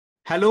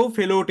Hello,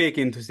 fellow tech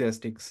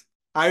enthusiasts.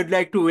 I would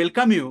like to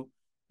welcome you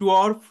to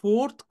our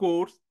fourth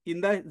course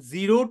in the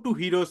Zero to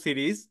Hero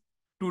series.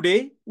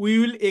 Today, we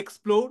will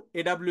explore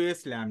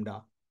AWS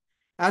Lambda.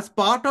 As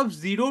part of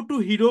Zero to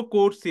Hero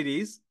course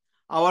series,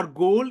 our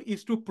goal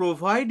is to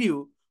provide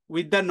you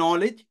with the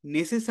knowledge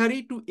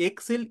necessary to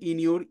excel in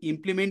your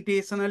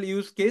implementational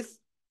use case,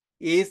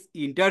 ace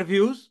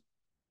interviews,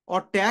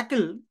 or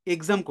tackle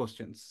exam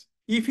questions.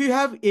 If you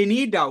have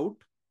any doubt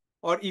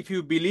or if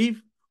you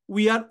believe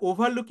we are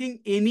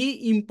overlooking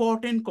any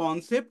important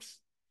concepts,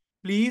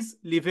 please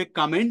leave a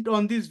comment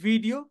on this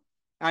video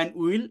and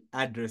we will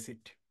address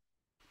it.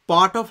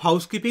 Part of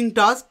housekeeping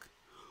task,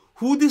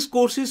 who this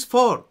course is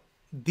for?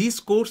 This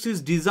course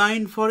is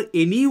designed for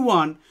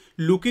anyone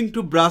looking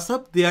to brush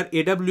up their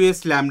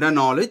AWS Lambda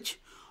knowledge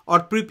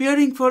or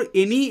preparing for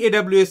any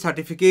AWS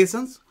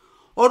certifications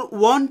or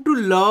want to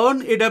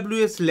learn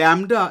AWS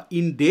Lambda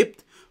in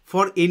depth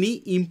for any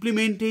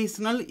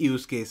implementational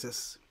use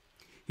cases.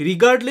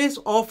 Regardless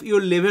of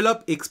your level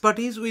of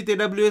expertise with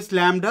AWS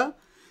Lambda,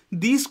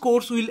 this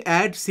course will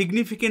add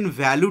significant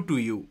value to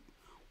you.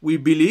 We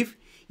believe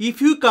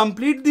if you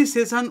complete this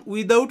session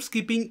without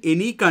skipping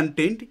any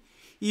content,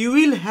 you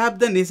will have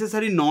the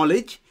necessary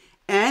knowledge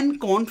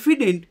and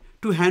confident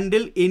to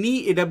handle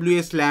any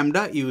AWS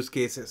Lambda use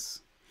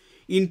cases.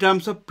 In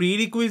terms of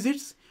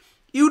prerequisites,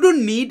 you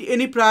don't need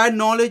any prior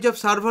knowledge of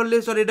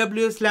serverless or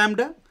AWS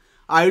Lambda.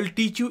 I will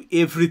teach you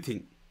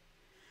everything.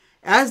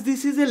 As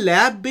this is a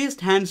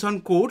lab-based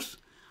hands-on course,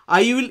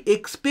 I will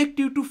expect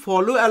you to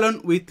follow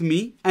along with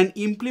me and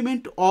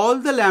implement all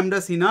the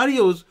Lambda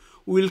scenarios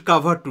we will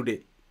cover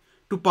today.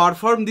 To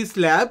perform this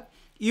lab,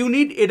 you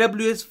need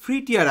AWS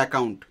free tier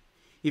account.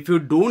 If you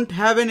don't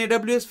have an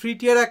AWS free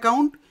tier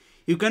account,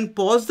 you can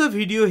pause the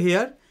video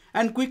here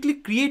and quickly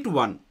create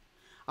one.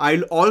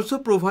 I'll also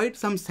provide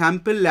some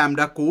sample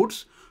Lambda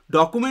codes,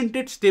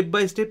 documented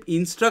step-by-step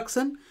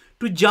instruction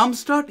to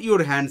jumpstart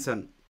your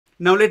hands-on.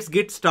 Now let's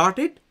get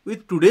started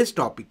with today's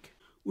topic.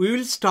 We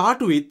will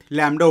start with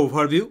Lambda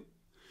Overview.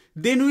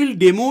 Then we will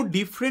demo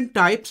different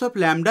types of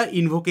Lambda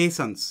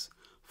Invocations,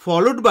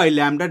 followed by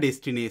Lambda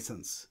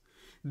Destinations.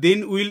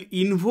 Then we will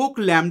invoke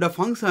Lambda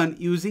function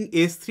using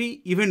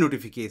S3 event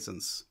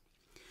notifications.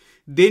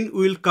 Then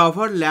we will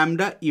cover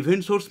Lambda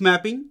event source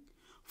mapping,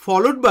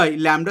 followed by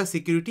Lambda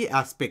security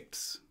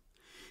aspects.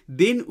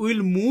 Then we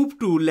will move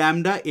to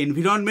Lambda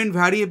environment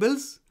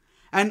variables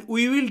and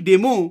we will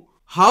demo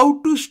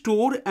how to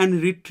store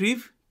and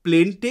retrieve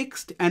plain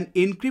text and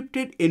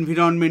encrypted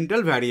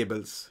environmental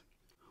variables.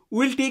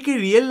 We'll take a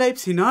real-life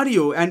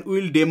scenario and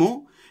we'll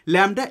demo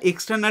Lambda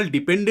external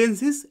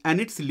dependencies and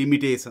its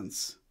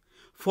limitations.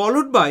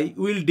 Followed by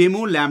we'll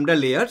demo Lambda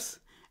layers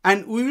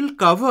and we will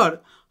cover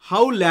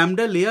how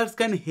Lambda layers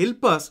can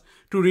help us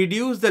to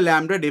reduce the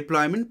Lambda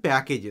deployment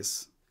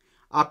packages.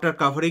 After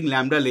covering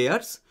Lambda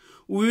layers,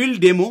 we will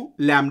demo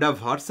Lambda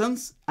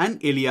versions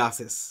and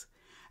aliases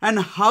and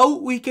how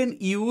we can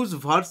use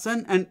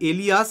version and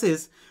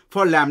aliases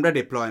for Lambda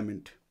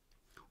deployment.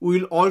 We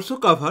will also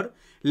cover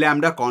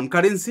Lambda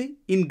Concurrency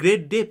in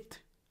great depth.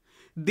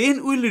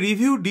 Then we will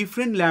review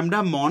different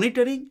Lambda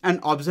monitoring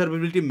and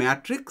observability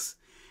metrics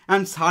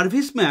and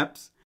service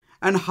maps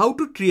and how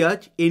to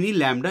triage any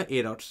Lambda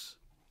errors.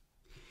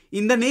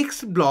 In the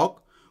next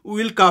block,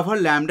 we will cover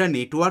Lambda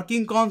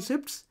networking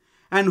concepts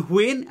and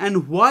when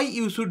and why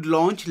you should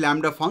launch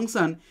Lambda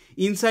function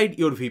inside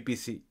your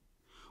VPC.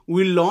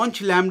 We will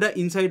launch Lambda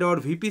inside our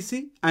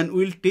VPC and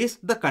we will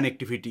test the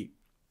connectivity.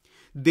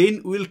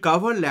 Then we will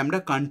cover Lambda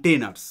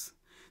containers.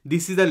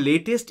 This is the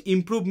latest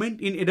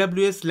improvement in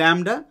AWS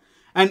Lambda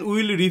and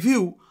we will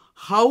review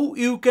how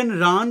you can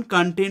run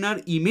container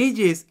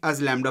images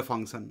as Lambda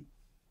function.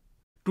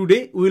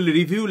 Today we will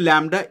review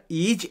Lambda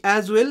Edge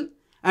as well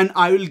and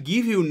I will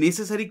give you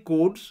necessary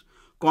codes,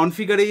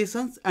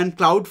 configurations and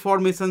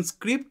CloudFormation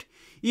script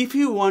if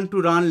you want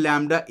to run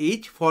Lambda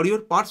Edge for your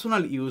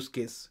personal use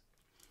case.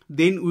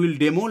 Then we will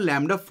demo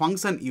Lambda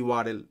Function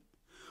URL,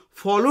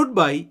 followed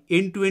by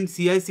end-to-end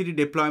CI/CD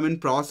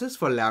deployment process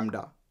for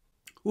Lambda.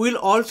 We will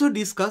also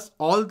discuss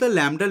all the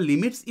Lambda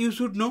limits you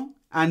should know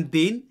and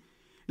then,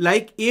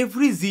 like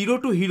every Zero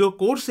to Hero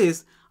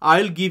courses,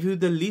 I will give you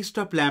the list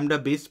of Lambda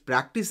best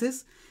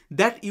practices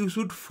that you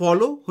should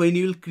follow when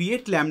you will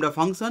create Lambda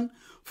function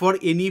for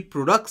any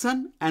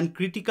production and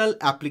critical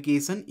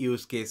application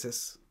use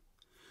cases.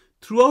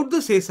 Throughout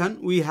the session,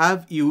 we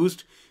have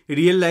used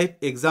real-life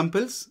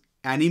examples,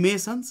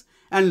 animations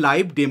and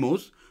live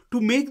demos to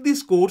make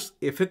this course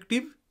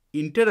effective,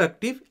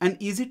 interactive and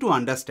easy to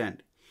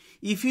understand.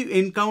 If you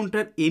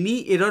encounter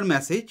any error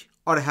message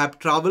or have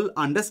trouble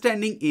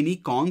understanding any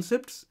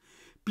concepts,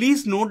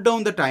 please note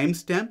down the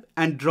timestamp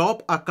and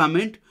drop a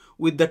comment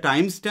with the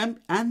timestamp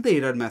and the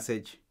error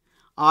message.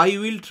 I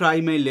will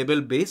try my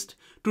level best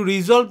to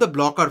resolve the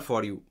blocker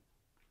for you.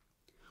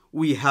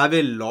 We have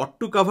a lot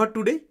to cover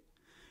today.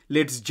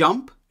 Let's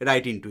jump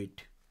right into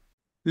it.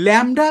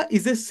 Lambda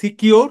is a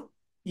secure,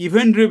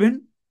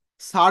 event-driven,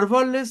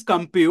 serverless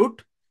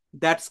compute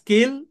that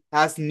scale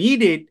as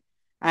needed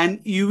and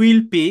you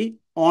will pay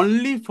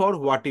only for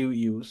what you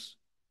use.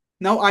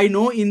 Now I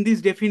know in this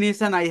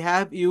definition I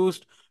have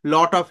used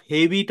lot of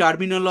heavy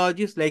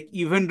terminologies like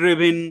event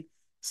driven,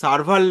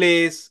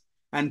 serverless,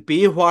 and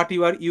pay what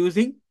you are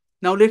using.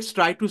 Now let's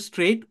try to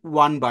straight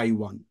one by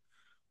one.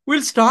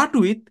 We'll start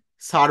with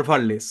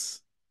serverless.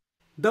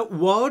 The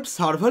word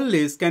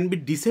serverless can be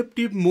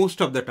deceptive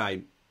most of the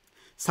time.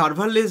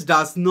 Serverless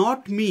does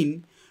not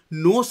mean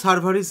no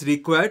server is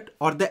required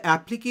or the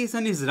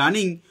application is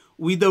running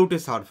without a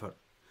server.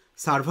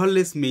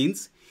 Serverless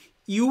means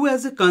you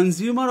as a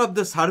consumer of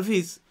the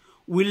service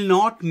will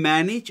not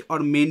manage or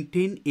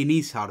maintain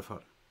any server.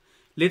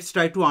 Let's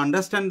try to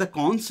understand the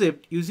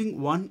concept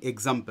using one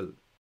example.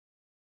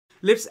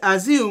 Let's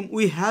assume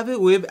we have a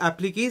web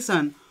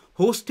application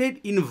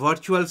hosted in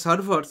virtual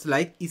servers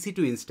like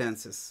EC2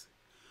 instances.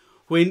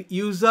 When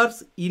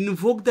users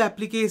invoke the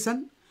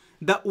application,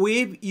 the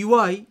web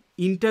UI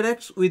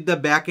interacts with the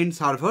backend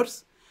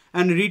servers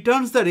and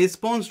returns the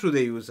response to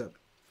the user.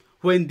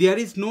 When there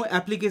is no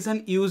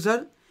application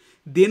user,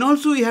 then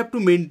also we have to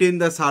maintain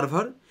the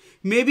server,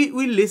 maybe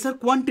with lesser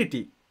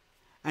quantity.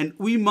 And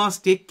we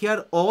must take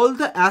care all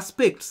the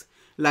aspects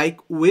like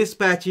OS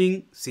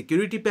patching,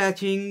 security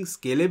patching,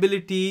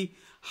 scalability,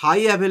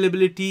 high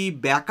availability,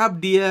 backup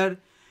DR,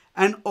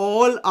 and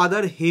all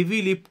other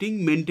heavy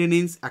lifting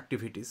maintenance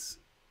activities.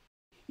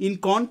 In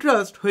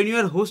contrast, when you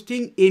are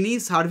hosting any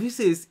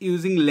services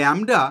using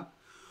Lambda,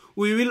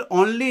 we will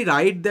only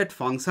write that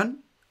function,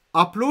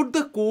 upload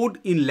the code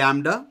in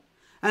Lambda,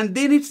 and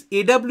then it's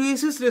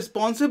AWS's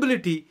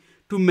responsibility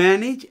to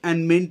manage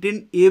and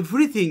maintain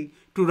everything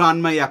to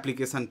run my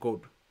application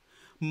code.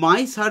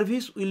 My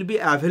service will be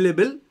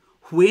available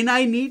when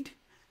I need,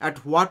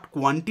 at what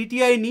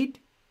quantity I need.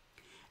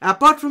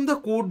 Apart from the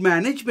code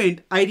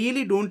management, I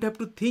really don't have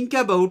to think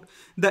about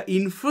the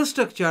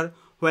infrastructure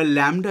where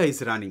Lambda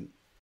is running.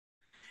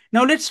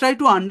 Now let's try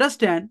to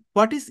understand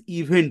what is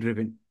event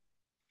driven.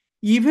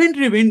 Event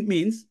driven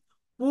means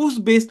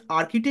push-based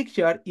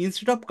architecture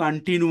instead of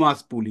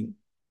continuous pooling.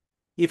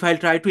 If I'll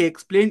try to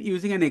explain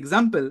using an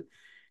example,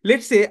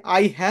 let's say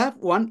I have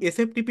one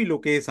SFTP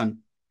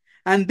location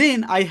and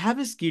then I have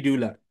a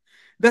scheduler.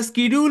 The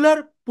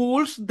scheduler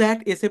pulls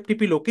that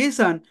SFTP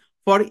location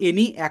for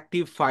any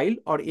active file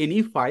or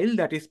any file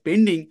that is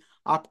pending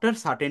after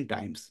certain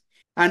times.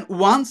 And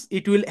once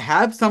it will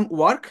have some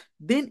work,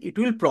 then it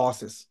will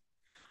process.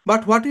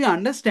 But what we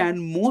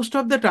understand, most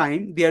of the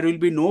time there will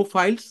be no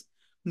files,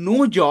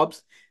 no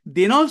jobs.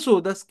 Then also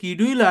the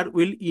scheduler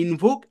will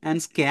invoke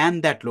and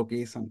scan that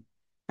location.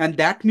 And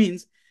that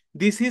means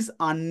this is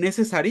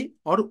unnecessary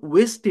or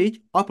wastage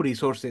of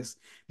resources.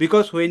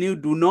 Because when you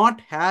do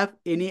not have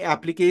any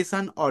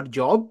application or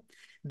job,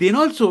 then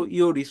also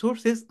your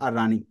resources are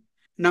running.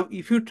 Now,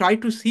 if you try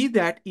to see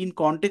that in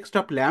context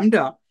of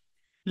Lambda,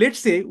 let's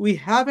say we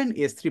have an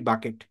S3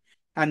 bucket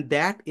and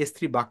that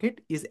S3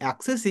 bucket is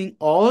accessing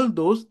all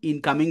those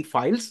incoming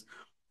files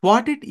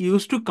what it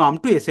used to come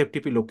to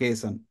SFTP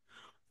location.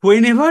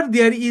 Whenever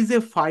there is a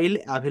file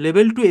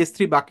available to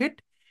S3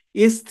 bucket,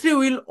 S3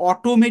 will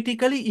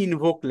automatically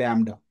invoke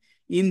Lambda.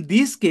 In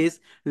this case,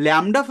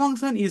 Lambda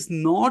function is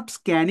not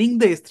scanning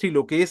the S3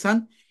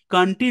 location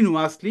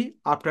continuously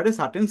after a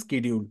certain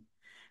schedule.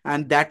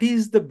 And that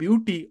is the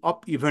beauty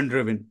of event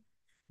driven.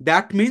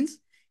 That means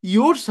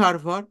your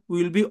server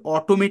will be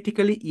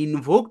automatically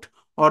invoked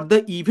or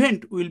the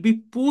event will be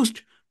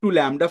pushed to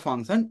Lambda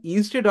function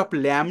instead of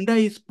Lambda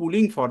is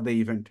pulling for the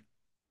event.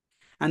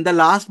 And the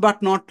last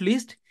but not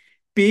least,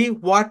 pay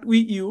what we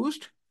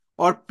used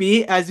or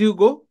pay as you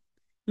go.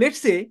 Let's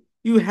say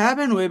you have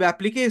an web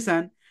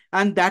application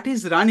and that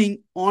is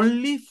running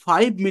only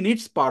 5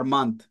 minutes per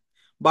month,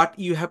 but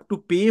you have to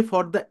pay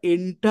for the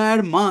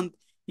entire month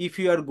if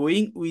you are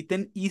going with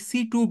an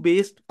EC2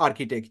 based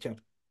architecture.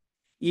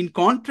 In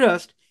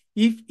contrast,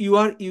 if you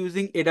are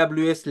using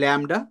AWS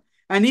Lambda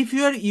and if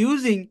you are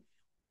using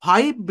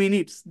 5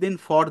 minutes, then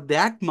for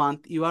that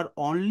month, you are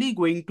only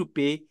going to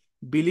pay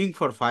billing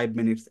for 5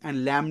 minutes.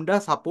 And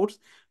Lambda supports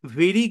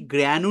very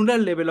granular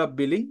level of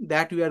billing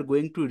that we are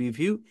going to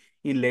review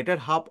in later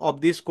half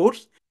of this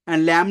course.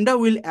 And Lambda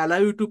will allow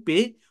you to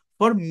pay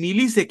for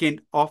millisecond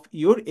of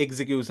your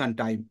execution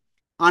time.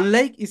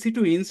 Unlike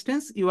EC2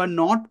 instance, you are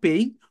not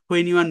paying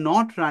when you are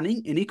not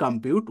running any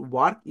compute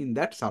work in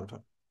that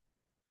server.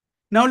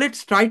 Now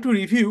let's try to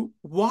review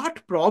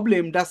what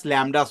problem does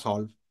Lambda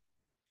solve.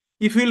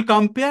 If we'll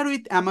compare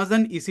with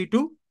Amazon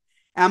EC2,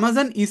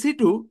 Amazon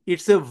EC2,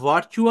 it's a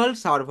virtual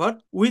server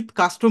with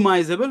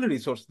customizable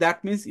resource.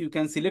 That means you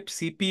can select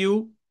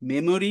CPU,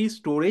 memory,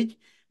 storage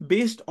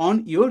based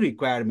on your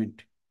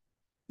requirement.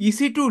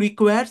 EC2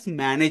 requires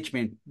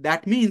management.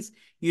 That means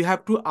you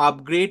have to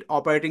upgrade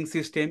operating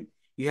system,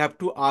 you have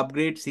to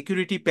upgrade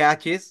security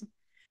patches.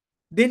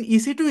 Then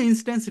EC2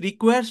 instance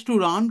requires to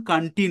run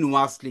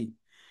continuously.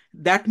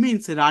 That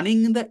means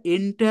running the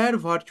entire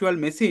virtual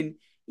machine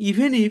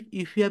even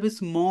if you have a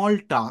small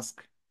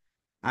task.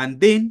 And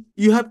then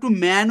you have to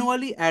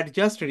manually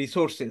adjust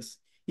resources.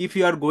 If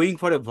you are going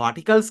for a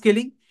vertical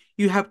scaling,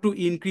 you have to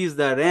increase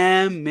the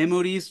RAM,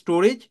 memory,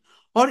 storage,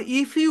 Or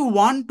if you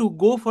want to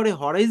go for a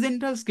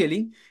horizontal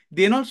scaling,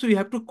 then also you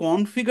have to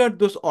configure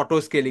those auto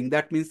scaling.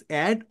 That means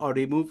add or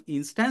remove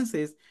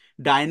instances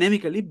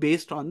dynamically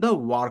based on the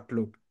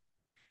workload.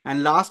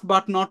 And last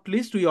but not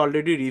least, we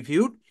already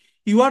reviewed,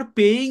 you are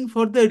paying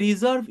for the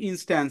reserve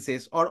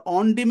instances or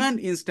on-demand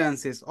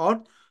instances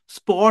or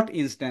spot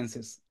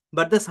instances.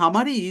 But the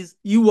summary is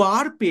you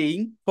are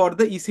paying for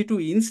the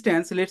EC2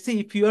 instance, let's say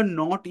if you are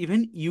not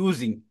even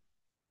using.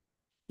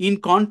 In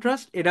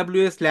contrast,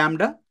 AWS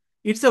Lambda,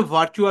 it's a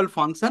virtual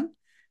function,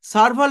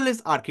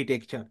 serverless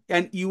architecture,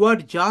 and you are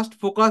just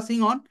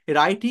focusing on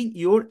writing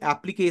your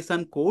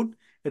application code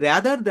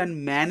rather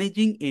than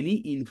managing any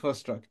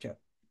infrastructure.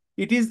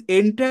 It is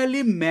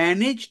entirely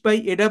managed by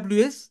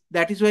AWS.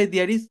 That is why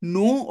there is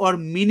no or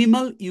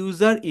minimal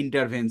user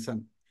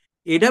intervention.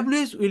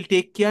 AWS will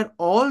take care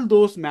all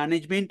those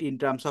management in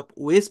terms of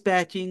OS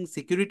patching,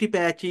 security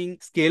patching,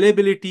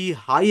 scalability,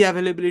 high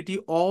availability,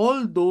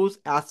 all those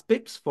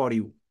aspects for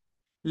you.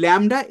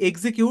 Lambda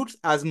executes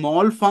a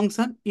small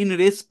function in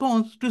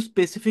response to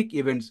specific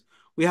events.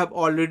 We have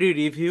already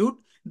reviewed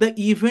the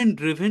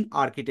event-driven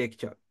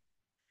architecture,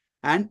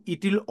 and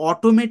it will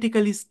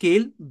automatically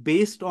scale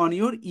based on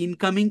your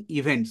incoming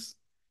events.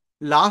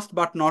 Last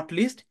but not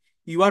least,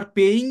 you are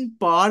paying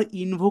per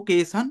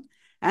invocation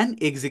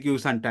and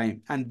execution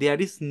time, and there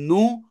is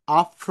no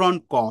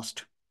upfront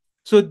cost.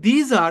 So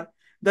these are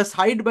the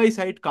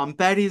side-by-side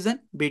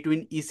comparison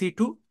between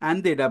EC2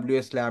 and the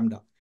AWS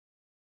Lambda.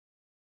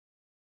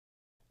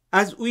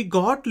 As we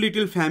got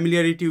little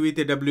familiarity with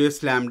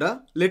AWS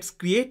Lambda, let's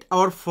create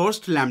our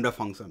first Lambda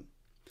function.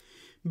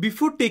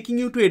 Before taking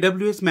you to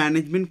AWS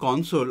Management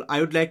Console,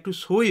 I would like to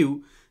show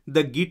you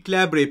the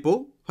GitLab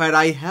repo where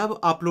I have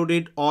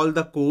uploaded all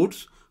the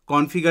codes,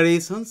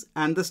 configurations,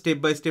 and the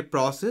step-by-step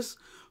process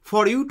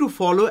for you to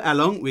follow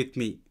along with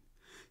me.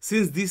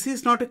 Since this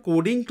is not a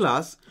coding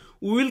class,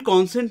 we will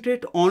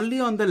concentrate only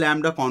on the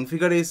Lambda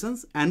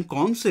configurations and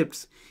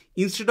concepts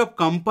instead of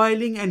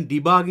compiling and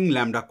debugging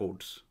Lambda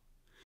codes.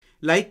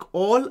 Like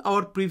all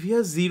our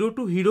previous 0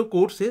 to Hero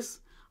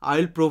courses,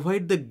 I will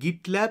provide the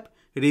GitLab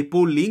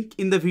repo link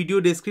in the video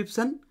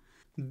description.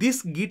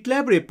 This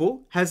GitLab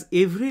repo has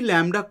every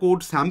Lambda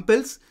code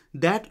samples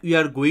that we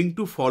are going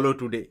to follow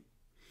today.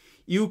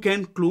 You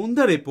can clone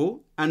the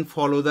repo and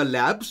follow the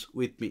labs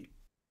with me.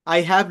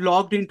 I have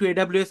logged into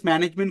AWS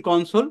Management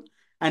Console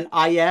and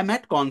I am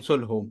at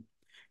console home.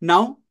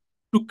 Now,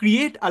 to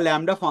create a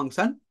Lambda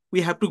function,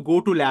 we have to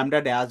go to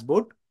Lambda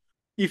dashboard.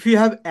 If you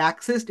have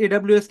accessed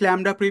AWS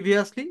Lambda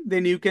previously,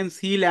 then you can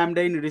see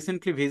Lambda in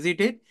recently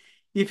visited.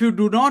 If you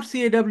do not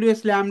see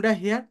AWS Lambda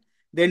here,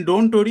 then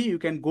don't worry, you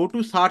can go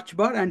to search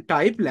bar and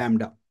type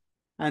Lambda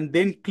and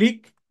then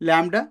click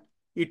Lambda.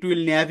 It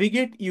will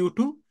navigate you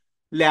to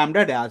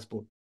Lambda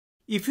dashboard.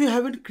 If you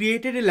haven't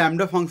created a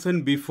Lambda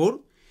function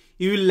before,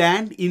 you will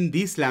land in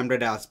this Lambda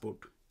dashboard.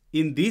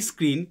 In this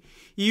screen,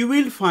 you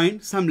will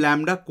find some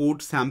Lambda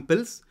code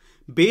samples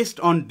based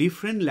on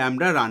different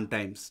Lambda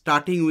runtimes,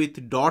 starting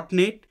with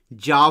 .NET,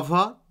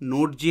 Java,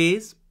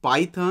 Node.js,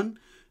 Python,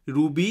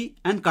 Ruby,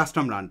 and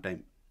custom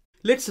runtime.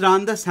 Let's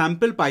run the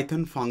sample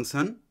Python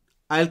function.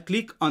 I'll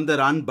click on the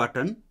run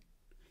button.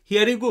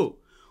 Here you go.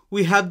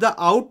 We have the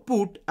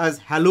output as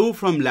hello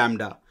from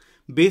Lambda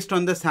based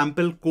on the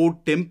sample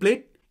code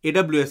template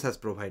AWS has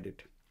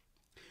provided.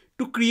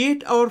 To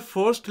create our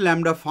first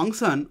Lambda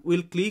function,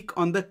 we'll click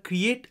on the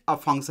create a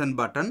function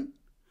button.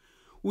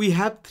 We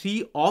have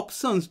three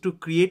options to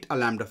create a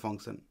Lambda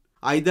function.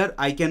 Either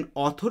I can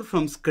author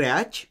from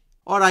scratch,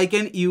 or I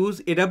can use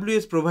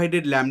AWS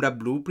provided Lambda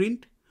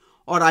blueprint,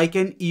 or I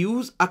can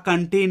use a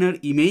container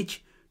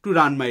image to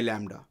run my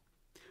Lambda.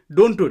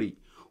 Don't worry,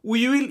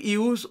 we will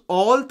use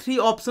all three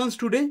options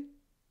today,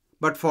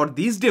 but for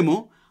this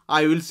demo,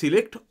 I will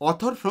select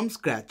author from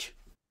scratch.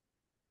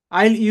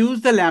 I'll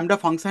use the Lambda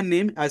function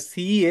name as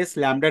CES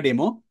Lambda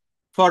demo.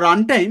 For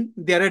runtime,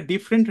 there are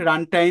different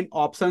runtime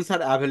options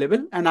are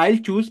available, and I'll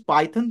choose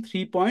Python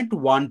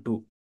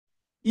 3.12.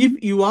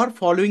 If you are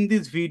following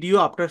this video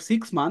after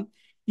 6 months,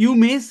 you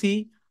may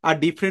see a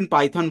different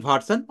Python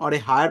version or a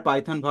higher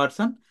Python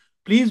version.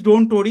 Please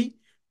don't worry,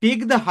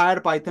 take the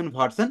higher Python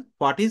version,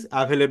 what is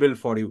available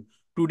for you.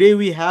 Today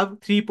we have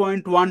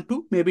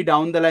 3.12, maybe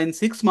down the line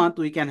 6 months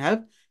we can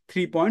have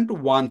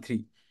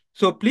 3.13.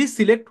 So please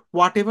select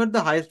whatever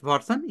the highest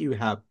version you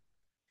have.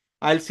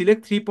 I'll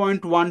select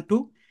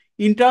 3.12.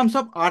 In terms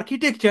of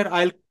architecture,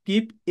 I'll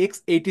keep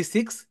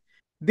x86.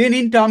 Then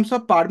in terms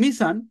of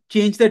permission,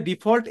 change the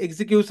default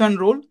execution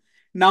role.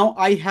 Now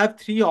I have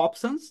three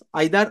options.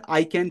 Either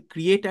I can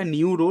create a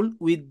new role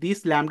with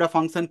this Lambda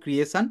function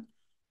creation,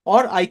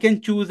 or I can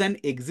choose an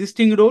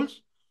existing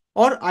roles,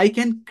 or I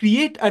can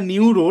create a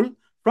new role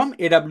from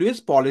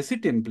AWS policy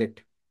template.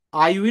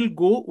 I will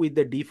go with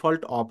the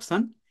default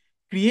option,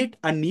 create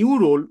a new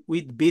role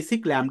with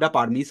basic Lambda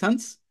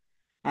permissions,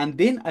 and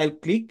then I'll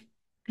click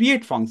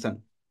create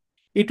function.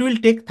 It will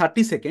take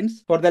 30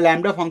 seconds for the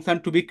Lambda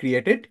function to be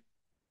created.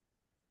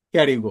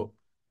 Here you go.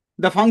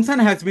 The function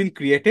has been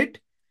created.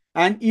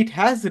 and it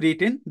has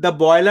written the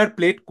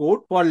boilerplate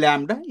code for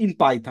Lambda in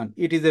Python.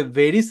 It is a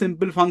very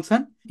simple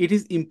function. It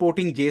is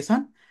importing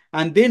JSON,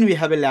 and then we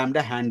have a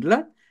Lambda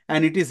handler,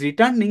 and it is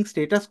returning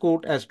status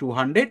code as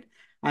 200,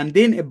 and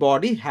then a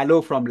body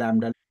hello from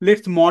Lambda.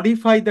 Let's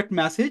modify that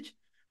message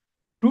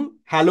to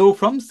hello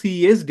from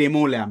CS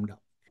demo Lambda.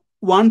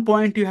 One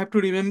point you have to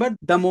remember,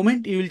 the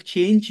moment you will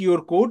change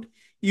your code,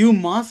 you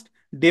must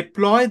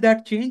deploy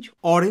that change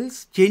or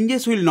else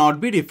changes will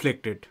not be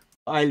reflected.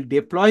 I'll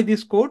deploy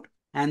this code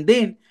and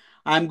then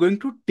I'm going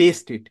to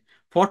test it.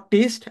 For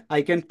test,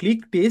 I can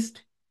click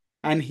test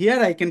and here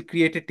I can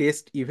create a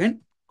test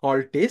event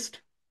called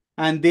test,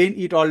 and then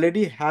it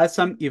already has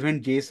some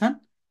event JSON.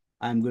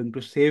 I'm going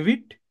to save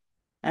it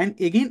and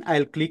again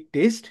I'll click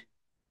test,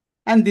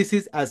 and this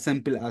is as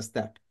simple as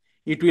that.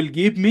 It will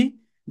give me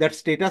that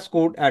status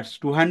code as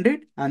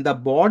 200 and the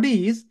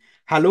body is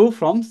hello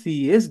from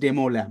CES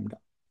demo Lambda.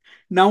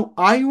 Now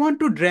I want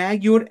to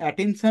drag your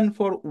attention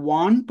for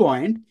one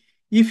point.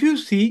 If you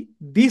see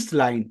this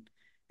line,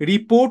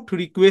 report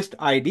request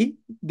ID,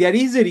 there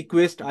is a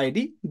request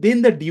ID,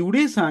 then the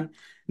duration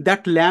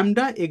that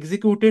Lambda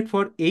executed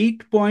for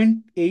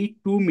 8.82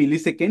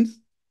 milliseconds,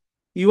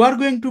 you are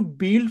going to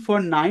build for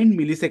 9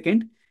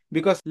 milliseconds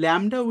because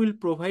Lambda will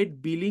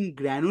provide billing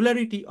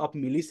granularity of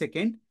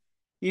millisecond.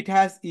 It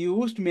has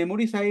used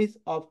memory size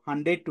of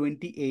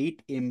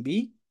 128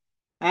 MB,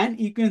 and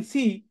you can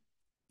see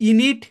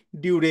init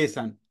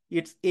duration,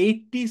 it's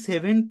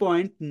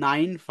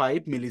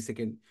 87.95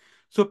 milliseconds.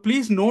 So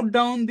please note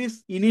down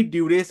this init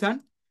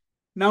duration.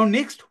 Now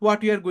next,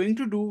 what we are going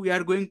to do, we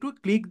are going to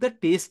click the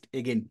test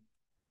again.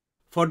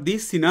 For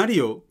this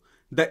scenario,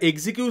 the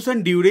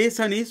execution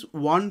duration is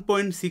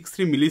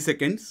 1.63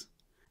 milliseconds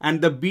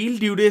and the build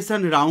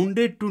duration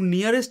rounded to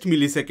nearest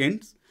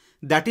milliseconds,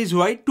 that is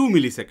why 2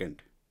 milliseconds.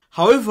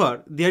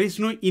 However, there is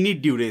no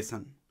init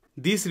duration.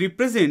 This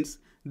represents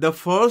the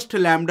first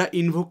Lambda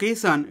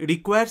invocation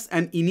requires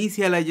an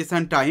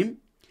initialization time,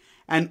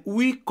 and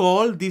we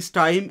call this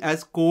time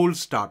as cold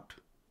start.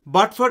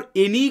 But for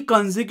any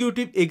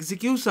consecutive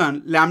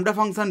execution, Lambda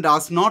function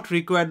does not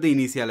require the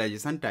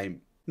initialization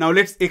time. Now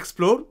let's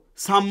explore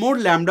some more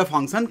Lambda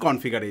function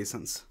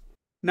configurations.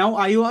 Now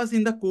I was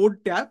in the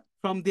code tab.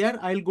 From there,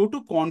 I'll go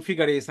to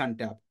configuration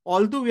tab.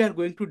 Although we are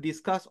going to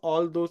discuss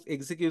all those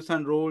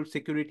execution roles,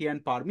 security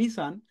and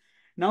permission,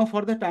 now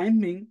for the time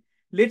being,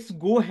 let's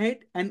go ahead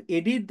and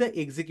edit the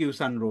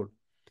execution role.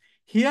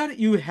 Here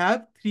you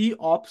have three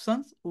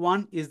options.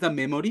 One is the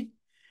memory.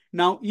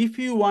 Now, if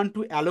you want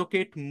to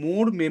allocate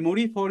more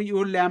memory for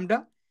your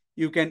Lambda,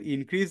 you can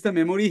increase the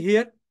memory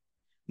here.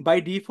 By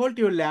default,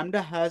 your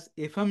Lambda has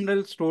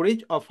ephemeral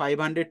storage of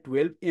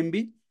 512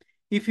 MB.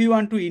 If you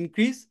want to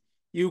increase,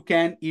 you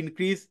can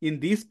increase in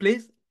this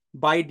place.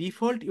 By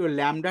default, your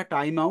Lambda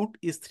timeout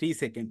is 3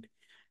 seconds.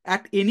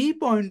 At any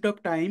point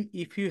of time,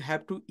 if you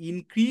have to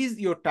increase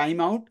your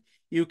timeout,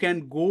 you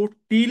can go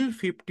till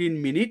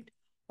 15 minutes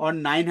or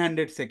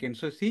 900 seconds.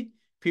 So see,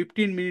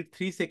 15 minutes,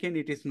 3 seconds,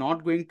 it is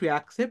not going to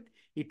accept.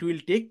 It will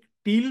take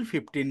till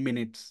 15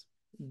 minutes.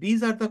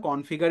 These are the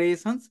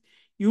configurations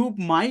you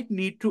might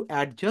need to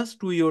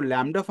adjust to your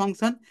Lambda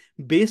function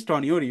based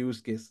on your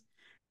use case.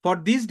 For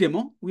this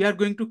demo, we are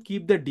going to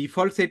keep the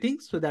default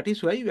settings. So that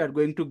is why we are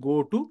going to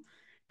go to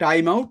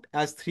timeout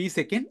as 3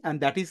 seconds,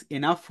 and that is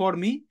enough for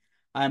me.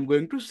 I am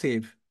going to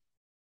save.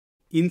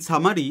 In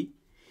summary,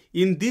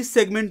 in this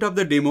segment of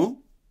the demo,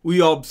 we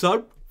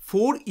observed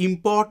 4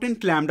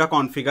 important Lambda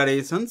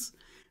configurations: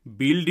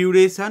 build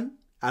duration,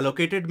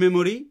 allocated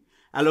memory,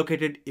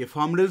 allocated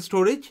ephemeral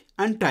storage,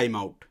 and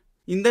timeout.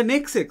 In the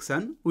next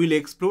section, we'll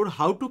explore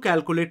how to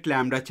calculate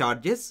Lambda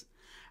charges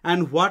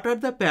and what are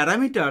the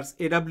parameters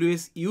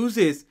AWS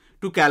uses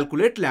to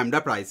calculate Lambda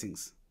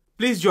pricings.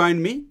 Please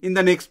join me in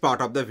the next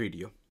part of the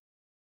video.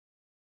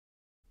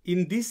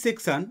 In this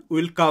section,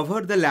 we'll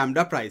cover the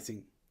Lambda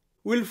pricing.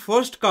 We'll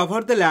first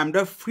cover the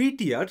Lambda free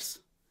tiers.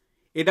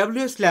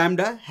 AWS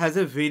Lambda has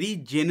a very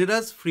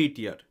generous free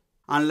tier.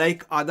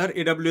 Unlike other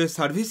AWS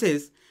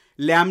services,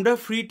 Lambda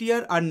free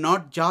tier are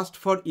not just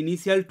for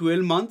initial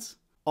 12 months.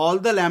 All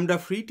the Lambda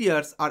free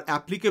tiers are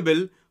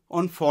applicable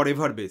on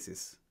forever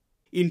basis.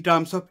 In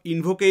terms of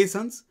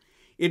invocations,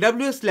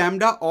 AWS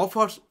Lambda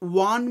offers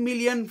 1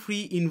 million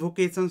free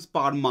invocations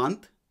per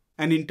month,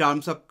 and in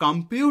terms of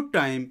compute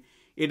time,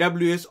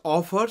 AWS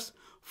offers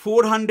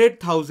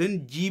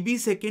 400,000 GB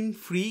second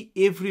free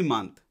every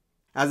month.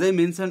 As I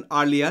mentioned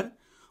earlier,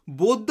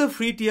 both the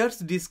free tiers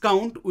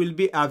discount will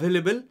be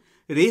available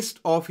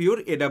rest of your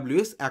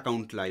AWS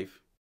account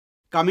life.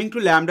 Coming to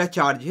Lambda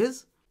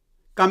charges,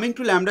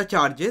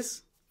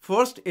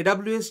 first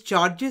AWS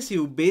charges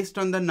you based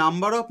on the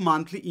number of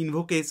monthly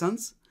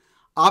invocations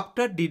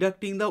after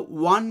deducting the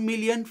 1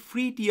 million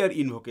free tier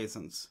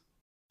invocations.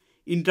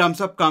 In terms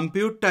of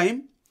compute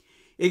time,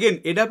 again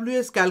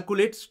AWS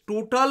calculates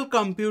total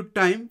compute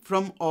time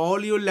from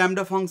all your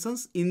Lambda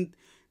functions in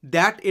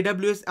that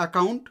AWS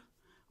account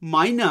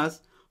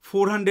minus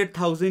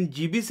 400,000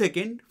 GB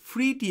second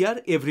free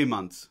tier every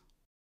month.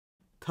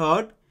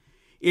 Third,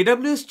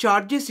 AWS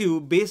charges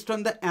you based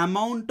on the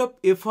amount of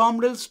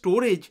ephemeral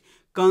storage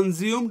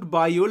consumed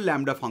by your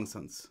Lambda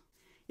functions.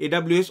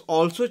 AWS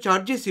also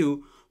charges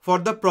you for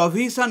the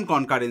provision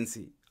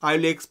concurrency. I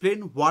will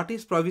explain what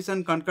is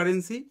provision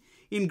concurrency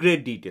in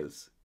great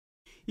details.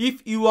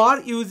 If you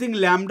are using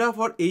Lambda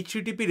for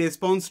HTTP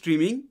response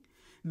streaming,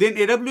 then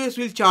AWS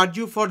will charge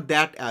you for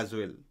that as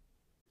well.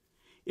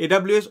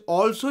 AWS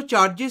also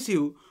charges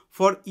you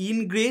for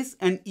ingress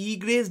and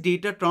egress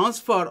data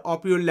transfer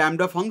of your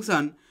Lambda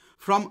function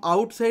from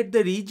outside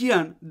the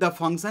region the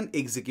function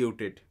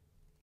executed.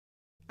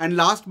 And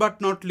last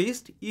but not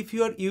least, if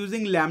you are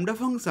using Lambda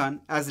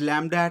function as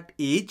Lambda at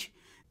Edge,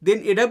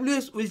 then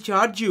AWS will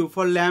charge you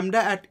for Lambda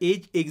at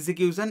Edge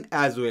execution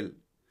as well.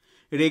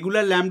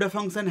 Regular Lambda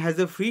function has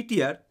a free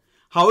tier.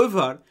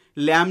 However,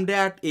 Lambda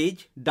at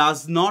Edge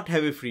does not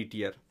have a free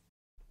tier.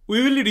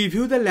 We will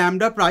review the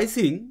Lambda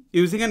pricing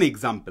using an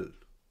example.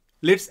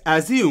 Let's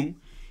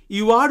assume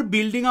you are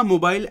building a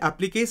mobile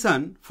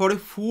application for a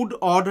food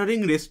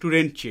ordering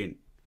restaurant chain.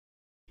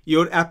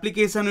 Your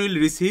application will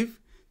receive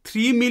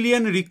 3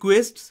 million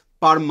requests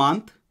per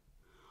month.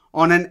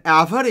 On an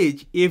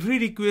average, every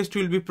request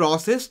will be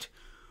processed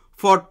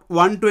for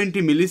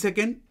 120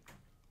 milliseconds.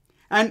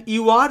 And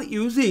you are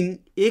using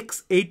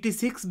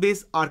x86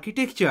 based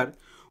architecture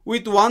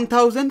with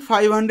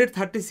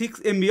 1536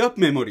 MB of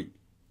memory.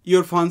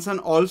 Your function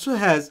also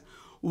has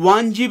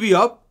 1 GB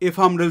of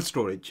ephemeral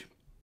storage.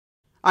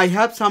 I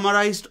have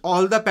summarized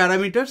all the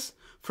parameters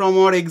from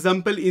our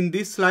example in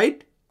this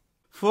slide.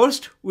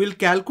 First, we'll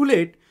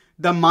calculate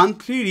the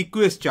monthly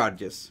request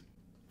charges.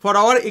 For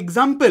our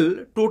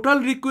example, total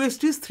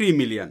request is 3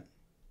 million.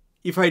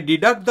 If I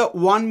deduct the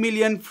 1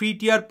 million free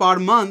tier per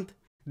month,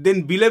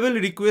 then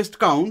billable request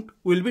count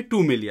will be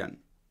 2 million.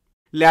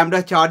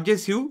 Lambda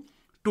charges you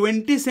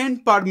 20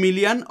 cents per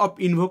million of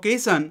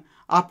invocation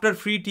after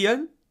free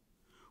tier,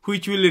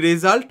 which will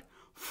result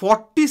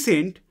 40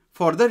 cents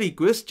for the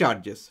request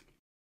charges.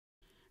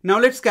 Now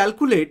let's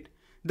calculate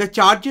the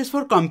charges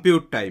for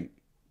compute time.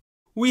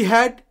 We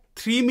had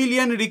 3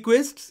 million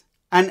requests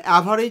and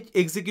average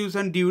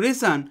execution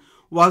duration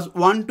was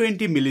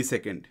 120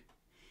 milliseconds.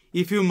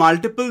 If you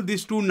multiply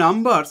these two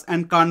numbers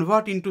and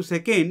convert into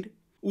second,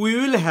 we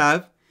will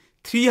have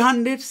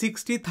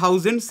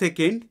 360,000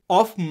 seconds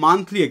of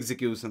monthly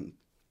execution.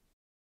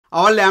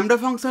 Our Lambda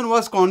function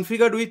was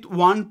configured with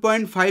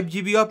 1.5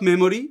 GB of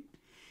memory.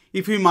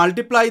 If we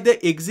multiply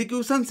the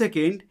execution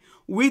second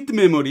with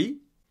memory,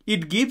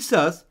 it gives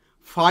us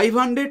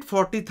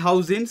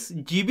 540,000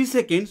 GB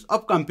seconds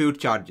of compute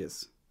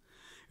charges.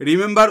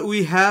 Remember,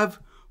 we have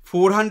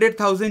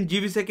 400,000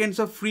 GB seconds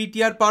of free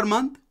tier per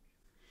month.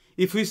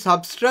 If we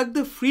subtract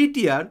the free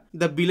tier,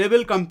 the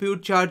billable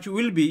compute charge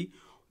will be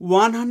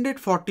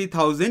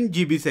 140,000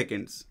 GB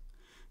seconds.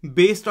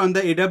 Based on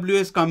the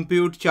AWS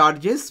compute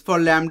charges for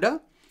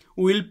Lambda,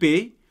 we will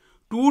pay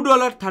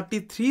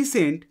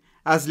 $2.33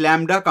 as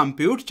Lambda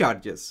compute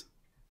charges.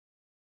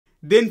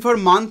 Then for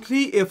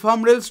monthly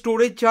ephemeral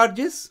storage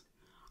charges,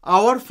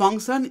 our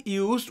function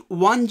used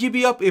 1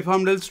 GB of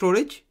ephemeral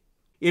storage.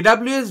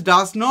 AWS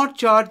does not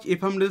charge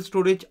ephemeral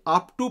storage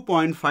up to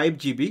 0.5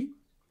 GB.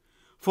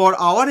 For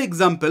our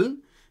example,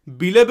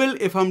 billable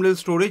ephemeral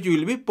storage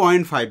will be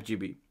 0.5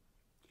 GB.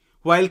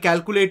 While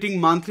calculating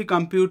monthly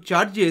compute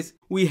charges,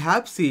 we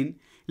have seen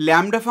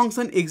Lambda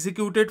function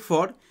executed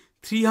for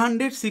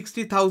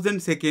 360,000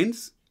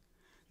 seconds.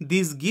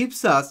 This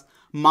gives us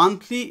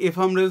monthly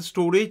ephemeral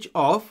storage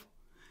of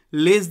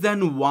less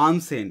than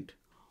 1 cent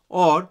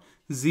or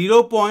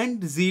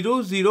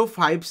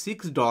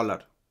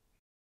 $0.0056.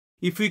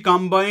 If we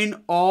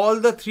combine all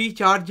the three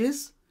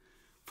charges,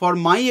 for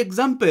my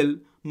example,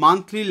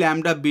 monthly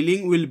Lambda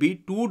billing will be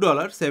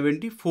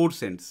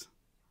 $2.74.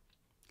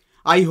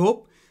 I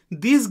hope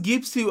this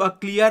gives you a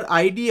clear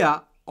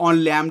idea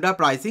on Lambda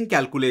pricing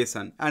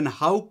calculation and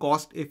how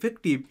cost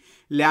effective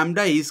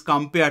Lambda is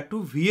compared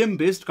to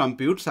VM-based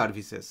compute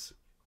services.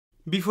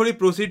 Before we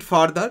proceed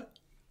further,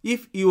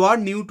 if you are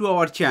new to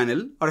our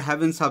channel or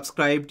haven't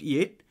subscribed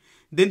yet,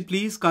 then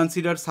please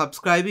consider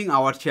subscribing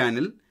our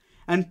channel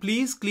and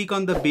please click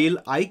on the bell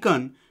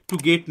icon to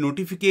get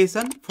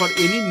notification for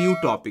any new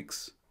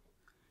topics.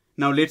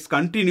 Now let's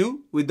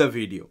continue with the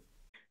video.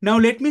 Now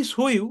let me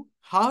show you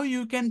how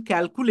you can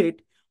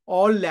calculate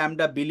all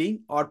Lambda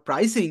billing or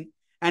pricing,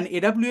 and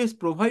AWS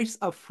provides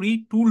a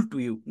free tool to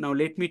you. Now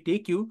let me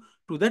take you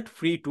to that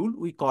free tool.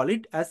 We call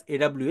it as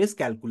AWS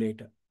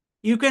Calculator.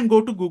 You can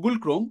go to Google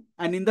Chrome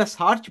and in the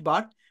search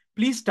bar,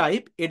 please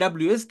type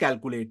AWS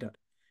Calculator.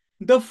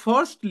 The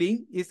first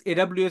link is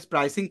AWS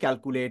Pricing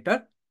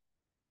Calculator.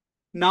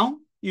 Now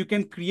you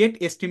can create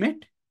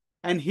estimate,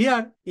 and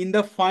here in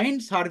the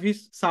find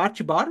service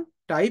search bar,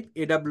 type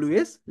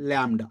AWS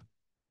Lambda.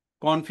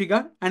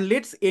 Configure, and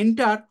let's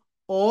enter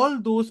all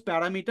those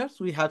parameters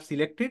we have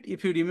selected.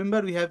 If you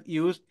remember, we have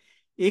used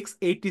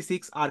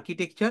x86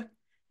 architecture.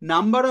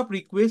 Number of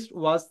requests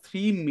was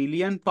 3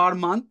 million per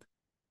month.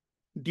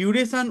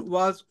 Duration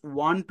was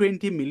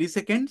 120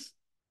 milliseconds.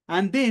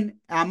 And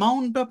then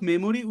amount of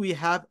memory we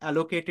have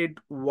allocated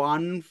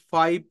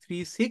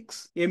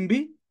 1536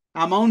 MB.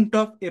 Amount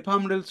of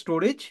ephemeral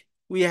storage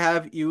we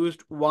have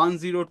used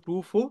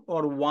 1024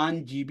 or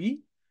 1 GB.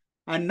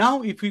 And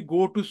now if we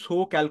go to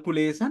show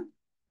calculation,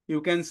 you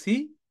can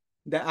see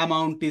the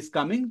amount is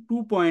coming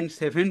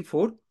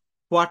 2.74,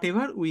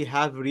 whatever we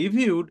have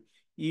reviewed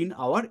in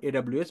our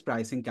AWS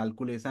pricing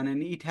calculation,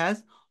 and it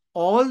has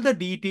all the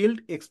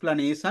detailed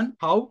explanation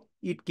how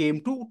it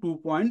came to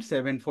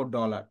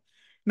 $2.74.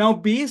 Now,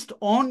 based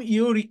on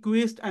your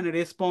request and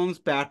response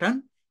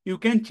pattern, you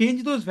can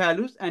change those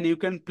values and you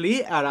can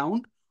play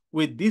around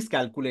with this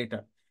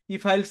calculator.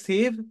 If I'll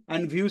save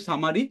and view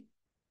summary,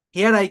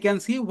 here I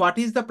can see what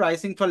is the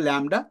pricing for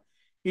Lambda.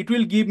 It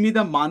will give me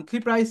the monthly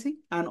pricing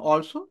and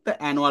also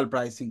the annual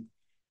pricing.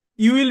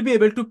 You will be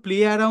able to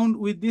play around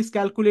with this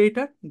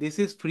calculator. This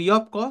is free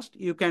of cost.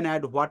 You can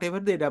add whatever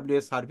the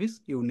AWS service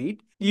you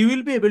need. You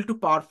will be able to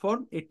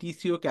perform a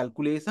TCO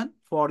calculation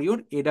for your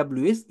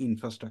AWS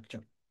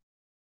infrastructure.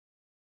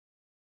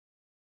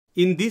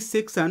 In this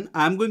section,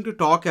 I am going to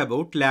talk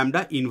about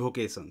Lambda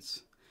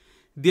invocations.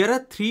 There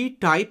are 3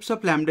 types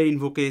of Lambda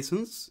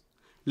invocations.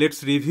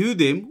 Let's review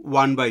them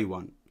one by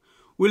one.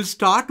 We'll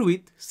start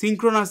with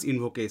synchronous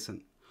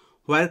invocation,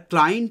 where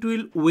client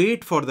will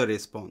wait for the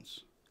response.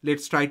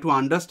 Let's try to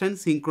understand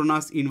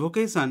synchronous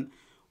invocation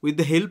with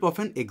the help of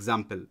an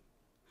example.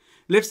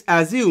 Let's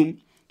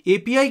assume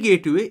API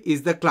gateway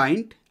is the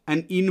client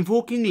and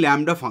invoking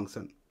Lambda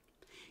function.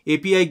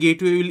 API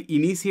gateway will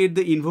initiate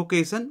the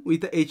invocation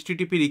with a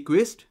HTTP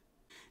request.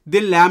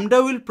 Then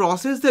Lambda will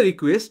process the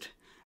request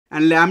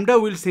and Lambda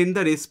will send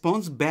the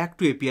response back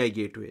to API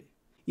gateway.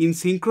 In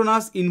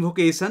synchronous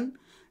invocation,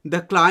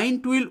 the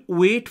client will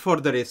wait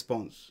for the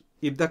response.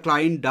 If the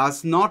client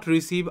does not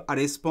receive a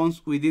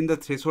response within the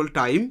threshold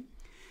time,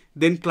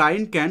 then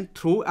client can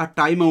throw a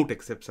timeout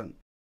exception.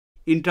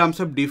 In terms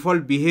of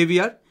default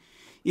behavior,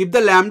 if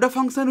the Lambda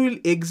function will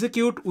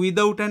execute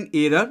without an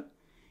error,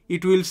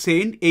 it will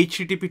send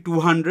HTTP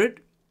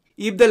 200.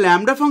 If the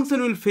Lambda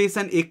function will face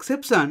an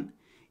exception,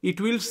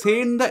 it will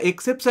send the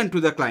exception to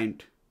the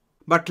client.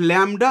 But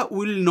Lambda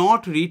will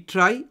not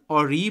retry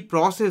or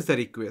reprocess the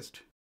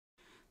request.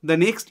 The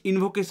next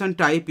invocation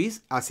type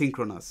is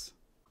asynchronous.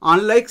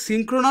 Unlike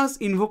synchronous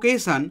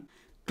invocation,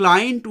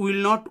 client will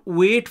not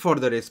wait for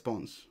the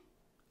response.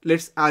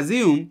 Let's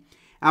assume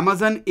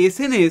Amazon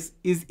SNS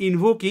is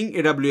invoking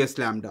AWS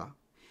Lambda.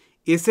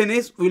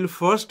 SNS will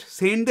first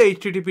send the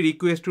HTTP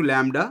request to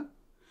Lambda.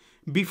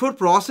 Before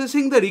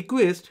processing the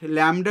request,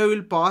 Lambda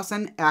will pass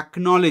an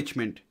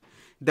acknowledgement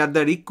that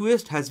the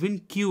request has been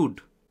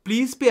queued.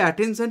 Please pay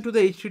attention to the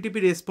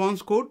HTTP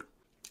response code.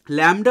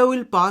 Lambda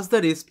will pass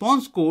the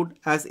response code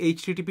as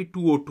HTTP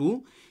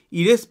 202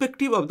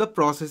 irrespective of the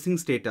processing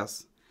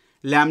status.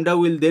 Lambda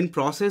will then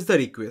process the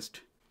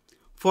request.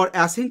 For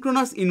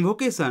asynchronous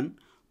invocation,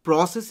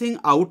 processing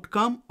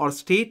outcome or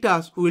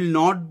status will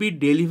not be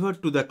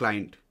delivered to the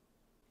client.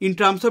 In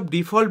terms of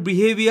default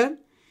behavior,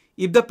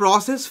 if the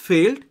process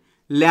failed,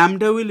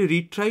 Lambda will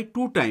retry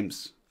 2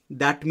 times.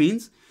 That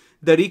means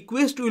the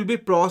request will be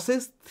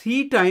processed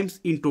 3 times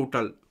in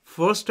total.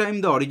 First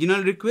time the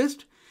original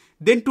request,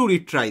 then 2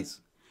 retries.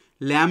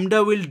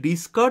 Lambda will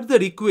discard the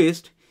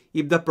request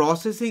if the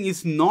processing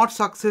is not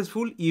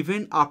successful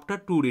even after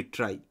 2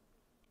 retry.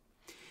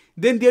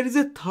 Then there is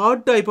a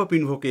third type of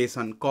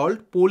invocation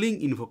called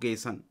polling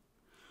invocation.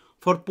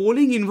 For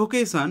polling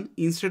invocation,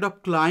 instead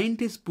of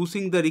client is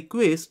pushing the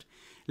request,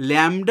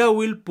 Lambda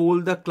will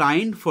poll the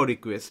client for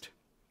request.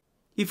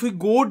 If we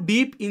go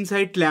deep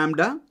inside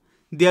Lambda,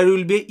 there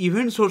will be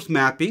event source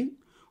mapping,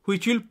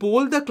 which will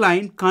poll the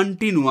client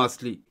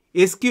continuously,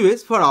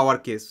 SQS for our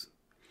case.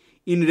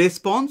 In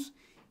response,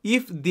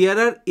 if there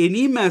are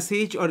any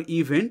message or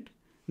event,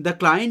 the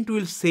client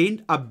will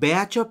send a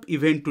batch of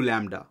event to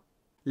Lambda.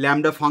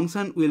 Lambda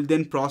function will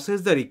then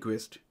process the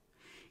request.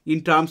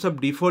 In terms of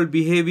default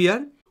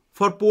behavior,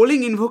 for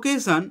polling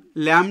invocation,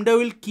 Lambda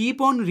will keep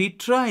on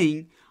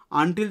retrying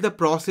until the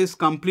process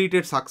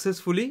completed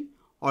successfully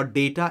or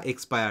data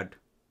expired.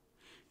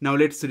 Now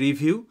let's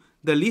review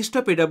the list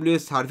of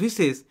AWS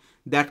services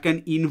that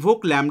can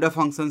invoke Lambda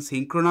functions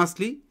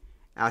synchronously,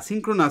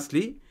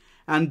 asynchronously,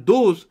 and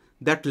those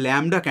that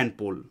Lambda can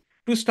poll.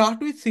 To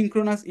start with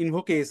synchronous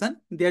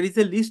invocation, there is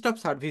a list of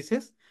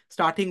services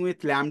starting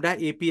with Lambda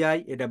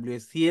API,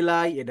 AWS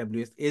CLI,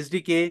 AWS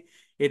SDK,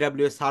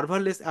 AWS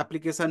Serverless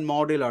Application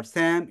Model or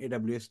SAM,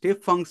 AWS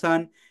Step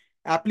Function,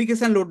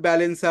 Application Load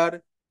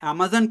Balancer,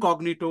 Amazon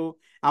Cognito,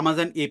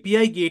 Amazon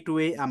API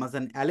Gateway,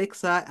 Amazon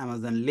Alexa,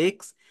 Amazon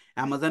Lex,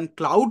 Amazon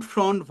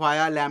CloudFront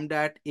via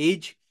Lambda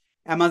Edge,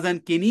 Amazon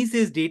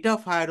Kinesis Data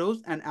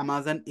Firehose, and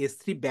Amazon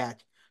S3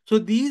 Batch. So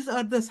these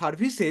are the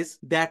services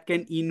that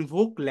can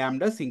invoke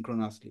Lambda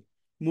synchronously.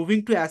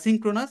 Moving to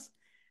asynchronous,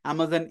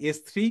 Amazon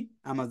S3,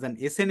 Amazon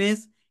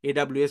SNS,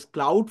 AWS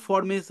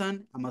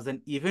CloudFormation,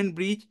 Amazon Event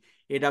Bridge,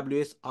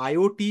 AWS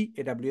IoT,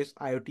 AWS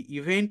IoT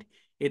Event,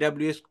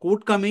 AWS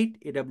Code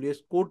Commit, AWS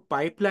Code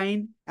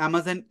Pipeline,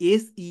 Amazon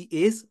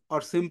SES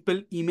or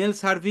Simple Email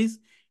Service,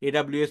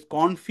 AWS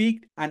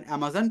Config, and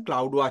Amazon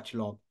CloudWatch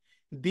Log.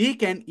 They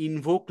can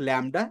invoke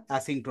Lambda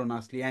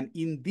asynchronously, and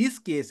in these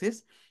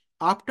cases,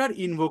 after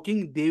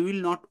invoking, they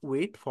will not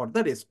wait for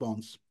the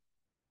response.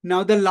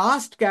 Now the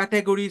last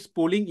category is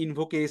polling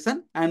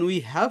invocation, and we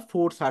have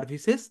 4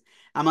 services: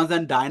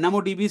 Amazon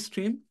DynamoDB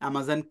Stream,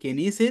 Amazon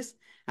Kinesis,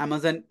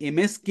 Amazon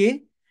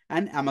MSK,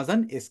 and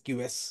Amazon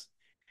SQS.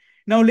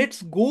 Now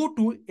let's go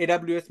to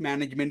AWS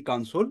Management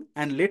Console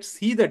and let's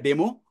see the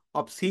demo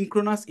of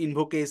synchronous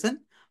invocation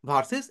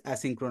versus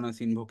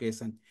asynchronous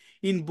invocation.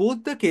 In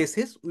both the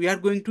cases, we are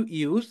going to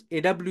use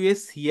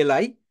AWS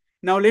CLI.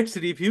 Now let's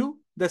review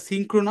the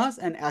synchronous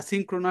and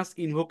asynchronous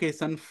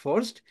invocation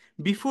first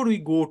before we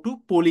go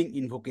to polling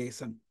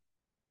invocation.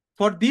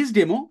 For this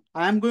demo,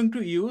 I am going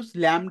to use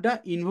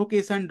Lambda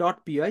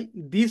Invocation.py,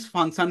 this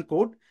function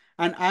code,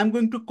 and I am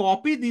going to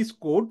copy this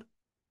code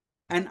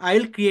and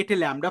I'll create a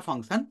Lambda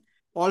function.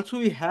 Also,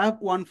 we have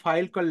one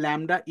file called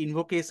Lambda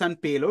Invocation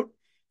Payload.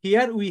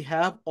 Here we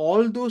have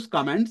all those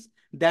commands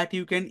that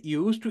you can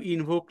use to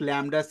invoke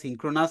Lambda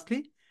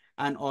synchronously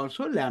and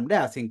also Lambda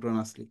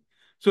asynchronously.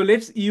 So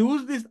let's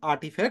use these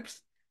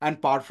artifacts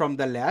and perform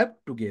the lab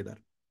together.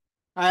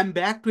 I am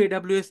back to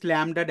AWS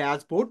Lambda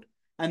dashboard,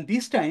 and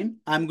this time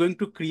I'm going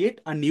to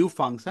create a new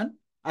function.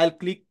 I'll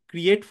click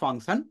Create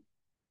Function.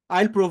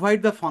 I'll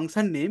provide the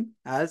function name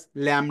as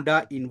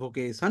Lambda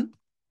Invocation.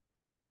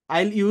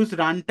 I'll use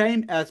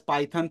runtime as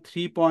Python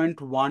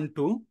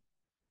 3.12,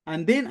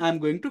 and then I'm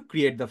going to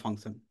create the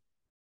function.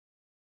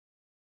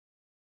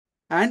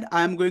 And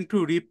I'm going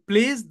to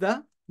replace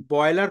the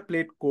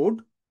boilerplate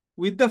code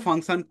with the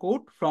function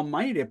code from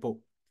my repo.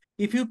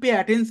 If you pay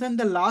attention,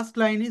 the last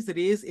line is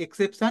raise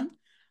exception.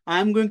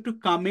 I'm going to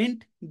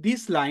comment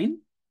this line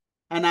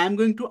and I'm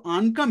going to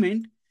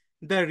uncomment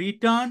the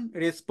return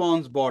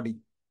response body.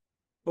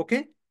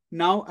 Okay.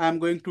 Now I'm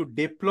going to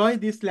deploy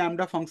this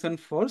Lambda function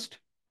first.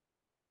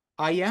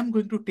 I am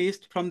going to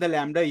test from the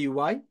Lambda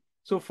UI.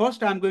 So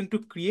first I'm going to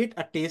create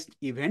a test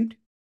event.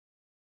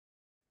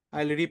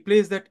 I'll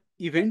replace that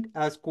event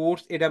as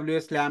course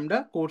AWS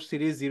Lambda course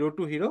series 0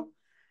 to hero.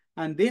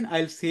 And then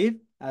I'll save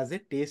as a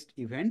test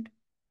event.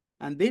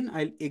 And then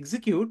I'll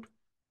execute.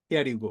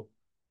 Here you go.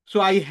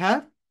 So I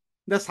have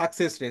the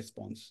success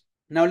response.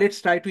 Now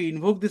let's try to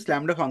invoke this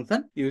Lambda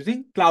function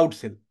using Cloud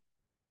Shell.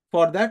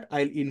 For that,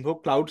 I'll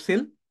invoke Cloud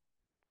Shell.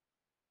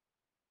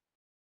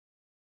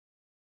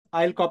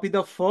 I'll copy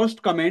the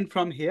first command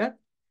from here.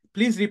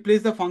 Please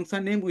replace the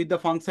function name with the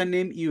function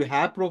name you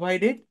have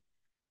provided.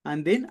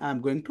 And then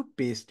I'm going to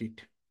paste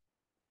it.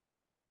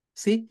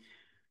 See,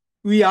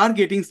 we are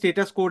getting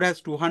status code as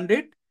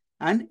 200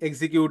 and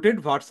executed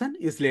version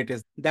is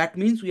latest. That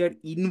means we are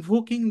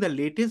invoking the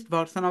latest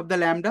version of the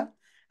Lambda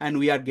and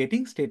we are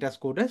getting status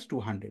code as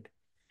 200.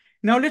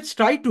 Now let's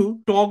try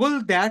to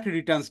toggle that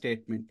return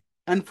statement.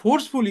 And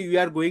forcefully, we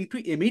are going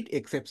to emit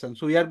exception.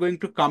 So we are going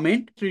to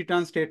comment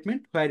return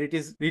statement where it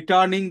is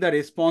returning the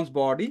response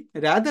body.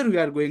 Rather, we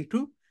are going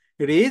to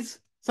raise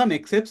some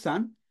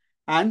exception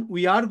and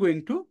we are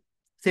going to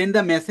send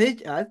the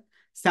message as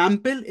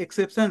sample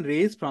exception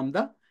raised from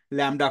the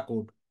Lambda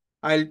code.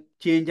 I'll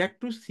change that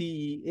to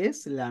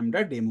CES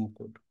Lambda demo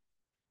code.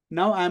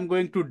 Now I'm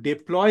going to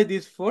deploy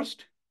this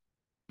first.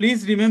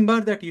 Please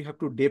remember that you have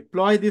to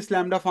deploy this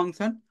Lambda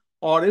function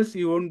or else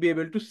you won't be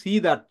able to see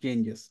that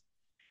changes.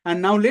 And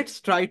now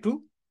let's try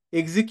to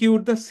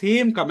execute the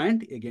same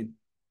command again.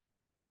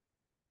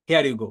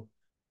 Here you go.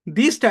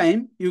 This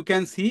time you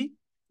can see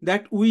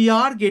that we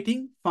are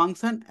getting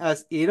function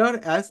as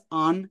error as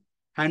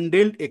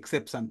unhandled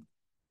exception,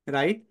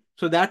 right?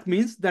 So that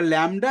means the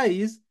Lambda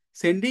is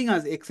sending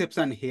us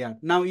exception here.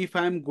 Now, if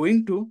I'm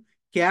going to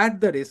cat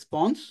the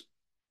response,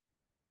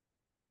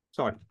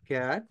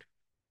 cat,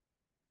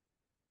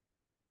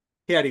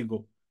 here you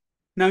go.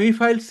 Now,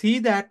 if I'll see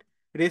that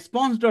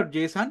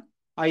response.json,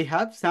 I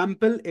have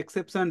sample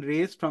exception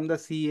raised from the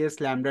CES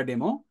Lambda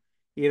demo.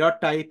 Error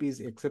type is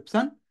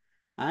exception.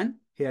 And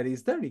here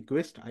is the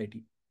request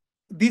ID.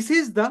 This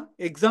is the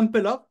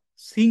example of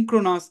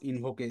synchronous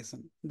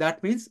invocation.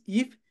 That means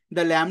if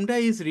the Lambda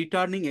is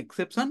returning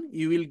exception,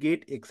 you will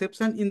get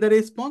exception in the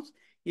response.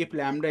 If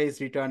Lambda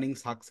is returning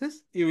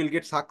success, you will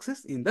get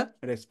success in the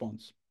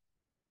response.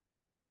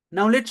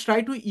 Now let's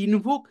try to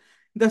invoke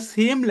the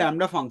same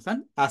Lambda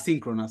function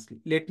asynchronously.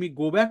 Let me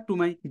go back to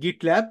my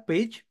GitLab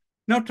page.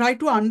 Now try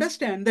to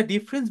understand the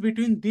difference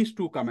between these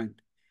two commands.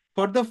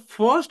 For the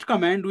first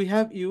command, we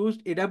have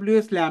used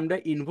AWS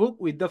Lambda invoke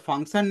with the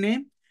function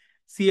name,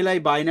 CLI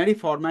binary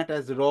format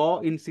as raw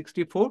in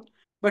 64.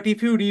 But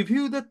if you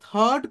review the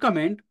third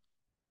command,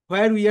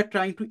 where we are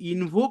trying to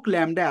invoke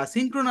Lambda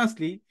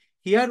asynchronously,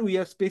 here we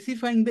are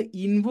specifying the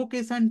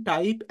invocation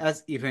type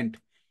as event.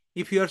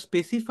 If you are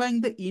specifying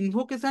the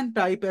invocation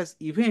type as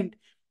event,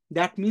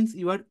 that means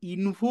you are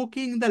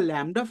invoking the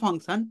Lambda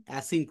function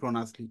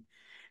asynchronously.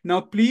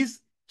 Now,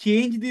 please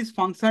change this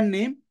function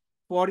name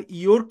for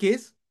your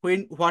case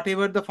when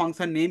whatever the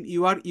function name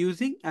you are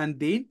using and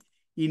then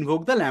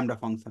invoke the Lambda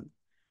function.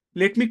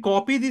 Let me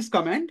copy this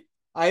command.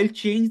 I'll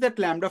change that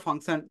Lambda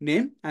function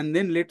name and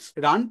then let's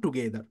run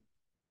together.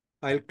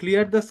 I'll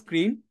clear the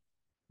screen.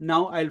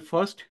 Now I'll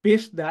first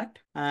paste that,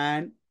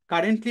 and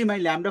currently my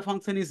Lambda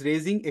function is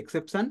raising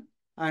exception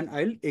and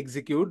I'll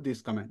execute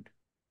this command.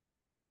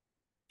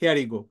 Here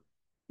you go.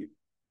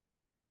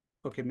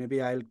 Okay,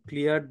 maybe I'll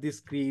clear the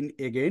screen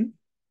again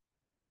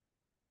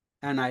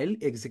and I'll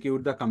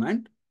execute the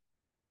command.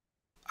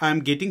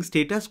 I'm getting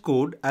status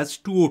code as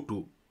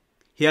 202.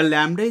 Here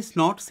Lambda is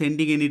not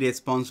sending any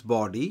response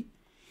body.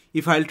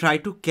 If I'll try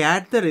to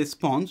cat the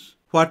response,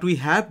 what we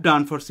have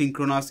done for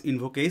synchronous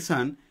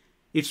invocation,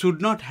 it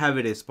should not have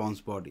a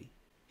response body.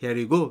 Here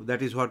you go,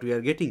 that is what we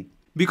are getting.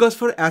 Because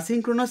for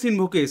asynchronous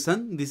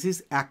invocation, this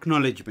is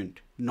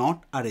acknowledgement,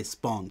 not a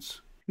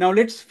response. Now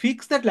let's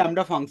fix that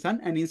Lambda function,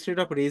 and instead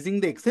of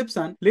raising the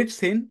exception, let's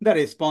send the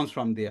response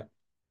from there.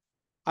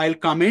 I'll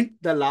comment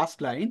the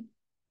last line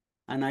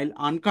and I'll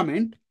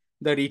uncomment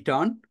the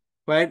return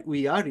where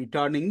we are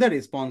returning the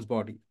response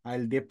body.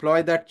 I'll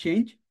deploy that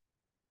change.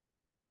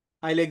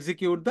 I'll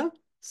execute the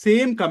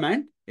same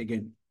command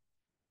again.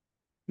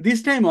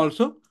 This time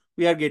also,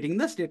 we are getting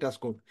the status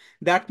code.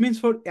 That means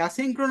for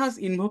asynchronous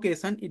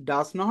invocation, it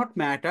does not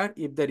matter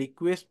if the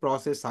request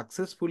process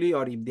successfully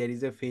or if there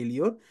is a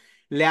failure.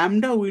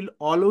 Lambda will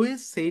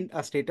always send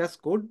a status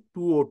code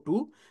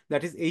 202,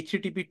 that is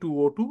HTTP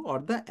 202 or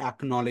the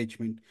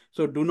acknowledgement.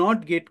 So do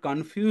not get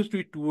confused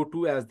with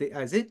 202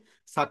 as a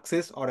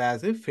success or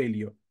as a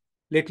failure.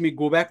 Let me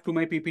go back to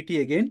my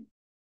PPT again.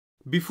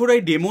 Before I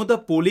demo the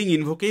polling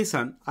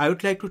invocation, I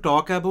would like to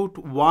talk about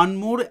one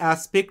more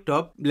aspect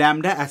of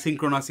Lambda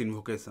asynchronous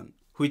invocation,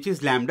 which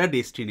is Lambda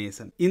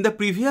Destination. In the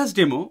previous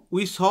demo,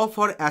 we saw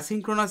for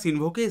asynchronous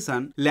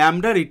invocation,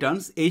 Lambda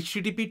returns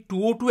HTTP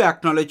 202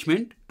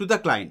 acknowledgement to the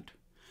client.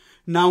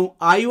 Now,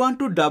 I want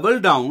to double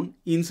down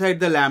inside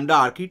the Lambda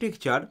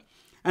architecture,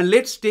 and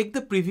let's take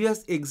the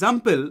previous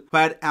example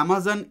where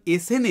Amazon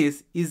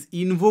SNS is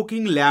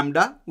invoking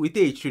Lambda with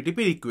a HTTP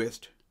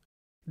request.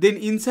 Then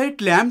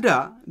inside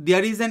Lambda,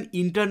 there is an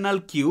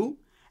internal queue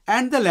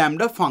and the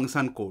Lambda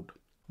function code.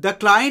 The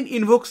client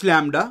invokes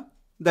Lambda,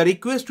 the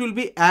request will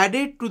be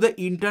added to the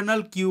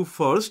internal queue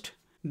first,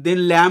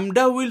 then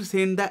Lambda will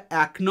send the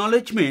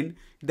acknowledgement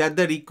that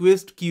the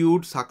request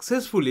queued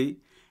successfully,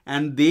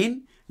 and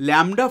then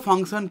Lambda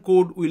function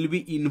code will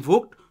be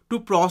invoked to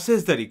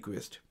process the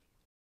request.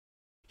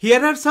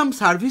 Here are some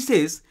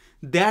services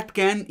that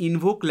can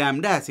invoke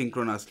Lambda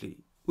asynchronously.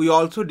 We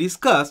also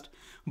discussed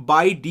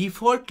by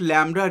default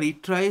Lambda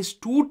retries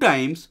 2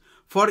 times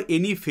for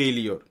any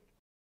failure.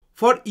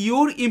 For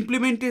your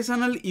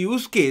implementational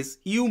use case,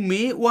 you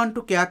may want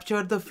to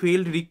capture the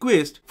failed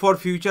request for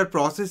future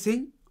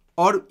processing,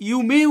 or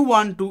you may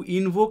want to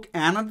invoke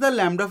another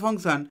Lambda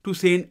function to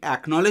send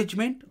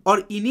acknowledgement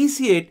or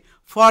initiate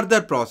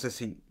further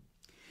processing.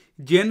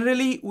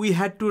 Generally, we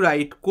had to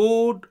write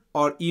code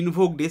or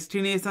invoke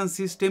destination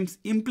systems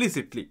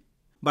implicitly.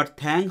 But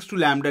thanks to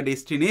Lambda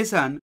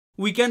Destination,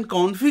 we can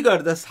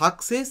configure the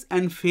success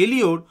and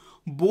failure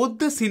both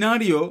the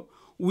scenario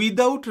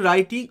without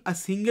writing a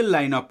single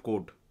line of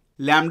code.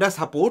 Lambda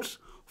supports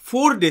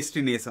 4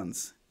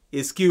 destinations: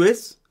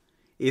 SQS,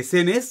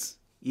 SNS,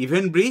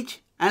 Event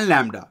Bridge, and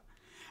Lambda.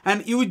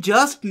 And you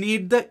just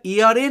need the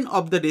ARN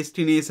of the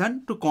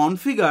destination to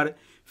configure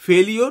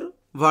failure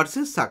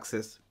versus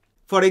success.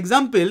 For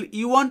example,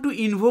 you want to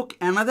invoke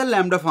another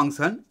Lambda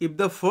function if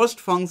the first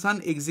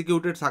function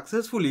executed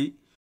successfully,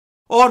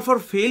 or for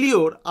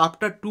failure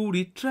after 2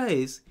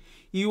 retries,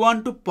 you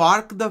want to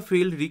park the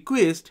failed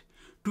request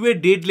to a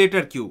dead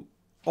letter queue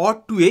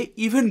or to a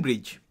event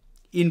bridge.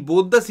 In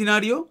both the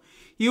scenario,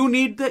 you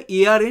need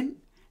the ARN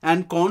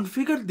and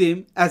configure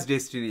them as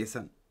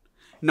destination.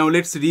 Now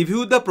let's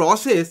review the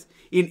process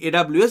in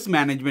AWS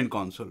Management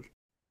Console.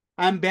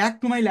 I'm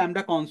back to my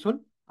Lambda console.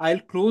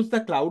 I'll close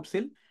the Cloud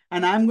Shell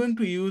and I'm going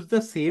to use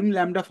the same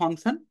Lambda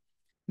function.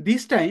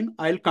 This time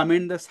I'll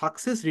comment the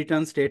success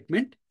return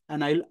statement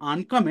and I'll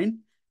uncomment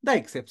the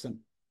exception.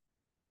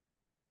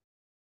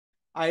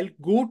 I'll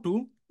go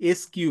to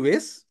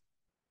SQS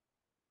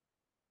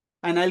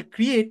and I'll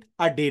create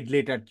a dead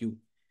letter queue.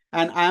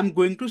 And I'm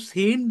going to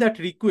send that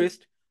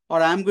request,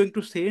 or I'm going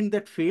to send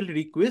that failed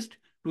request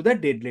to the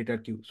dead letter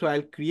queue. So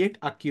I'll create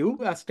a queue,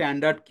 a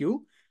standard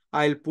queue.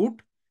 I'll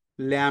put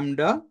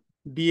Lambda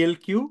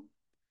DLQ.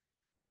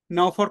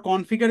 Now for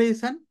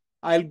configuration,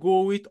 I'll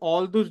go with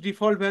all those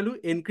default value.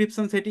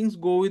 Encryption settings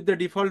go with the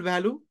default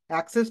value.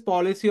 Access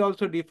policy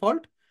also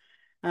default.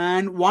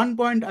 And one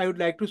point I would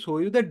like to show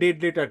you the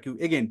dead letter queue.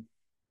 Again,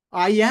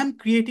 I am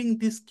creating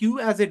this queue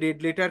as a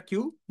dead letter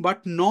queue,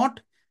 but not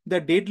the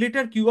dead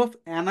letter queue of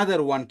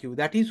another one queue.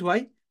 That is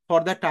why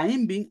for the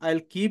time being, I'll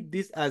keep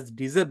this as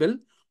disable.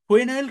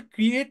 When I'll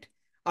create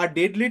a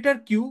dead letter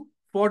queue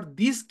for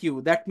this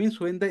queue, that means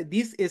when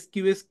this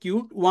SQS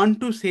queue want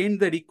to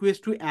send the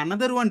request to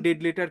another one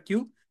dead letter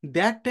queue,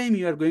 that time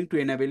you are going to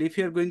enable. If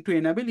you are going to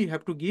enable, you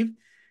have to give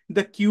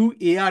the queue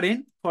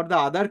ARN for the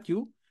other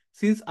queue.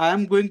 Since I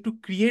am going to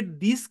create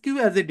this queue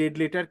as a dead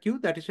letter queue,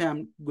 that is why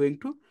I'm going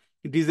to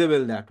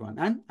disable that one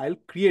and I'll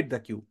create the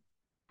queue.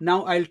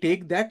 Now I'll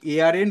take that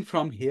ARN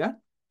from here.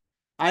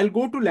 I'll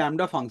go to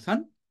Lambda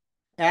function,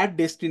 add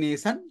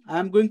destination.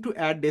 I'm going to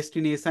add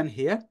destination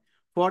here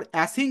for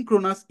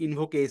asynchronous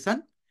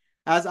invocation.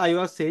 As I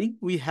was saying,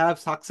 we have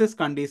success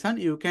condition.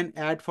 You can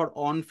add for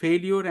on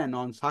failure and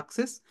on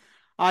success.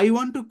 I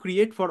want to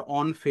create for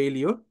on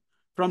failure.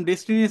 From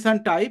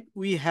destination type,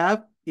 we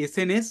have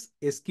SNS,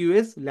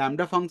 SQS,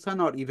 Lambda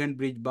function or event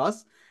bridge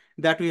bus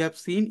that we have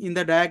seen in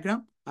the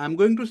diagram. I'm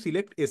going to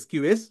select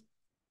SQS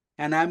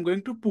and I'm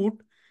going to put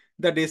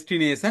the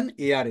destination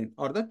ARN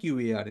or the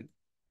QARN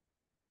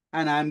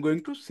and I'm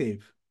going to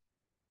save.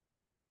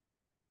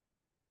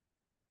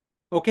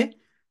 Okay,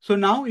 so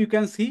now you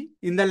can see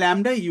in the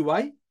Lambda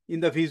UI,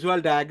 in the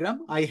visual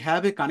diagram, I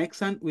have a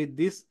connection with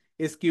this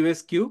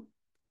SQS queue.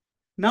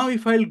 Now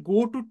if I'll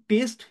go to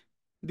test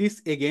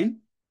this again,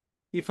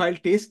 if I'll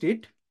test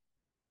it,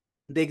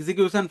 the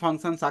execution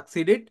function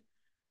succeeded.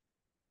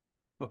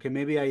 Okay,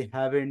 maybe I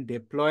haven't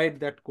deployed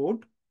that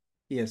code.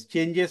 Yes,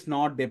 changes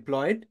not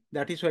deployed.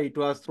 That is why it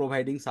was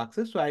providing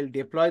success. So I'll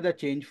deploy the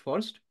change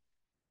first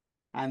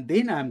and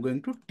then I'm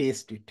going to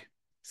test it.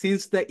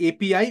 Since the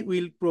API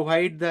will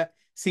provide the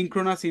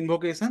synchronous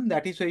invocation,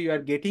 that is why you are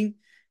getting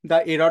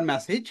the error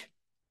message.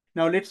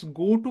 Now let's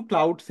go to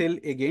Cloud Shell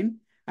again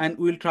and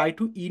we'll try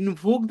to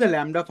invoke the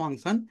Lambda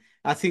function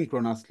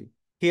asynchronously.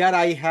 Here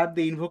I have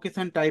the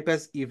invocation type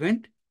as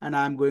event and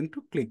I'm going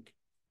to click.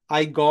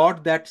 I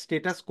got that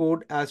status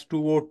code as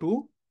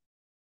 202.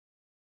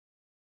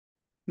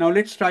 Now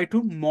let's try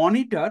to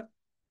monitor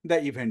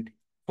the event.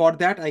 For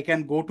that, I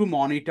can go to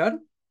monitor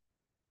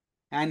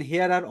and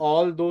here are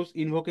all those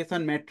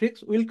invocation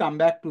metrics. We'll come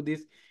back to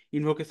this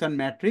invocation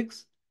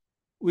metrics.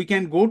 We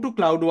can go to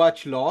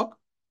CloudWatch log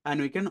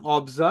and we can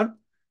observe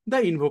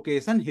the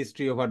invocation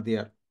history over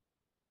there.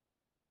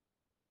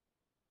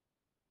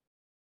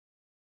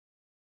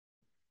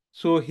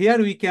 So here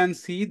we can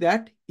see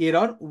that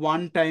error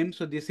one time.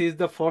 So this is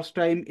the first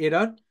time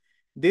error.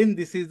 Then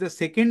this is the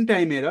second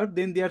time error.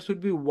 Then there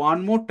should be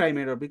one more time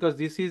error because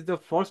this is the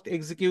first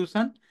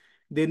execution.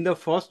 Then the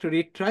first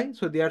retry.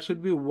 So there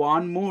should be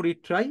one more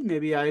retry.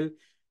 Maybe I'll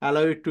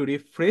allow it to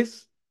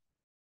refresh.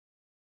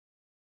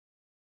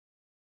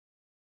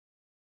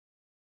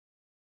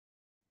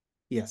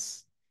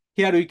 Yes.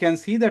 Here we can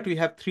see that we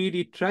have 3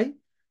 retry.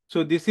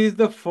 So this is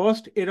the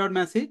first error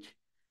message.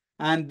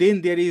 And then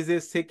there is a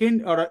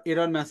second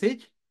error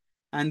message.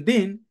 And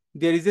then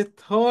there is a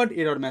third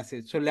error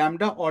message. So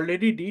Lambda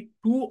already did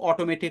 2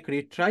 automatic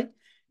retry.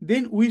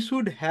 Then we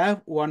should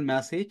have one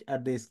message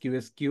at the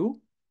SQS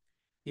queue.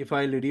 If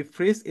I'll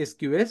refresh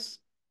SQS,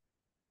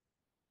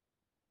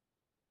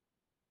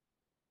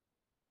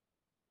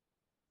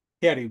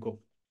 here you go.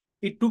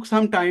 It took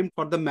some time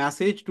for the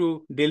message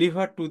to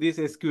deliver to this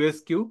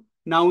SQS queue.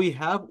 Now we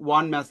have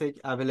one message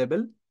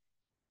available.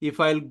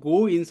 If I'll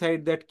go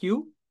inside that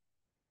queue,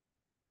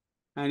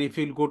 and if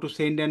you'll go to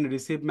send and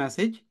receive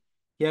message,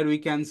 here we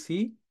can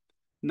see,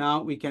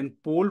 now we can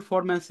poll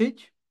for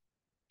message.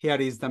 Here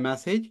is the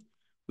message.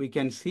 We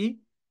can see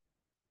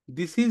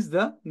this is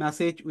the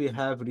message we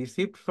have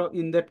received from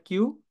in that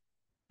queue.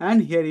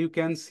 And here you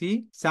can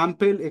see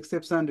sample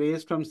exception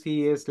raised from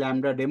CES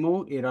Lambda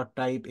demo, error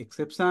type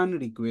exception,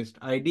 request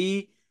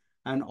ID,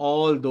 and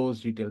all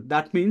those details.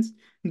 That means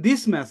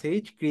this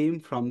message came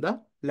from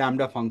the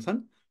Lambda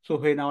function. So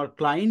when our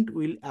client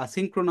will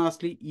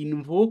asynchronously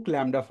invoke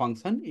Lambda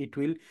function, it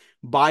will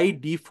by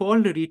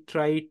default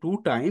retry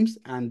 2 times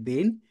and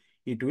then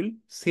it will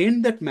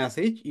send that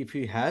message if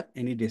you have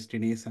any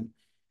destination.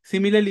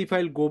 Similarly, if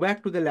I'll go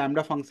back to the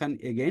Lambda function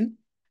again,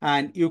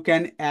 and you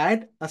can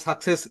add a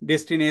success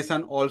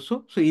destination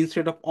also. So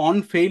instead of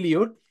on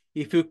failure,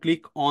 if you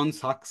click on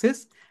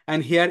success,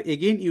 and here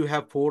again, you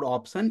have 4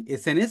 options: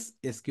 SNS,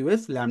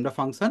 SQS, Lambda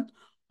function,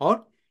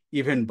 or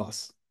event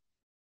bus.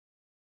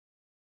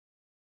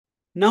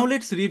 Now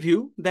let's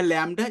review the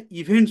Lambda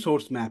event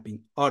source mapping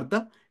or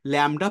the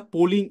Lambda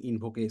polling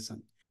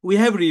invocation. We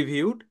have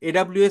reviewed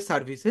AWS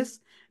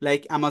services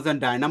like Amazon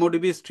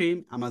DynamoDB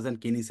Stream, Amazon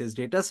Kinesis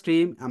Data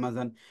Stream,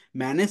 Amazon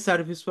Managed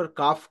Service for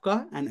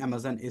Kafka, and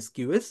Amazon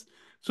SQS.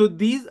 So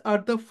these are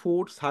the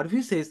 4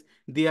 services.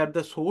 They are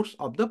the source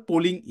of the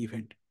polling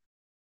event.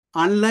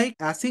 Unlike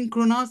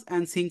asynchronous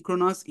and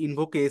synchronous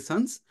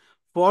invocations,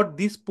 for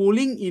this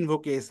polling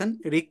invocation,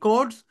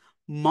 records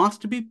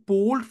must be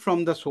pulled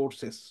from the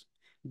sources.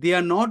 They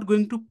are not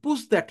going to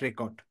push that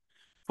record.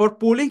 For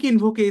polling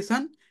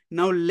invocation,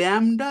 now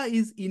Lambda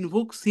is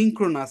invoked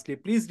synchronously.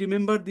 Please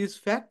remember this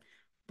fact.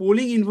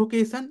 Polling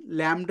invocation,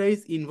 Lambda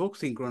is invoked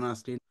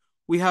synchronously.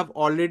 We have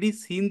already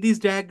seen this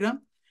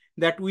diagram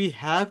that we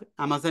have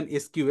Amazon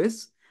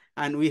SQS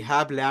and we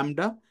have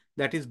Lambda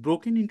that is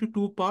broken into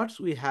 2 parts.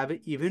 We have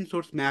an event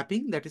source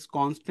mapping that is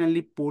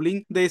constantly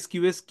polling the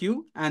SQS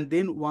queue, and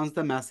then once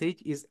the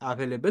message is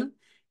available,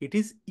 it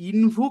is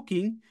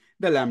invoking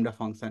the Lambda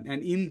function.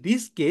 And in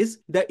this case,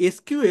 the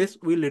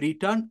SQS will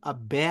return a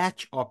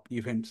batch of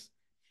events.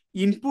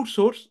 Input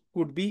source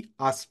could be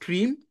a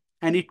stream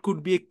and it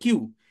could be a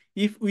queue.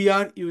 If we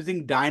are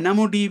using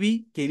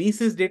DynamoDB,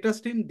 Kinesis data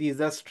stream,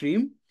 these are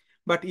stream.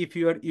 But if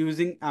you are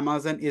using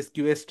Amazon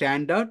SQS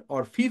standard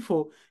or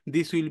FIFO,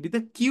 this will be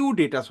the queue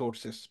data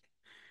sources.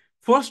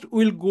 First,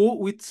 we'll go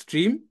with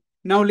stream.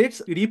 Now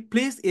let's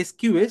replace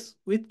SQS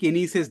with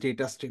Kinesis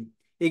data stream.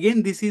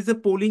 Again, this is a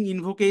polling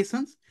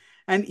invocations.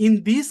 And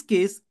in this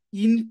case,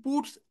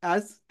 inputs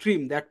as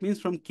stream, that means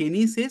from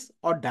Kinesis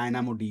or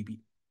DynamoDB.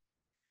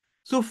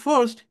 So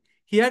first,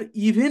 here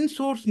event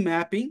source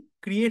mapping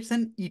creates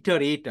an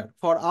iterator.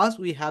 For us,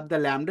 we have the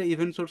Lambda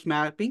event source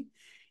mapping.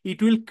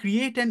 It will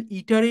create an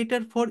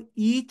iterator for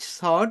each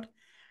shard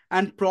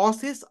and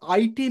process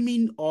item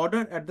in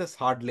order at the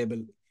shard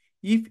level.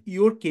 If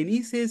your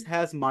Kinesis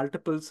has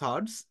multiple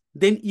shards,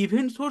 then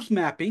event source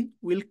mapping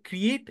will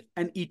create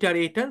an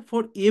iterator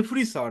for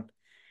every shard,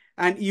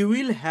 and you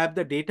will have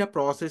the data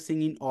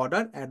processing in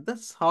order at the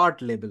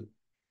shard level.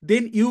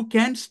 Then you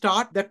can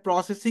start that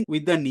processing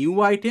with the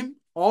new item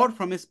or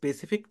from a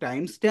specific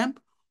timestamp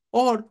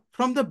or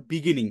from the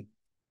beginning.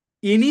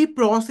 Any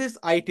process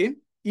item,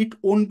 it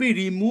won't be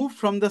removed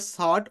from the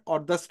shard or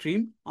the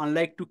stream,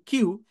 unlike to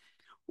queue.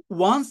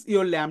 Once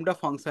your Lambda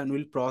function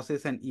will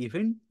process an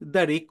event,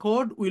 the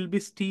record will be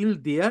still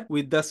there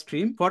with the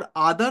stream for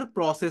other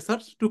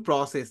processors to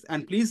process.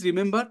 And please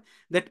remember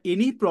that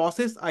any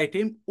process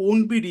item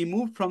won't be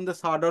removed from the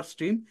shard or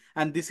stream.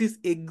 And this is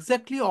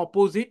exactly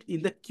opposite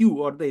in the queue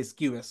or the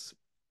SQS.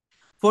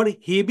 For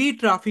heavy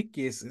traffic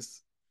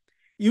cases,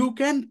 you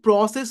can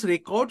process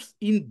records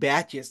in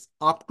batches,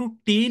 up to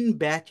 10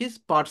 batches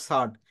per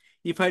shard.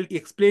 If I'll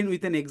explain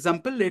with an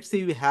example, let's say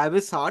you have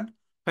a shard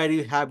where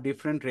you have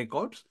different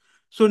records.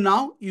 So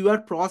now you are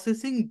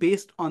processing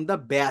based on the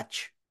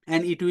batch,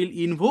 and it will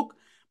invoke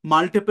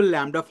multiple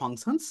Lambda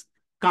functions.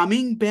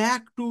 Coming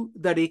back to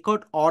the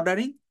record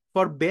ordering,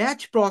 for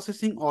batch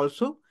processing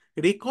also,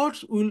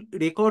 records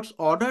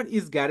order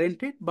is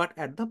guaranteed, but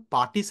at the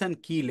partition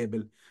key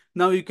level.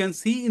 Now you can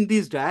see in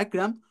this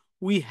diagram,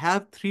 we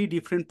have three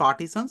different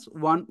partitions,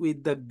 one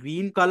with the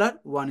green color,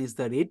 one is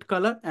the red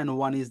color, and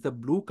one is the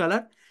blue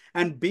color.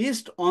 And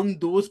based on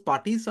those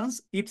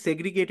partitions, it's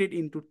segregated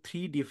into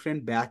three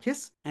different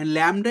batches, and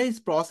Lambda is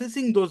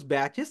processing those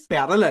batches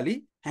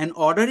parallelly, and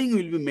ordering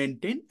will be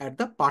maintained at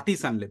the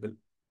partition level.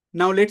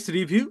 Now let's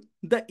review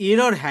the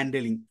error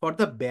handling for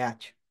the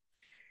batch.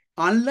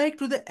 Unlike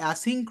to the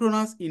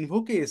asynchronous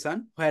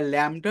invocation where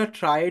Lambda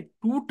tried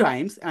 2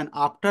 times and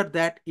after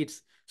that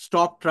it's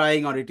stopped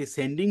trying or it is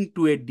sending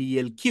to a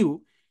DL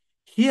queue,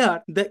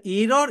 here the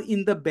error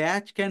in the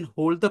batch can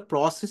hold the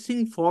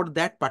processing for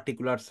that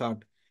particular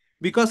shard.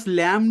 Because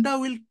Lambda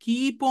will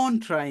keep on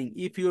trying.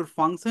 If your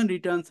function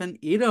returns an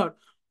error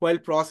while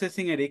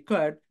processing a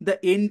record, the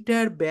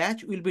entire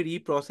batch will be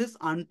reprocessed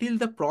until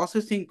the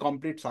processing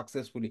completes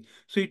successfully.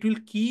 So it will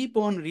keep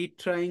on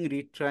retrying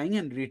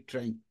and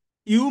retrying.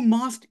 You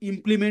must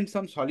implement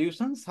some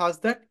solutions such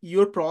that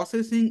your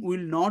processing will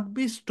not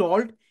be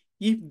stalled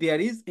if there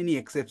is any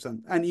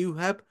exception. And you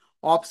have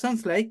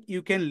options like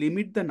you can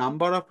limit the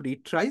number of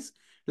retries,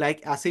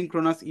 like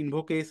asynchronous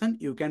invocation.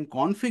 You can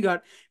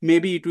configure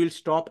maybe it will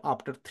stop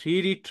after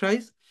 3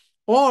 retries,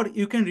 or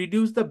you can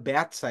reduce the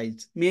batch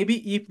size.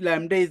 Maybe if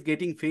Lambda is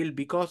getting failed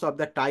because of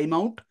the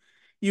timeout,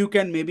 you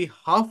can maybe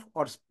half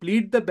or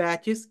split the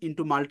batches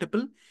into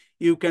multiple.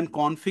 You can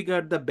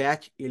configure the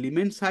batch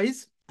element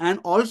size, and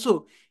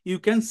also you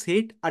can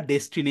set a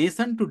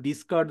destination to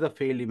discard the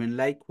failed event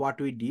like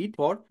what we did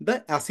for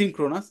the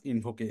asynchronous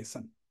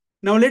invocation.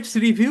 Now let's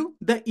review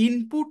the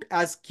input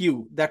as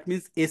queue, that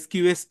means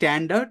SQS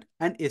standard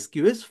and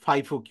SQS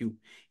FIFO queue.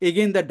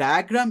 Again, the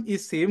diagram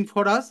is same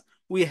for us.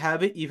 We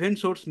have an event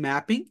source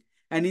mapping,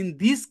 and in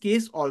this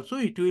case also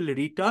it will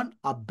return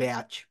a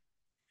batch.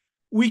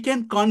 We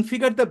can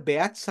configure the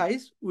batch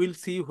size. We'll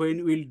see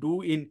when we'll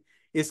do in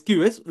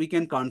SQS, we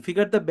can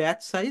configure the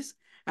batch size.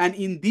 And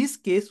in this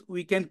case,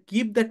 we can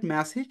keep that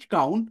message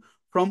count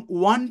from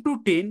 1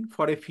 to 10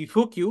 for a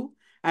FIFO queue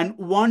and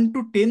 1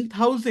 to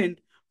 10,000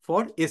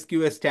 for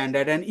SQS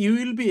standard. And you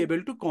will be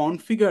able to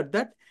configure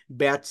that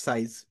batch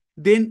size.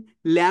 Then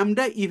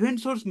Lambda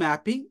event source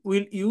mapping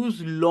will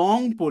use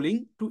long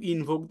polling to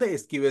invoke the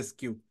SQS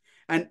queue,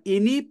 and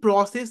any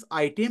process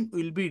item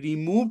will be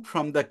removed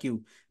from the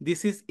queue.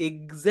 This is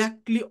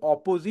exactly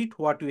opposite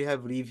what we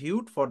have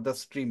reviewed for the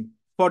stream.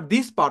 For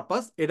this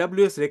purpose,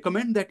 AWS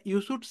recommend that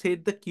you should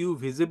set the queue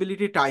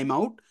visibility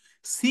timeout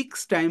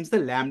 6 times the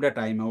Lambda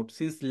timeout,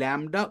 since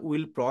Lambda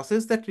will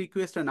process that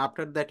request and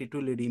after that it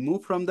will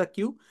remove from the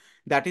queue.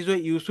 That is why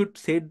you should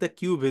set the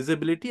queue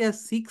visibility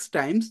as 6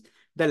 times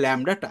the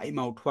Lambda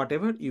timeout,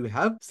 whatever you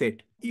have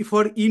set.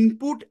 For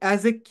input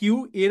as a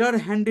queue error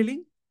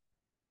handling,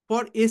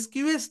 for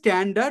SQS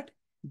standard,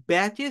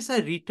 batches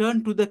are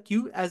returned to the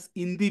queue as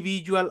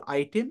individual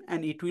item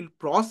and it will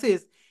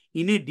process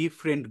in a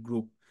different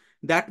group.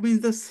 That means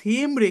the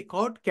same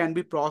record can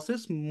be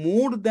processed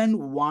more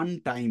than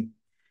one time.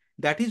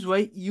 That is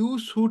why you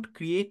should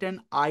create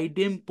an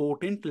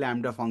idempotent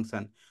Lambda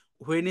function.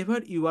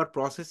 Whenever you are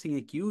processing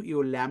a queue,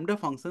 your Lambda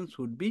function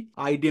should be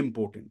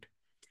idempotent.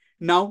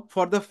 Now,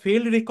 for the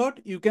failed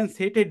record, you can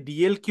set a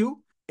DL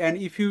queue. And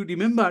if you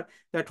remember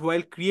that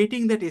while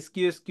creating that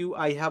SQS queue,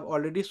 I have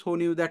already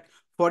shown you that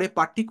for a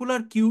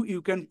particular queue,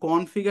 you can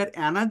configure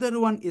another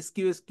one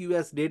SQS queue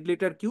as dead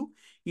letter queue.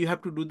 You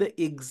have to do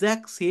the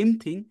exact same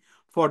thing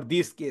for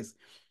this case.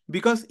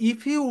 Because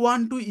if you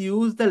want to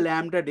use the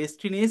Lambda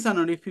destination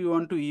or if you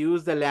want to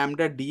use the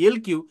Lambda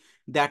DL queue,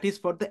 that is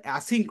for the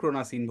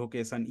asynchronous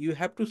invocation. You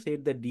have to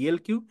set the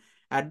DL queue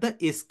at the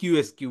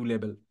SQS queue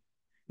level.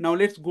 Now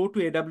let's go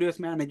to AWS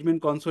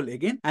Management Console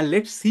again and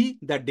let's see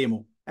the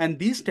demo. And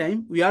this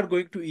time we are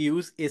going to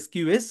use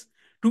SQS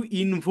to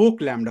invoke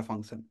Lambda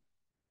function.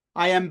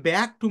 I am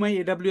back to my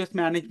AWS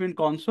Management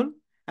Console,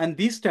 and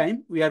this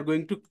time we are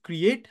going to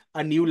create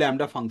a new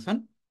Lambda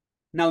function.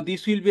 Now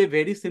this will be a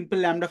very simple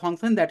Lambda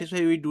function. That is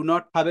why we do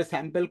not have a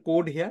sample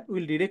code here.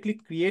 We'll directly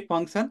create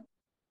function.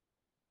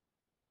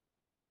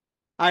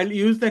 I'll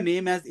use the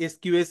name as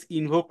SQS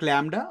invoke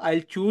Lambda.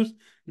 I'll choose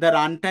the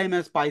runtime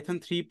as Python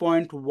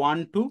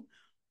 3.12.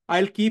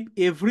 I'll keep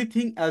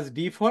everything as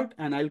default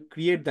and I'll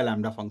create the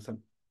Lambda function.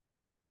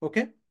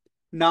 Okay.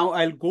 Now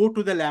I'll go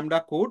to the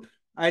Lambda code.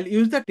 I'll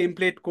use the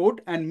template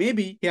code and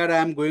maybe here I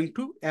am going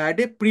to add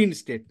a print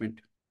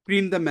statement.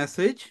 Print the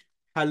message,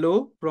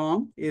 hello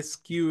from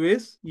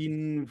SQS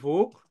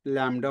invoke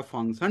Lambda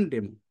function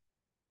demo.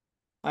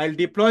 I'll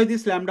deploy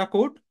this Lambda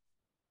code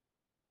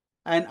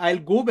and I'll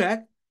go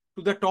back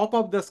to the top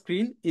of the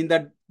screen in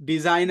the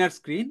designer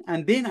screen,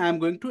 and then I'm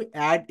going to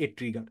add a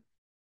trigger.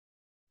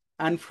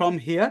 And from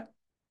here,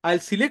 I'll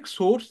select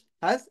source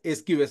as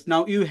SQS.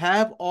 Now you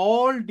have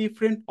all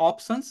different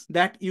options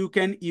that you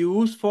can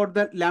use for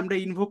the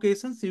Lambda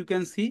invocations. You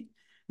can see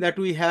that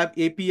we have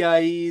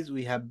APIs,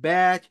 we have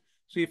batch.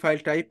 So if I'll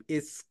type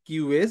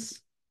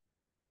SQS,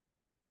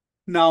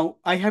 now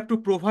I have to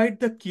provide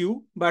the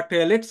queue, but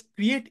let's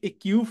create a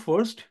queue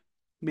first.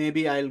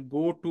 Maybe I'll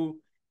go to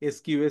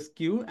SQS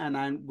queue and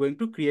I'm going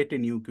to create a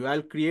new queue.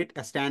 I'll create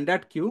a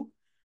standard queue.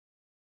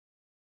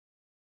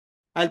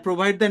 I'll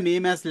provide the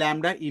name as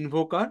Lambda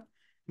Invoker.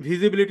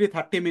 Visibility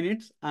 30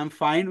 minutes. I'm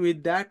fine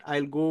with that.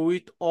 I'll go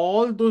with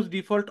all those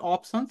default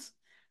options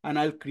and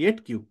I'll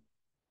create queue.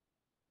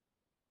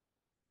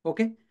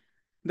 Okay.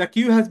 The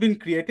queue has been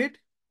created.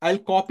 I'll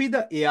copy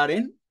the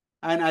ARN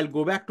and I'll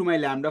go back to my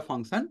Lambda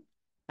function.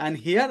 And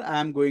here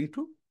I am going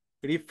to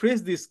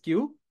refresh this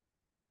queue.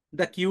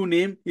 The queue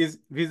name is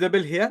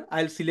visible here.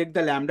 I'll select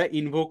the Lambda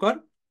Invoker.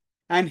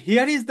 And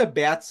here is the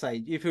batch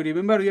size. If you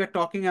remember, we are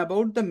talking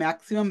about the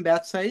maximum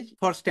batch size.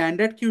 For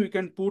standard queue, you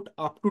can put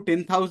up to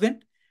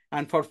 10,000.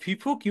 And for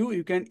FIFO queue,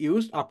 you can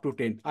use up to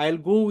 10. I'll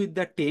go with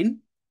the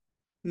 10.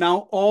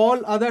 Now,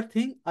 all other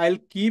thing I'll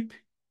keep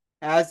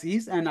as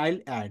is and I'll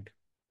add.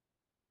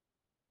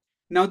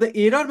 Now, the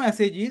error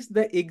message is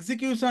the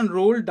execution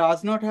role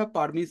does not have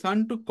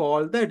permission to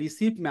call the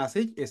receive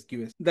message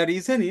SQS. The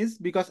reason is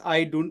because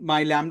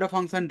my Lambda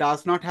function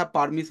does not have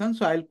permission.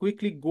 So I'll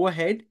quickly go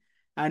ahead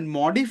and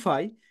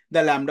modify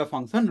the Lambda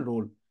function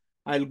role.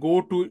 I'll go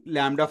to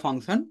Lambda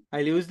function.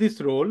 I'll use this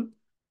role.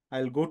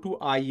 I'll go to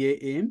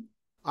IAM.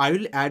 I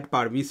will add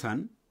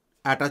permission,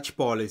 attach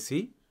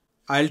policy.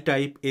 I'll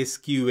type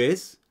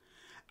SQS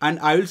and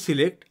I will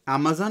select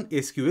Amazon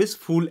SQS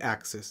full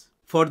access.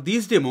 For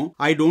this demo,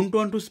 I don't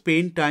want to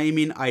spend time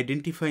in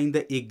identifying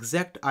the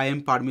exact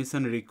IAM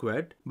permission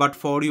required, but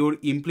for your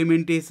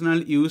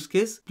implementational use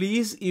case,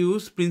 please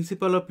use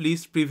principle of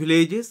least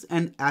privileges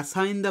and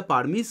assign the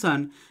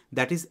permission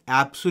that is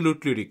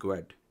absolutely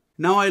required.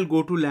 Now I'll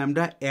go to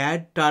Lambda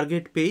add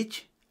target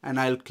page and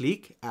I'll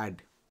click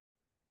add.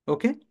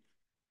 Okay.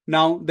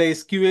 Now the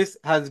SQS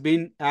has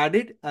been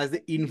added as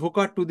the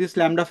invoker to this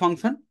Lambda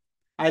function.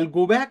 I'll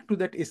go back to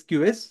that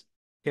SQS.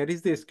 Here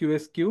is the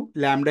SQS queue,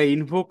 Lambda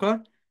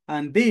Invoker,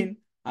 and then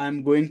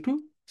I'm going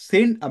to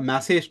send a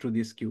message to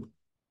this queue.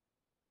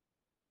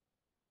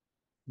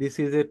 This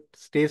is a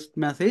test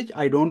message.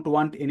 I don't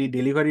want any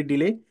delivery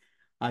delay.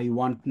 I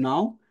want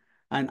now,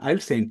 and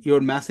I'll send.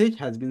 Your message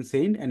has been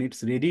sent and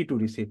it's ready to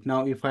receive.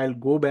 Now, if I'll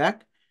go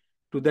back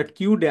to that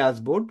queue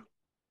dashboard,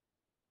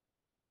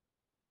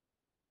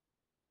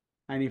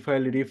 and if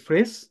I'll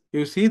refresh,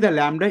 you see the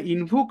Lambda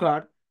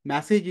Invoker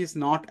message is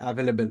not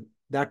available.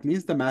 That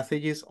means the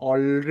message is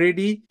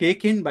already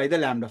taken by the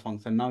Lambda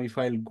function. Now, if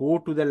I'll go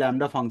to the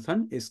Lambda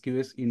function,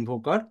 SQS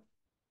Invoker,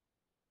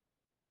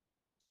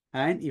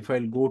 and if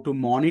I'll go to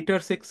monitor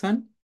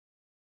section,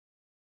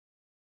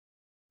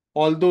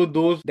 although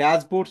those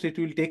dashboards, it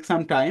will take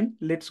some time.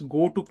 Let's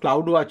go to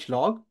CloudWatch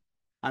log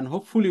and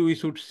hopefully we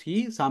should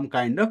see some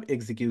kind of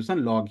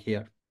execution log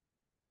here.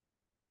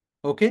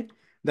 Okay,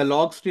 the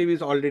log stream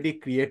is already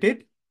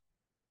created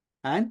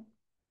and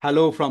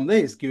hello from the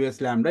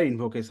SQS Lambda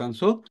invocation.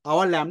 So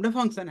our Lambda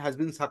function has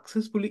been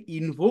successfully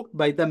invoked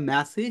by the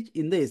message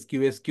in the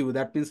SQS queue.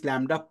 That means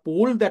Lambda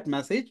polled that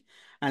message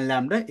and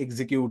Lambda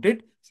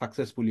executed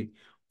successfully.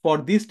 For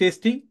this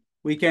testing,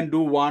 we can do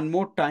one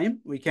more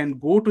time. We can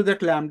go to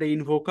that Lambda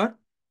invoker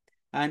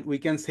and we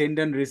can send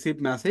and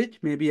receive message.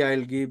 Maybe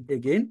I'll give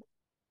again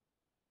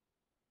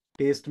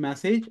test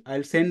message.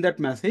 I'll send that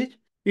message.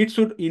 It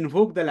should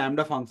invoke the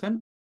Lambda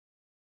function.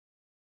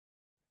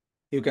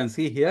 You can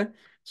see here.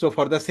 So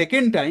for the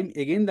second time,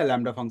 again, the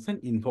Lambda function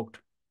invoked.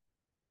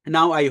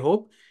 Now, I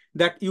hope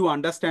that you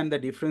understand the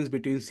difference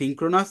between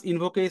synchronous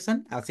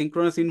invocation,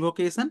 asynchronous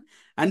invocation,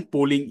 and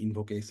polling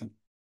invocation.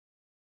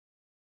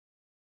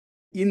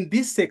 In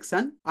this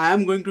section, I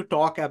am going to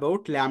talk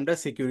about Lambda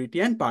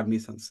security and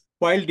permissions.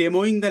 While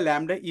demoing the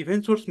Lambda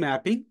event source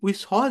mapping, we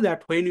saw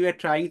that when we are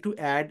trying to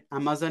add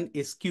Amazon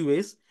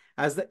SQS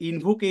as the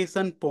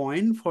invocation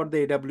point for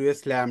the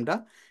AWS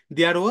Lambda,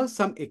 There was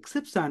some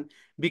exception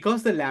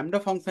because the Lambda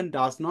function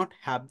does not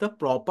have the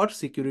proper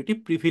security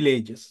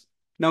privileges.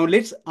 Now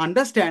let's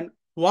understand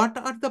what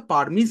are the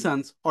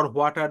permissions or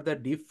what are the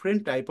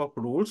different type of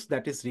roles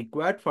that is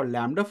required for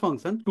Lambda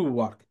function to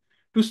work.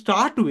 To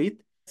start with,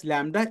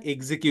 Lambda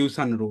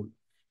execution role.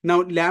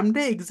 Now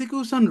Lambda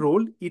execution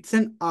role, it's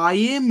an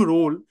IAM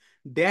role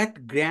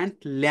that grant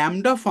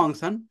Lambda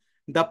function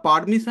the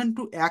permission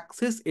to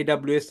access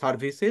AWS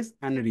services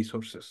and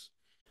resources.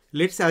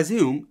 Let's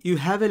assume you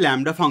have a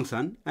Lambda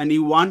function and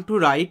you want to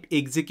write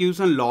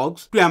execution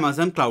logs to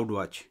Amazon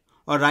CloudWatch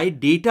or write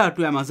data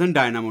to Amazon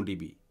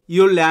DynamoDB.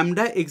 Your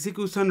Lambda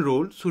execution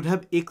role should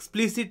have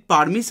explicit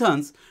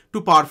permissions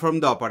to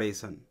perform the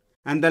operation,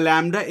 and the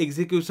Lambda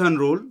execution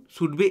role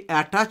should be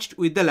attached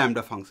with the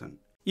Lambda function.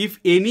 If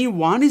any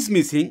one is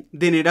missing,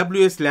 then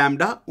AWS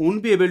Lambda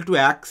won't be able to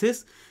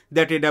access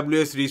that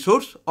AWS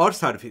resource or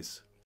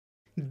service.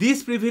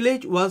 This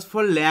privilege was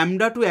for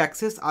Lambda to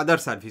access other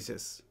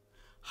services.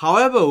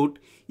 How about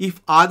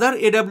if other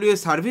AWS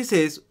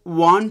services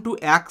want to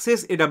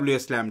access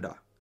AWS Lambda?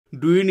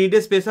 Do you need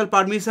a special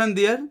permission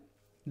there?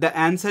 The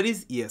answer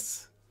is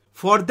yes.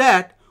 For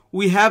that,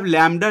 we have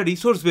Lambda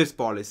resource-based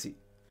policy.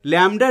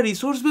 Lambda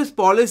resource-based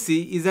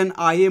policy is an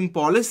IAM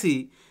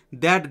policy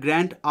that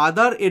grants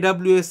other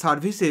AWS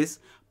services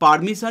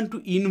permission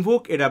to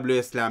invoke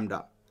AWS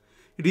Lambda.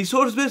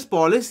 Resource-based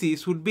policy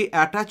should be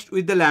attached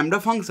with the Lambda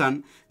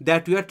function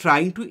that we are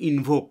trying to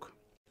invoke.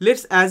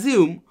 Let's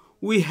assume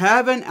we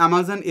have an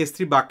Amazon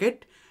S3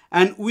 bucket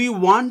and we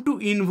want to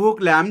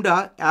invoke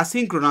Lambda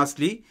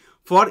asynchronously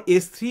for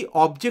S3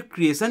 object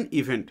creation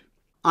event.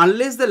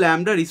 Unless the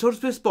Lambda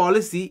resource-based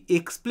policy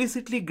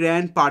explicitly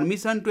grant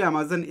permission to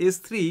Amazon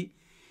S3,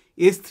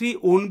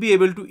 S3 won't be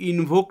able to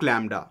invoke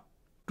Lambda.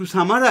 To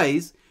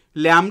summarize,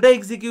 Lambda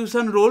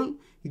execution role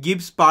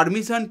gives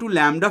permission to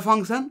Lambda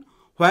function,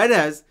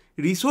 whereas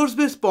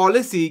resource-based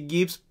policy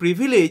gives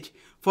privilege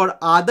for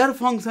other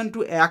function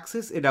to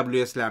access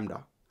AWS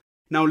Lambda.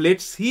 Now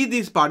let's see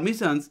these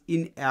permissions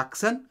in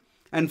action,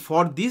 and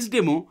for this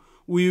demo,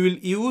 we will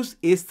use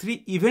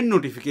S3 event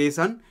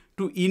notification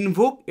to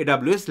invoke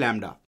AWS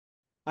Lambda.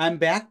 I'm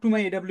back to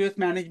my AWS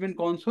management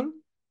console.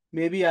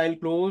 Maybe I'll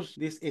close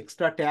these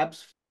extra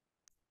tabs.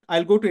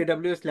 I'll go to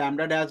AWS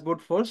Lambda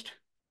dashboard first,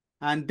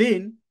 and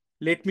then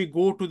let me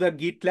go to the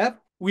GitLab.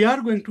 We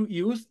are going to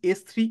use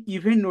S3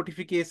 event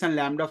notification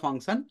Lambda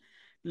function.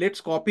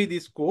 Let's copy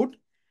this code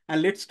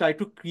and let's try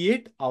to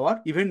create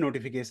our event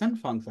notification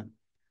function.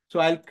 So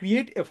I'll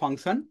create a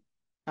function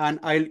and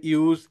I'll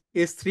use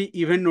S3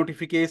 event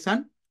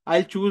notification.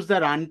 I'll choose the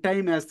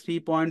runtime as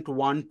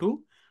 3.12.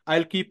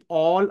 I'll keep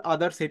all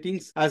other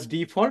settings as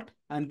default,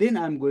 and then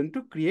I'm going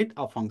to create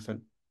a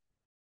function.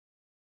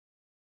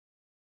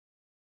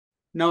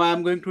 Now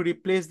I'm going to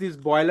replace this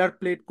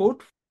boilerplate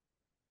code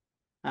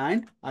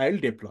and I'll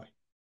deploy.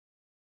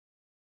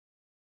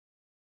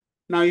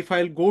 Now if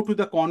I'll go to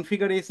the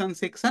configuration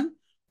section,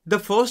 the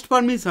first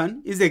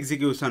permission is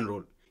execution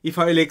role. If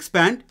I will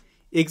expand,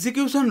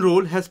 execution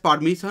role has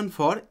permission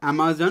for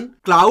Amazon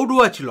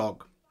CloudWatch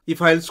log.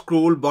 If I'll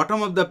scroll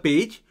bottom of the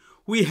page,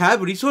 we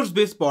have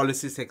resource-based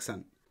policy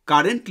section.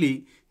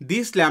 Currently,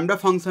 this Lambda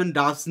function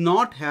does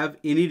not have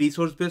any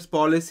resource-based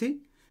policy.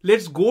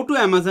 Let's go to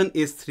Amazon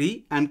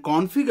S3 and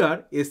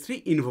configure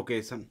S3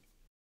 invocation.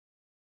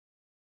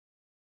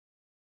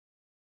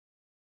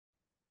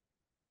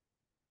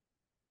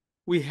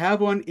 We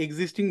have one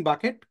existing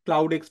bucket,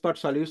 Cloud Expert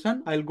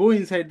Solution. I'll go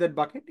inside that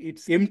bucket.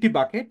 It's empty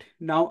bucket.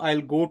 Now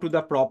I'll go to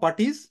the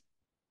properties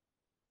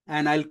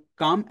and I'll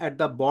come at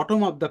the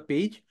bottom of the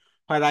page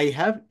where I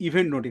have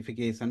event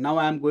notification. Now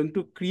I'm going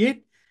to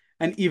create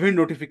an event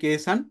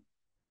notification.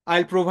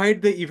 I'll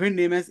provide the event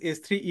name as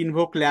S3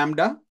 invoke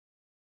Lambda.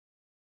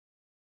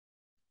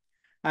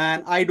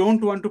 And I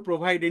don't want to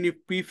provide any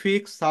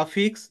prefix,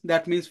 suffix.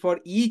 That means for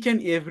each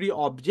and every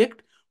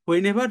object,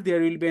 whenever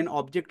there will be an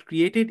object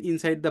created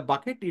inside the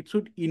bucket, it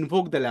should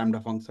invoke the Lambda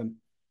function.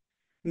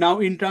 Now,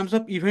 in terms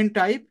of event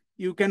type,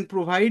 you can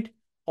provide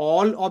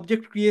all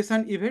object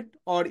creation event,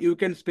 or you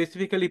can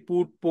specifically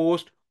put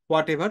post,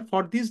 whatever.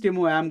 For this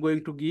demo, I am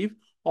going to give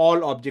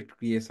all object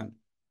creation.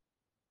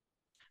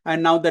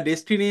 And now the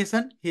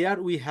destination,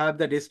 here we have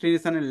the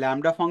destination and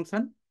Lambda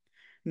function.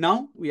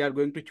 Now we are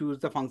going to choose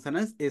the function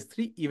as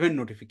S3 event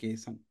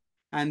notification.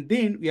 And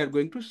then we are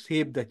going to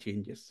save the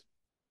changes.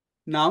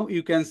 Now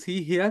you can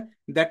see here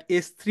that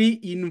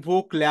S3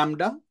 invoke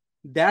Lambda,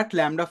 that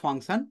Lambda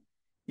function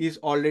is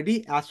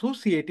already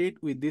associated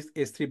with this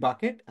S3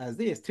 bucket as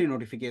the S3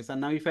 notification.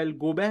 Now if I'll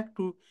go back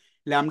to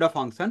Lambda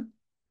function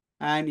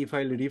and if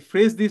I'll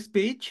refresh this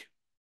page,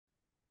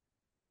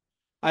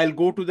 I'll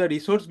go to the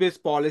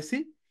resource-based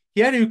policy.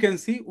 Here you can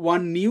see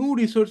one new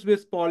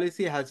resource-based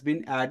policy has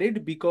been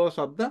added because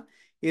of the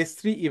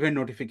S3 event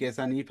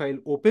notification. If I'll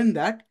open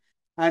that,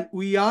 and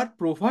we are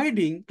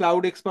providing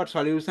Cloud Expert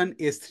Solution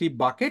S3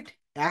 bucket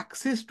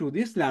access to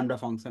this Lambda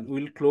function.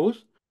 We'll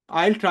close.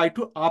 I'll try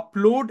to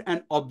upload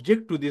an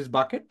object to this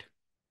bucket.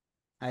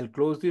 I'll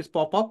close this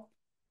pop-up.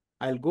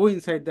 I'll go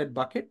inside that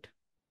bucket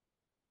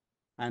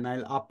and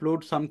I'll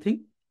upload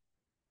something.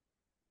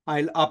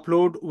 I'll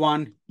upload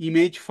one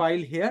image file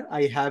here.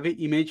 I have an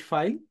image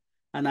file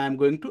and I'm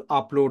going to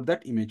upload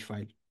that image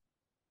file.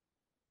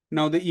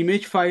 Now the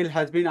image file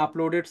has been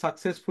uploaded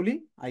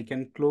successfully. I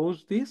can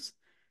close this.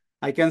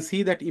 I can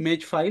see that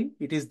image file.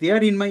 It is there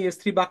in my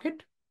S3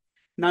 bucket.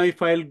 Now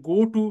if I'll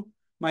go to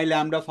my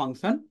Lambda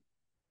function,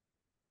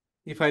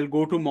 if I'll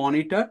go to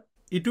monitor,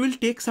 it will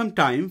take some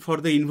time for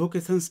the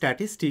invocation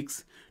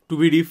statistics to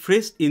be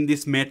refreshed in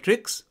this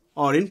matrix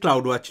or in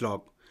CloudWatch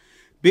log.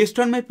 Based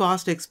on my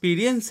past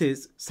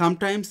experiences,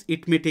 sometimes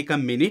it may take a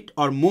minute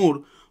or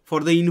more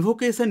for the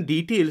invocation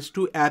details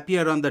to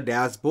appear on the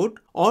dashboard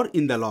or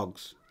in the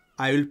logs.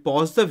 I will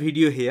pause the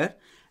video here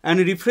and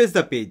refresh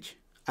the page.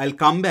 I'll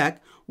come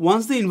back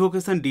once the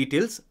invocation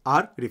details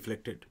are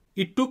reflected.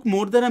 It took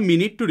more than a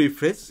minute to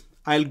refresh.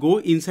 I'll go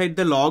inside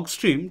the log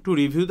stream to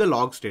review the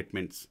log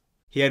statements.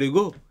 Here you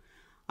go.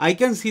 I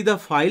can see the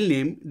file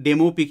name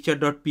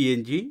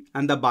demopicture.png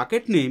and the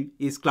bucket name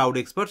is Cloud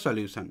Expert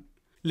Solution.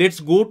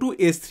 Let's go to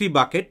S3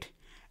 bucket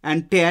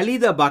and tally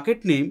the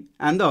bucket name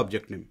and the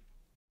object name.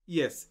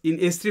 Yes, in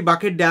S3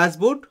 bucket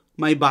dashboard,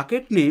 my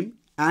bucket name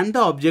and the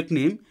object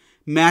name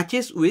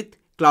matches with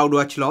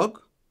CloudWatch log.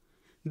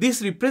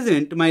 This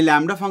represents my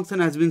Lambda function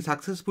has been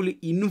successfully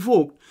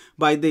invoked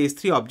by the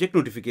S3 object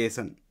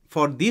notification.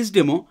 For this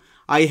demo,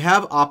 I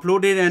have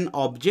uploaded an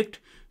object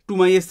to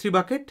my S3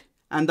 bucket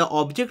and the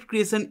object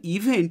creation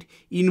event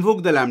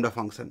invoked the Lambda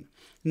function.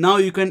 Now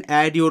you can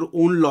add your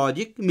own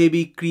logic,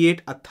 maybe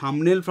create a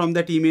thumbnail from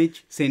that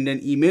image, send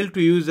an email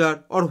to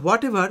user or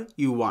whatever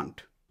you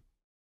want.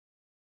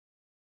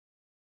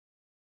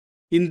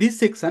 In this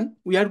section,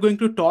 we are going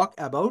to talk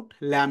about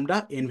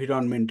Lambda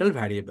environmental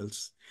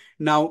variables.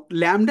 Now,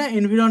 Lambda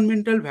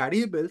environmental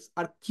variables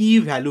are key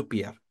value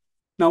pair.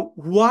 Now,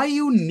 why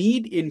you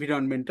need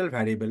environmental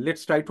variable?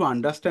 Let's try to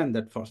understand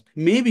that first.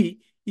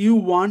 Maybe you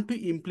want to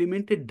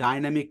implement a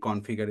dynamic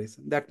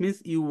configuration. That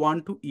means you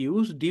want to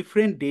use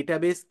different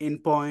database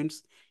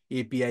endpoints,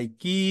 API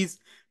keys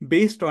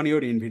based on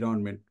your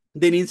environment.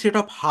 Then instead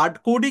of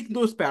hard coding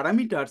those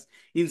parameters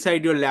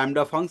inside your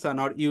Lambda function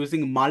or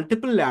using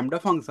multiple Lambda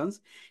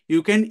functions,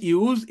 you can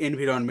use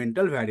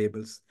environmental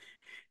variables.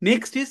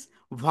 Next is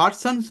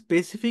version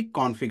specific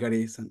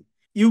configuration.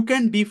 You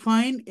can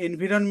define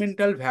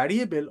environmental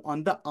variable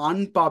on the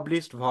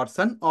unpublished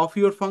version of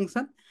your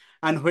function.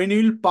 And when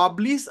you will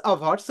publish a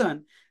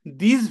version,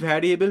 these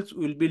variables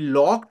will be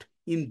locked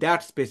in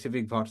that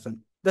specific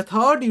version. The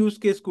third use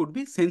case could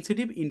be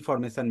sensitive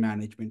information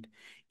management.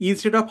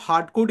 Instead of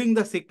hard coding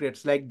the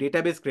secrets like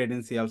database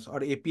credentials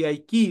or API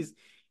keys,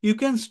 you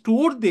can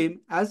store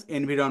them as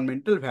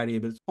environmental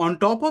variables. On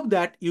top of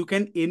that, you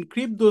can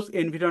encrypt those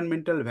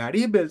environmental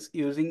variables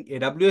using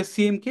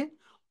AWS CMK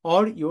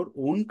or your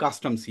own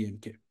custom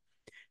CMK.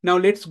 Now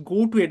let's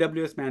go to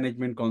AWS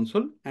Management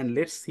Console and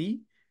let's see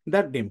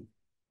the demo.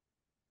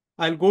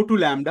 I'll go to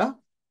Lambda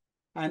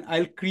and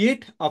I'll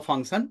create a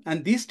function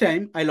and this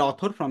time I'll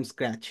author from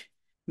scratch.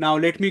 Now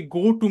let me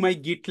go to my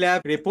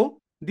GitLab repo.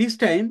 This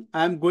time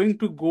I'm going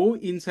to go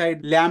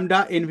inside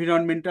Lambda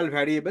environmental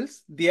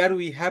variables. There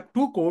we have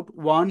two code,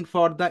 one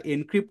for the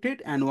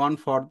encrypted and one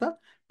for the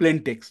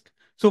plain text.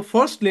 So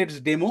first let's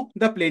demo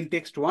the plain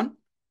text one.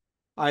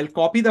 I'll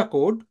copy the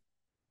code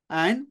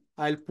and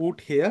I'll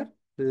put here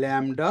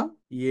Lambda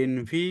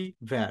env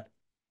var.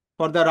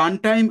 For the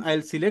runtime,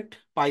 I'll select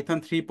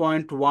Python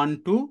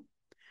 3.12.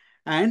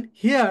 And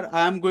here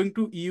I am going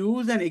to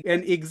use an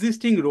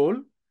existing role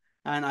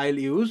and I'll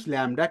use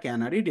Lambda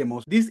Canary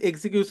demo. This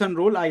execution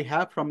role I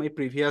have from a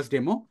previous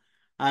demo.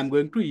 I'm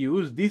going to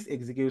use this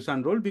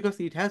execution role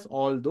because it has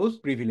all those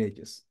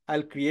privileges.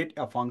 I'll create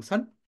a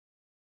function.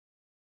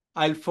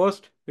 I'll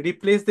first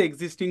replace the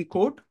existing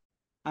code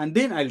and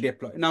then I'll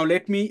deploy. Now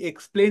let me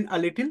explain a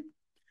little.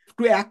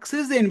 To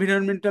access the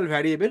environmental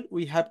variable,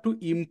 we have to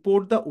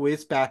import the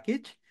OS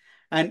package.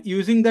 And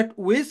using that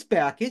OS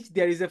package,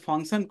 there is a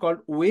function called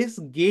OS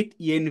get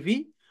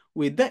env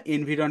with the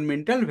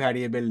environmental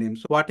variable name.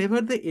 So whatever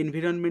the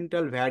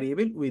environmental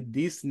variable with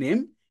this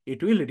name,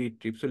 it will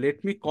retrieve. So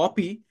let me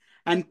copy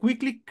and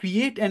quickly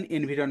create an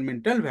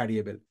environmental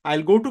variable.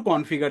 I'll go to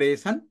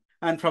configuration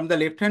and from the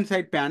left-hand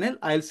side panel,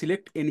 I'll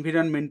select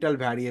environmental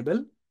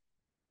variable.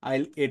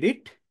 I'll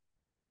edit,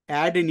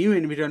 add a new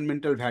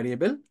environmental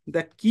variable.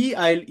 The key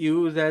I'll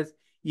use as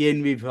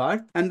env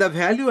var and the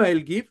value I'll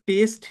give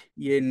test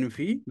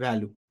env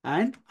value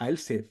and I'll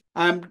save.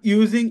 I'm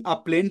using a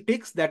plain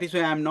text. That is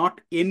why I'm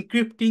not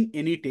encrypting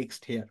any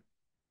text here.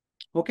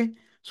 Okay.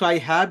 So I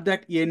have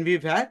that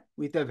env var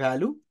with a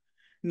value.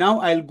 Now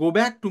I'll go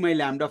back to my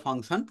Lambda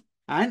function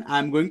and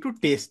I'm going to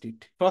test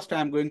it. First,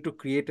 I'm going to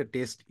create a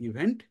test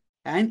event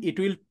and it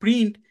will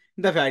print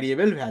the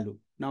variable value.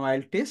 Now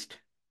I'll test.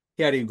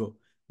 Here you go.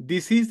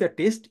 This is the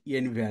test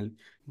env value.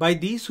 By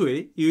this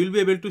way, you will be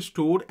able to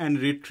store and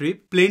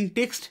retrieve plain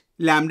text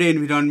Lambda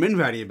environment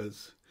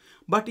variables.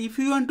 But if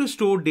you want to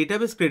store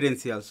database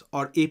credentials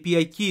or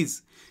API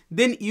keys,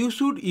 then you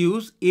should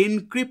use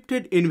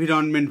encrypted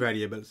environment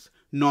variables,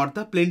 not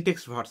the plain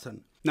text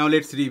version. Now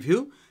let's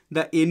review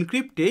the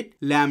encrypted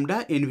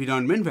Lambda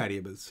environment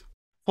variables.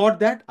 For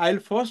that, I'll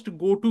first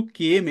go to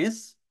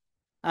KMS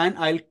and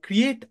I'll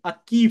create a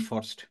key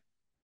first.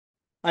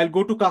 I'll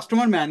go to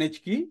customer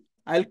manage key.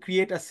 I'll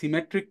create a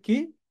symmetric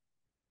key.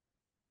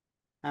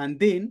 And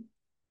then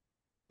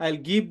I'll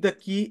give the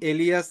key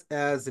alias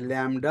as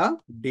Lambda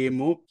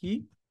demo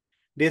key.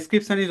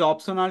 Description is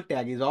optional,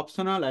 tag is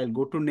optional. I'll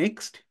go to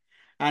next.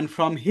 And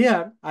from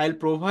here, I'll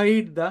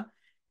provide the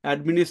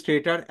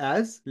administrator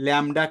as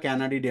Lambda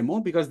Canary demo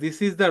because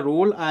this is the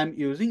role I'm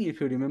using,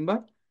 if you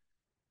remember.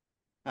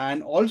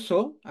 And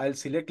also I'll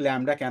select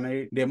Lambda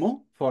Canary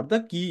demo for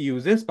the key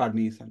uses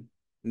permission.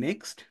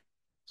 Next.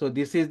 So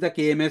this is the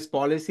KMS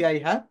policy I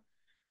have.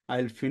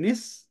 I'll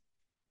finish.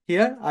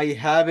 Here I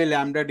have a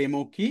Lambda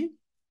demo key.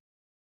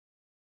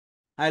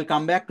 I'll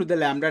come back to the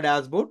Lambda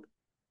dashboard.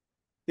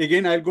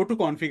 Again, I'll go to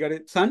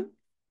configuration.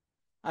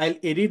 I'll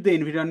edit the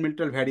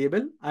environmental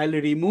variable. I'll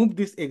remove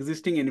this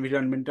existing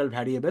environmental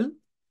variable.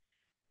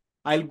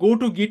 I'll go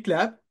to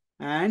GitLab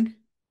and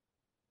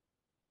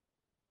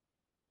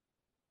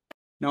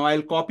now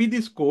I'll copy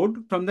this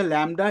code from the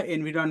Lambda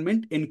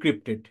environment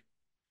encrypted.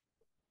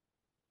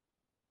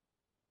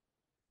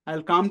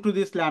 I'll come to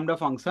this Lambda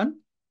function.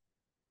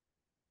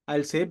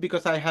 I'll save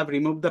because I have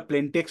removed the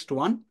plain text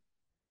one.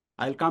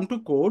 I'll come to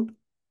code.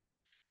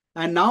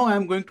 And now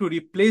I'm going to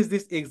replace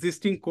this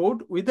existing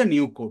code with the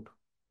new code.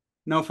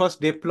 Now first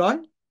deploy.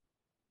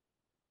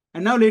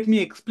 And now let me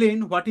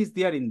explain what is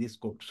there in this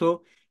code.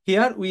 So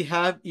here we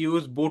have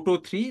used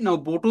Boto3. Now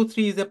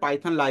Boto3 is a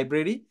Python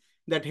library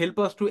that helps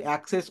us to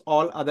access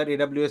all other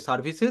AWS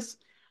services.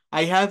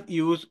 I have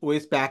used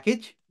OS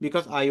package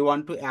because I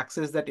want to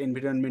access that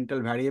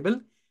environmental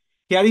variable.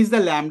 Here is the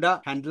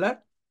Lambda handler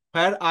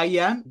where I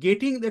am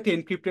getting that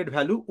encrypted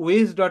value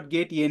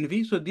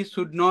os.getEnv. So this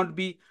should not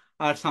be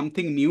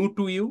something new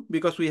to you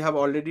because we have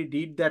already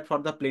did that for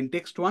the plain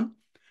text one.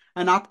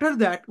 And after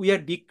that, we are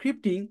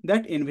decrypting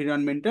that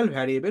environmental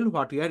variable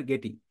what we are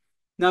getting.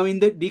 Now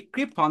in the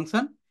decrypt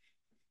function,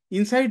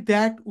 inside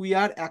that we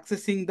are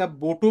accessing the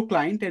Boto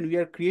client and we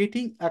are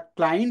creating a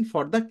client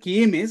for the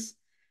KMS.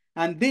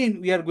 And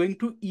then we are going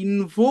to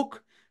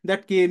invoke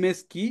that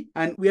KMS key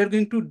and we are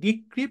going to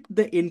decrypt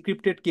the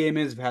encrypted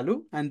KMS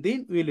value and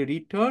then we'll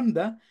return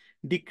the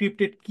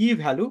decrypted key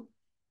value.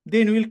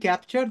 Then we'll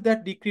capture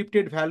that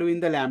decrypted value in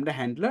the Lambda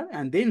handler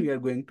and then we are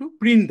going to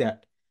print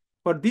that.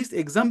 For this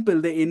example,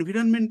 the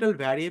environmental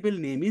variable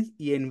name is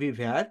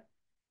envvar.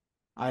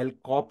 I'll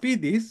copy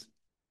this.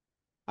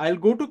 I'll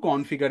go to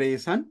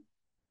configuration.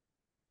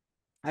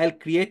 I'll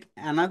create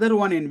another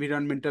one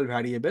environmental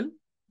variable.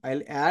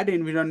 I'll add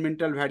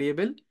environmental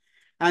variable.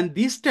 And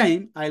this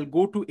time I'll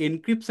go to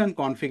encryption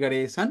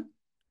configuration.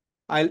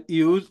 I'll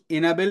use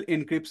enable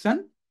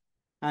encryption.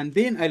 And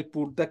then I'll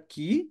put the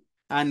key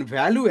and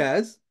value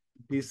as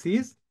this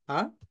is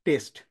a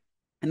test.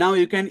 Now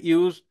you can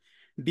use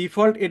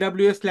default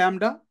AWS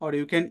Lambda or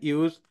you can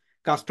use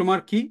customer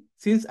key.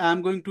 Since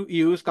I'm going to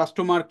use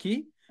customer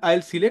key,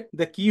 I'll select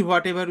the key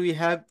whatever we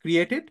have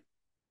created.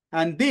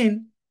 And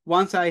then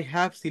once I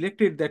have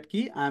selected that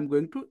key, I'm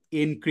going to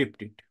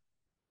encrypt it.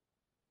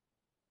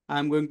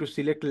 I'm going to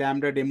select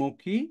Lambda demo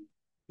key,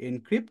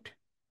 encrypt.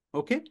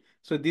 Okay.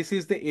 So this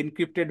is the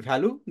encrypted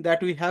value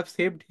that we have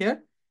saved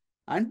here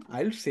and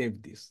I'll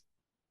save this.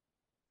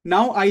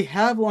 Now I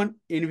have one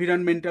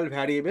environmental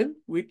variable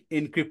with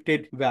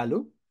encrypted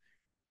value.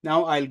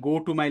 Now I'll go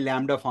to my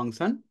Lambda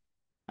function.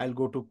 I'll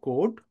go to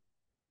code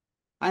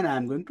and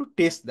I'm going to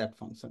test that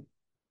function.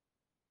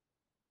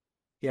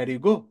 Here you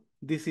go.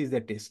 This is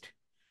the test.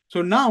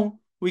 So now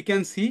we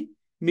can see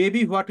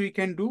maybe what we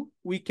can do.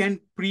 We can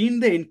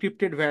print the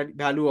encrypted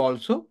value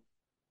also.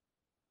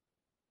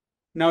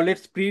 Now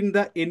let's print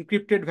the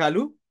encrypted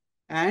value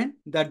and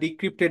the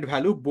decrypted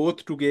value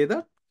both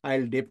together.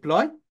 I'll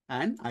deploy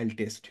and I'll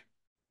test.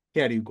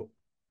 Here you go.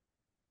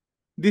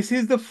 This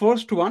is the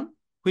first one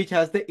which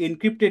has the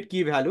encrypted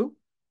key value.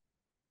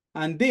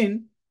 And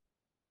then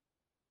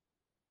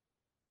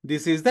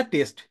this is the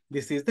test.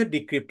 This is the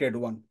decrypted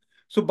one.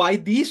 So by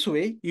this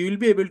way, you will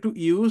be able to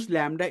use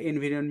Lambda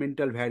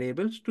environmental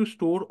variables to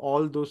store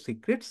all those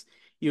secrets.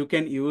 You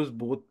can use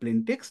both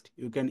plain text,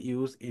 you can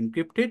use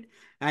encrypted.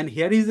 And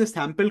here is the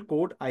sample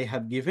code I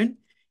have given.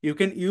 You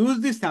can use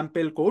this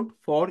sample code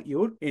for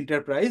your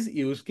enterprise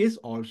use case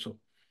also.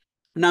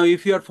 Now,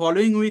 if you are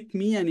following with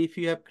me and if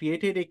you have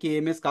created a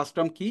KMS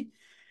custom key,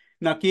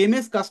 now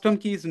KMS custom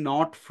key is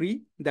not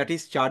free, that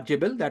is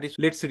chargeable. That is,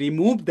 let's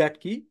remove that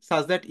key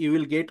such that you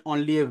will get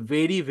only a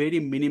very, very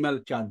minimal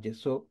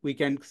charges. So we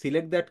can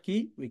select that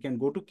key, we can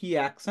go to key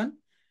action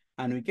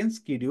and we can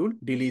schedule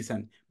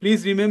deletion.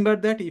 Please remember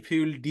that if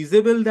you will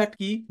disable that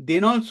key,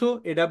 then also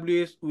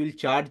AWS will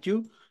charge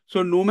you.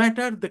 So no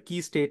matter the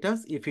key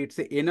status, if it's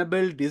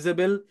enable,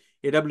 disable,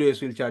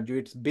 AWS will charge you.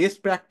 It's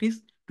best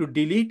practice to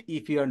delete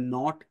if you are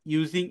not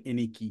using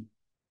any key.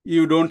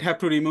 You don't have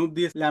to remove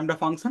this Lambda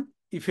function.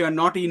 If you are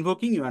not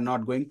invoking, you are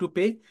not going to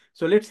pay.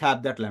 So let's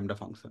have that Lambda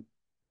function.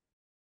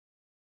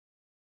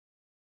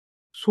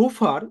 So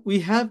far, we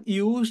have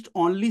used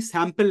only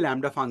sample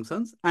Lambda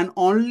functions and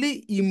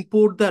only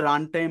import the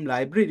runtime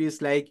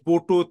libraries like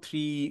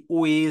Boto3,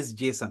 OS,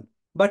 JSON.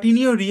 But in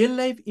your real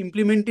life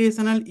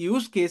implementational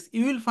use case,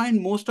 you will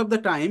find most of the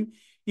time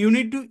you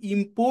need to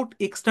import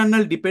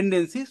external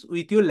dependencies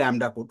with your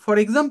Lambda code. For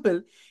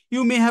example,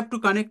 you may have to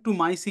connect to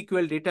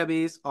MySQL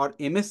database or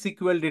MS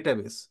SQL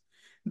database.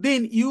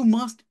 Then you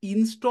must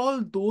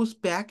install those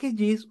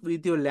packages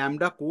with your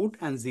Lambda code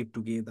and zip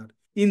together.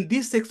 In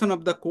this section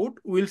of the code,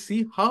 we'll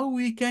see how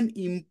we can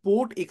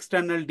import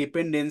external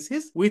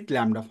dependencies with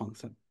Lambda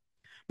function.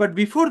 But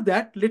before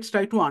that, let's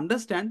try to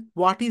understand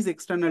what is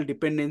external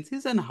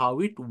dependencies and how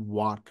it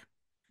works.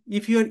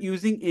 If you are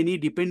using any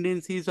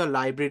dependencies or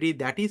library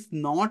that is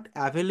not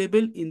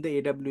available in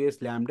the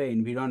AWS Lambda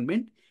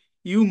environment,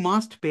 you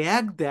must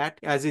pack that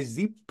as a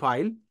zip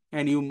file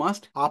and you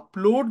must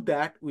upload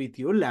that with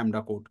your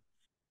Lambda code.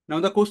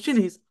 Now the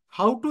question is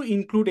how to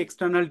include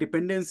external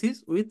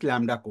dependencies with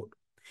Lambda code.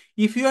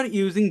 If you are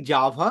using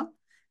Java,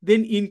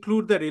 then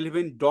include the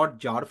relevant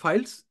 .jar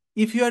files.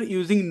 If you are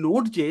using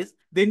Node.js,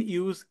 then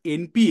use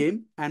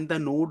npm and the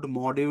node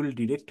module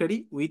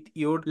directory with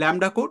your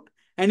Lambda code.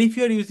 And if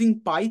you are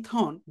using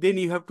Python, then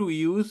you have to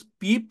use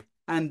pip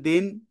and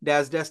then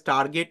 --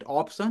 target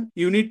option.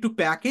 You need to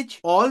package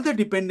all the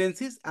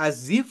dependencies as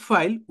zip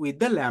file with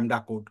the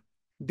Lambda code.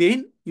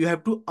 Then you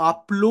have to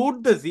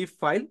upload the zip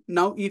file.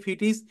 Now, if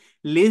it is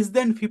less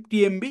than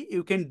 50 MB,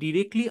 you can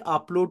directly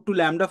upload to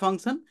Lambda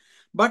function.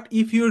 But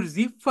if your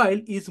zip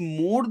file is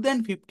more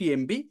than 50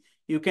 MB,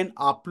 you can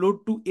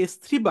upload to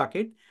S3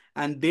 bucket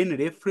and then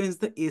reference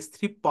the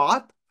S3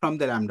 path from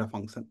the Lambda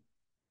function.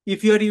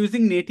 If you are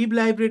using native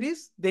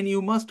libraries, then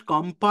you must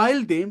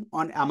compile them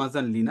on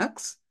Amazon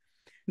Linux.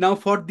 Now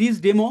for this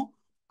demo,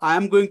 I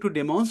am going to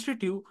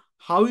demonstrate you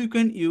how you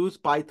can use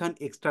Python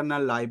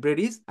external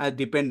libraries as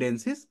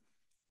dependencies.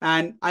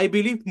 And I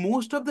believe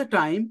most of the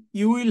time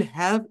you will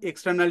have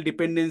external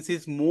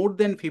dependencies more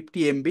than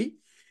 50 MB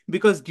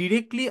because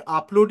directly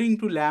uploading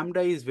to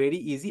Lambda is very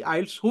easy.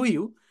 I'll show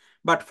you.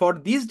 But for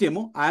this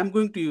demo, I am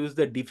going to use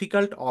the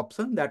difficult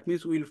option. That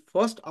means we'll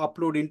first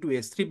upload into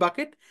S3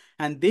 bucket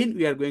and then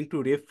we are going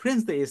to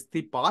reference the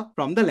S3 path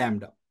from the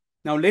Lambda.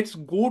 Now let's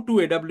go to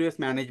AWS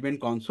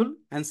Management Console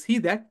and see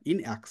that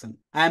in action.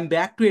 I am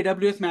back to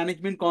AWS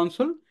Management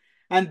Console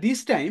and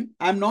this time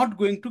I'm not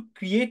going to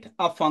create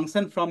a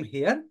function from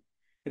here.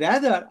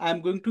 Rather,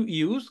 I'm going to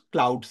use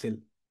Cloud Shell.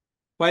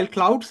 While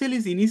Cloud Shell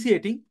is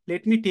initiating,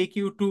 let me take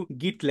you to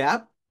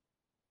GitLab.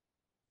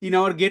 In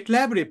our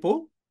GitLab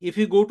repo, if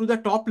you go to the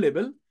top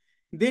level,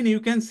 then you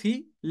can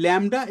see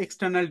Lambda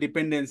external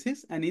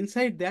dependencies. And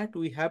inside that,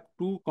 we have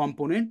two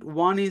components.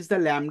 One is the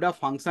Lambda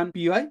function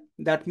PY.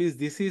 That means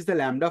this is the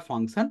Lambda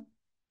function.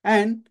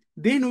 And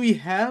then we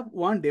have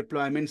one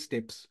deployment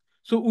steps.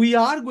 So we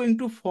are going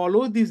to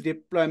follow these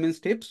deployment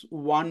steps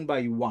one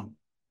by one.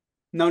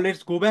 Now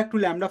let's go back to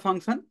Lambda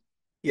function.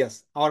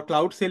 Yes, our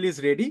Cloud Shell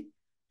is ready.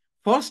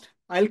 First,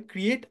 I'll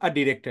create a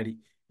directory.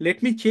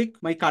 Let me check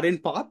my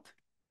current path.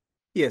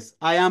 Yes,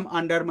 I am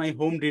under my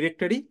home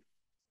directory.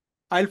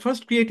 I'll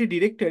first create a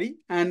directory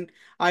and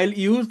I'll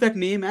use that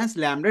name as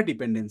Lambda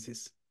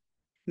dependencies.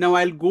 Now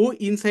I'll go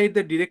inside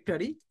the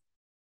directory.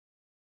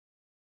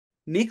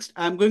 Next,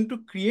 I'm going to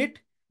create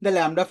the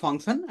Lambda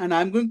function and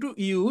I'm going to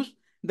use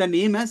the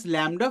name as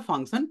Lambda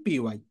function py.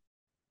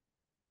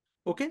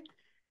 Okay.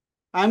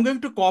 I'm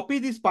going to copy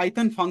this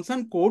Python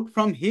function code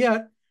from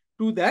here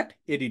to that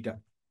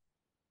editor.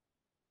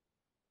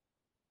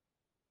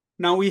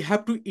 Now we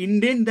have to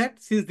indent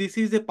that. Since this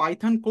is a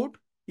Python code,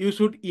 you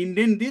should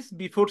indent this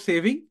before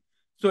saving.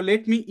 So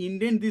let me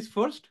indent this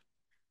first.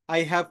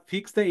 I have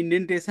fixed the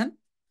indentation.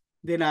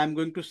 Then I'm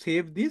going to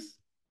save this.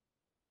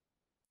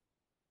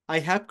 I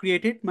have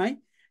created my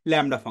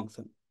Lambda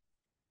function.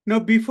 Now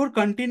before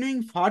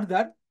continuing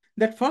further,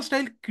 that first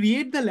I'll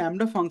create the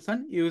Lambda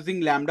function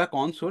using Lambda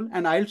console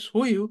and I'll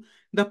show you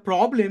the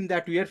problem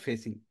that we are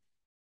facing.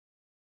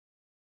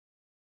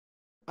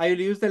 I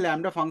will use the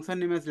Lambda function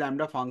name as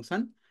Lambda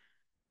function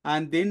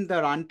and then the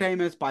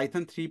runtime as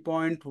Python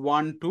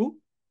 3.12.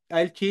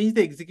 I'll change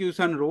the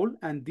execution role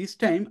and this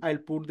time I'll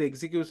put the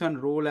execution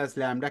role as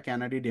Lambda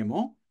Canary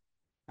demo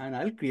and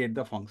I'll create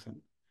the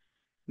function.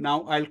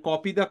 Now I'll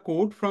copy the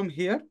code from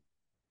here.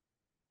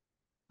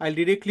 I'll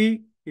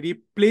directly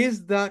replace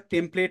the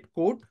template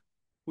code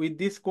with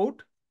this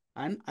code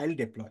and I'll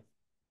deploy.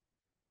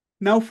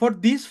 Now for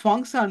this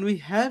function, we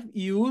have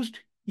used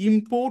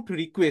import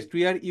request.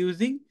 We are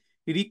using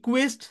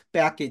request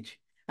package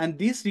and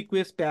this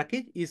request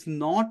package is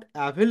not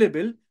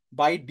available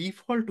by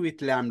default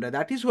with Lambda.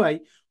 That is why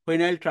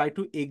when I'll try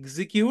to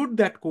execute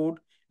that code,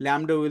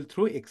 Lambda will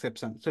throw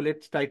exception. So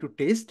let's try to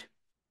test.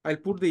 I'll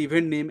put the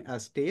event name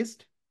as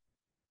test,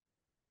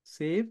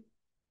 save,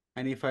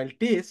 and if I'll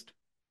test,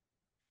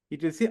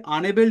 it will say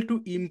unable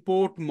to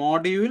import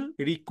module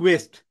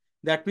request.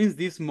 That means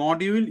this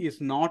module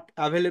is not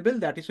available.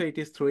 That is why it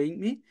is throwing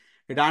me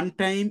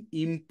runtime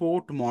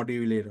import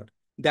module error.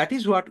 That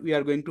is what we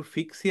are going to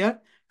fix here.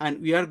 And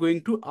we are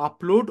going to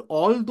upload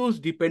all those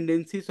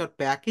dependencies or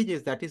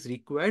packages that is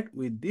required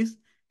with this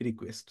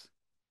request.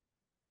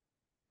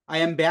 I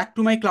am back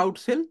to my Cloud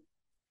Shell.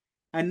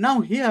 And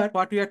now here,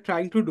 what we are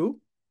trying to do,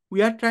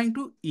 we are trying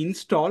to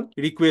install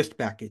request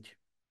package.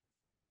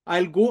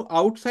 I'll go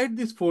outside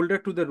this folder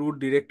to the root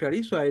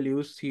directory. So I'll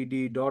use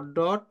cd dot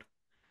dot.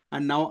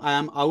 And now I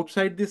am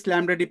outside this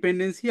Lambda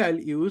dependency. I'll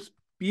use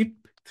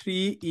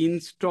pip3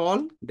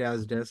 install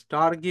dash dash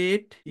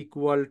target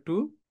equal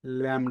to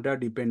Lambda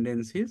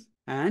dependencies.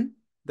 And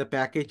the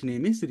package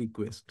name is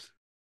request.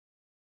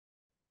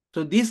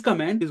 So this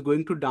command is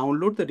going to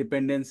download the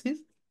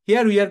dependencies.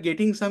 Here we are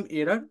getting some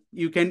error.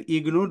 You can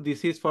ignore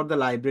this is for the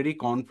library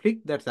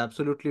conflict. That's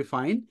absolutely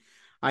fine.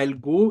 I'll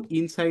go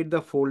inside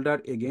the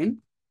folder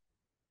again.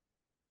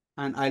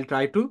 And I'll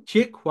try to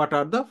check what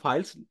are the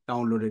files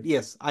downloaded.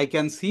 Yes, I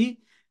can see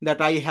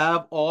that I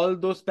have all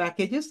those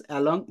packages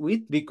along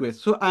with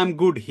requests. So I'm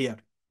good here.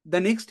 The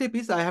next step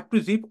is I have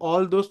to zip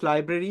all those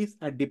libraries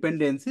and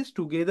dependencies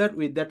together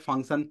with that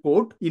function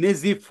code in a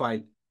zip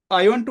file.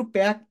 I want to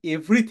pack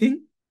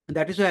everything.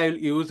 That is why I'll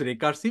use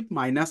recursive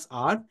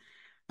 -r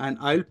and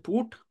I'll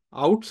put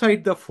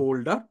outside the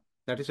folder.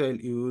 That is why I'll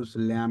use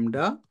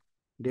lambda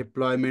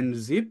deployment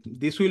zip.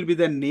 This will be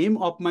the name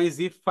of my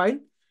zip file,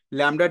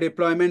 lambda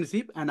deployment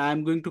zip, and I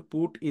am going to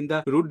put in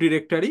the root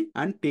directory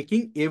and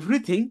taking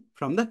everything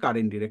from the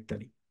current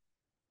directory.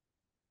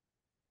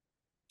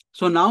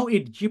 So now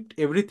it zipped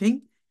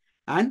everything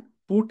and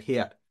put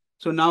here.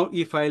 So now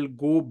if I'll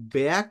go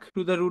back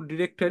to the root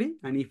directory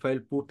and if I'll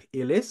put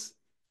ls,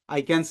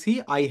 I can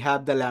see I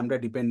have the lambda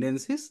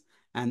dependencies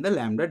and the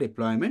lambda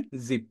deployment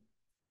zip.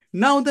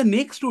 Now the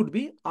next would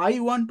be I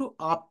want to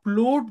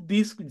upload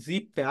this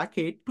zip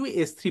packet to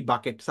S3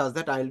 bucket such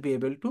that I'll be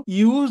able to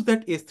use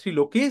that S3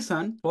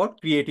 location for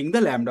creating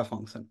the Lambda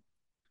function.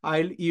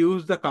 I'll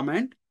use the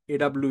command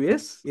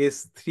AWS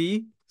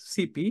S3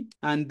 CP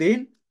and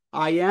then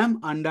I am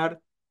under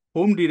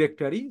home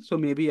directory. So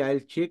maybe I'll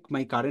check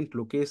my current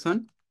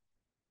location.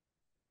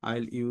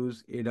 I'll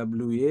use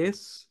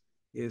AWS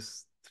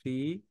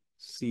S3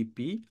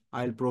 CP.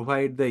 I'll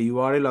provide the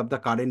URL of the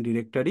current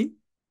directory.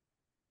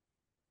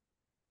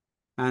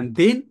 And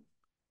then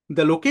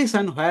the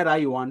location where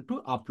I want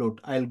to upload.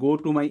 I'll go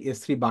to my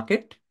S3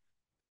 bucket.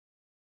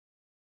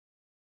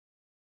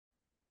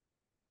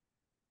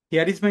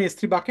 Here is my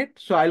S3 bucket.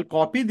 So I'll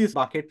copy this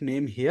bucket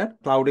name here,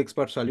 Cloud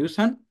Expert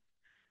Solution,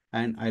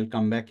 and I'll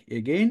come back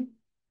again.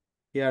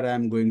 Here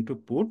I'm going to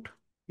put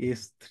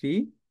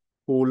S3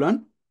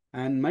 colon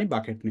and my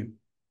bucket name.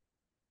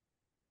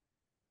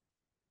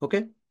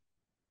 Okay.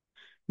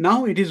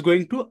 Now it is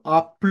going to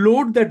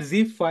upload that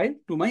zip file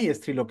to my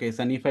S3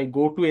 location. If I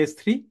go to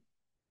S3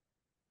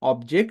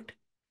 object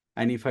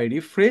and if I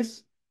refresh,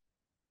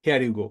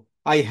 here you go.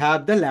 I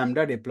have the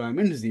Lambda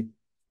deployment zip.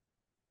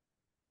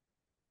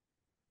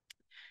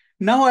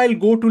 Now I'll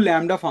go to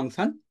Lambda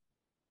function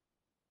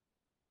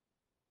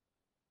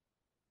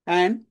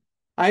and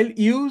I'll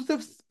use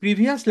the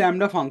previous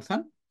Lambda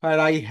function where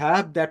I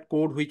have that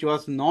code which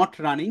was not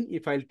running.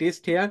 If I'll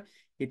test here,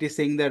 it is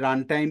saying the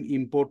runtime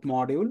import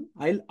module.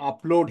 I'll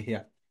upload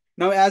here.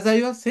 Now, as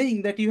I was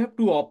saying that you have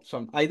two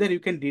options. Either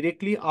you can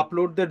directly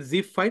upload the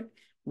zip file.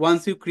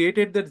 Once you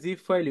created the zip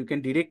file, you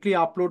can directly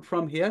upload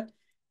from here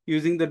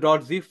using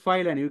the .zip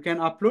file and you can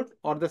upload.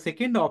 Or the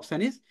second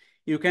option is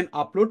you can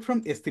upload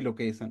from S3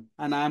 location.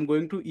 And I am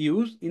going to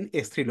use in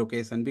S3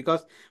 location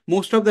because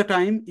most of the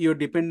time your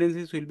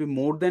dependencies will be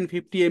more than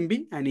 50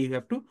 MB and you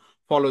have to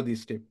follow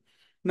this step.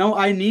 Now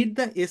I need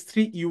the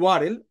S3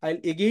 URL. I'll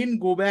again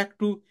go back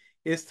to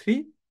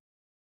S3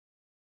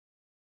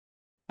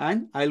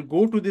 and I'll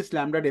go to this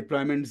Lambda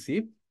deployment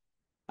zip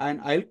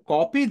and I'll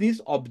copy this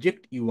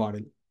object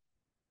URL.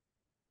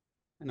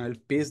 And I'll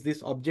paste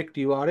this object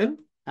URL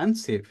and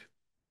save.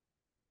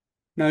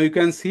 Now you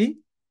can see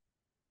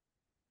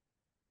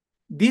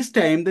this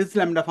time this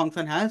Lambda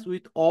function has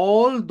with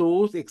all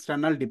those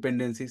external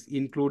dependencies,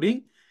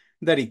 including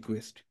the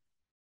request.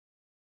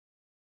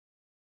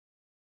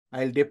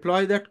 I'll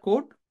deploy that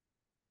code.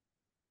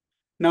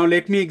 Now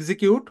let me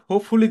execute.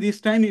 Hopefully this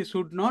time it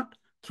should not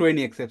throw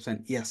any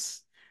exception.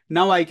 Yes.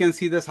 Now I can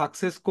see the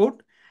success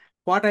code.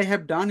 What I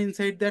have done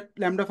inside that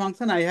Lambda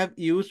function, I have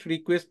used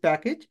request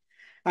package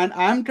and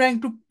I'm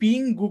trying to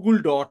ping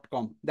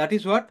google.com. That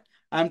is what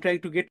I'm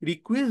trying to get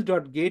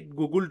request.get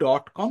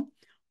google.com.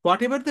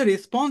 Whatever the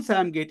response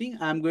I'm getting,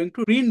 I'm going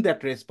to print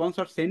that response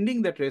or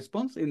sending that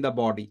response in the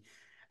body.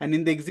 And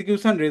in the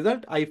execution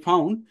result, I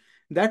found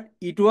that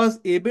it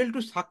was able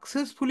to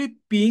successfully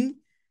ping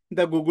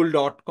the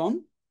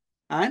google.com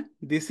and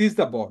this is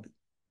the body.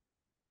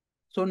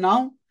 So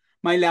now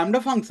my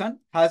Lambda function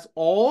has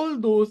all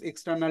those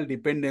external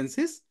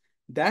dependencies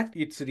that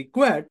it's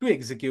required to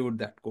execute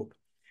that code.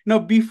 Now,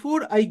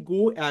 before I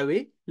go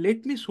away,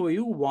 let me show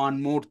you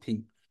one more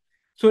thing.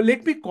 So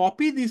let me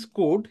copy this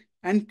code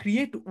and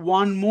create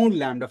one more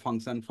Lambda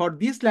function. For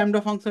this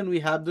Lambda function, we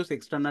have those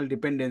external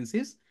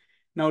dependencies.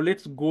 Now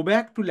let's go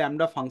back to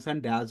Lambda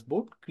function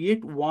dashboard,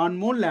 create one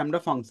more Lambda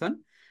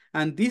function.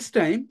 And this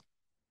time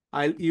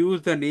I'll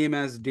use the name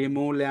as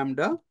demo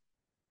Lambda.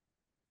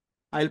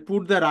 I'll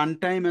put the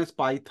runtime as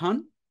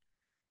Python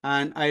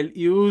and I'll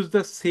use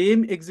the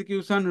same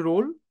execution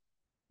role,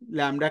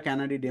 Lambda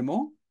Canary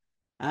demo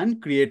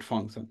and create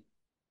function.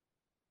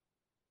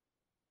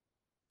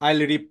 I'll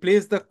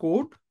replace the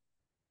code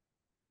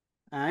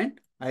and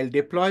I'll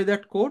deploy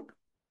that code.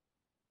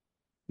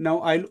 Now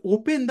I'll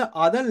open the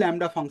other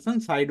Lambda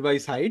function side by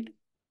side.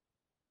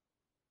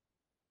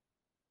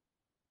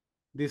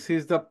 This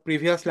is the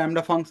previous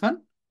Lambda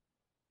function,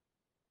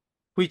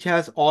 which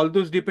has all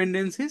those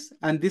dependencies.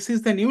 And this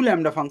is the new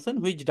Lambda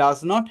function, which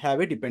does not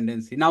have a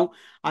dependency. Now,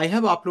 I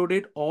have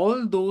uploaded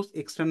all those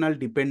external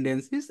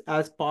dependencies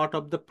as part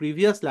of the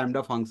previous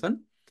Lambda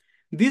function.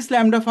 This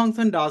Lambda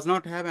function does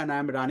not have, and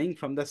I'm running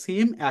from the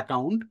same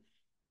account.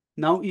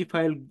 Now, if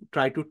I'll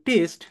try to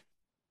test,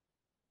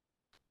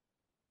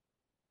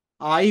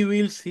 I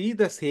will see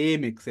the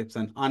same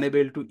exception,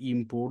 unable to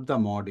import the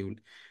module.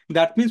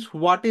 That means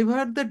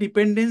whatever the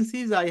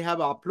dependencies I have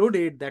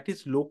uploaded, that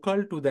is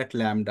local to that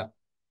Lambda.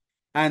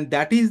 And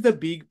that is the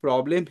big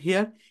problem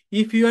here.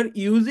 If you are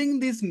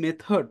using this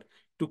method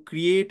to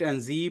create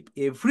and zip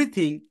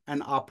everything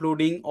and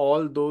uploading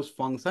all those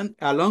functions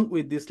along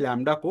with this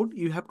Lambda code,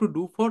 you have to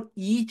do for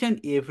each and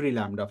every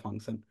Lambda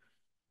function.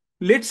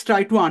 Let's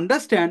try to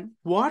understand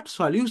what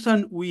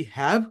solution we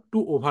have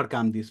to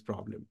overcome this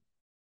problem.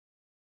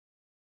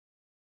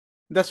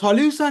 The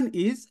solution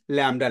is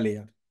Lambda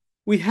Layer.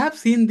 We have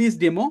seen this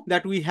demo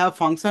that we have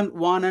function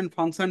 1 and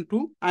function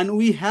 2, and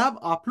we have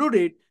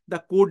uploaded the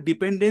code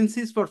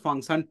dependencies for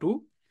function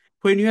 2.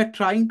 When you are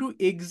trying to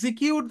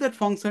execute that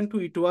function 2,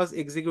 it was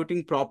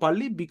executing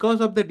properly because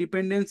of the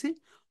dependency,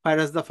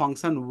 whereas the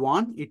function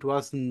 1, it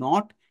was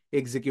not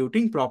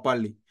executing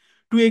properly.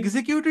 To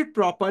execute it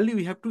properly,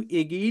 we have to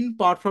again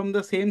perform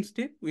the same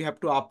step. We have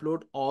to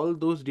upload all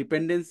those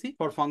dependencies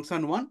for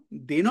function 1,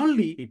 then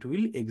only it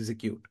will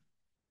execute.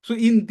 So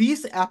in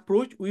this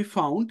approach, we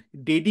found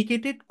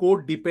dedicated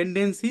code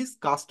dependencies,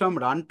 custom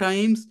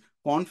runtimes,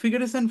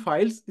 configuration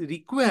files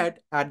required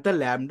at the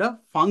Lambda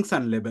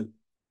function level.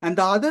 And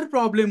the other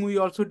problem we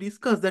also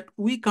discussed that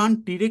we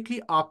can't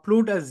directly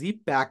upload a zip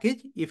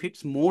package if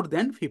it's more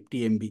than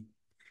 50 MB.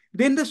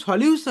 Then the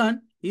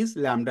solution is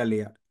Lambda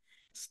Layer.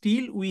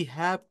 Still, we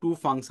have two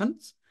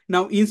functions.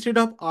 Now, instead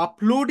of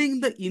uploading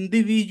the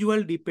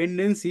individual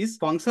dependencies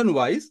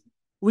function-wise,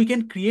 we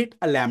can create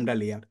a Lambda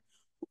Layer.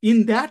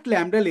 In that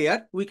Lambda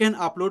Layer, we can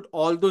upload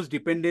all those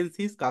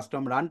dependencies,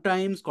 custom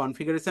runtimes,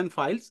 configuration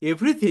files,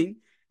 everything,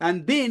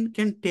 and then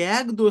can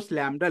tag those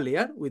Lambda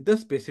Layer with the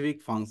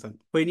specific function.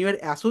 When you are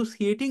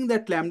associating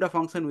that Lambda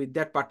function with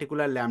that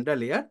particular Lambda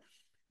Layer,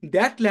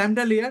 that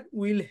Lambda Layer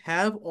will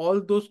have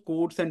all those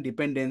codes and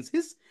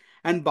dependencies.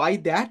 And by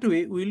that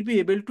way, we'll be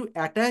able to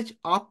attach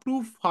up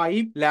to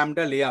 5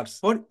 Lambda layers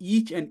for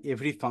each and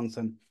every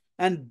function.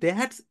 And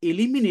that's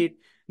eliminate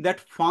that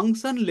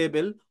function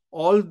level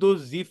all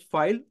those zip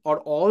file or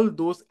all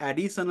those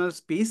additional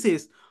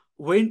spaces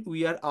when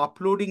we are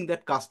uploading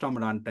that custom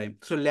runtime.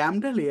 So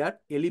Lambda Layer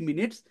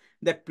eliminates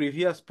that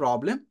previous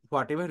problem,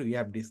 whatever we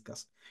have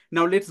discussed.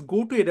 Now let's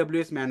go to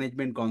AWS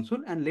Management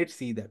Console and let's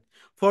see that.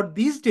 For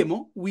this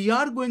demo, we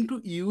are going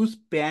to use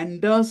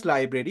Pandas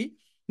library.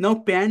 Now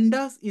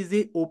Pandas is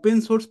a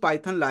open source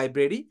Python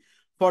library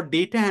for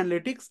data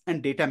analytics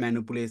and data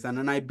manipulation.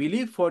 And I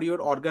believe for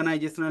your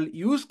organizational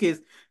use case,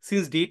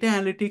 since data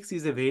analytics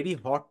is a very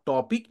hot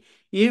topic,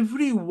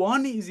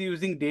 everyone is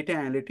using data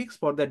analytics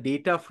for the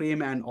data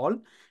frame and all.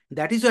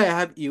 That is why I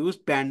have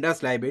used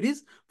Pandas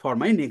libraries for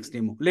my next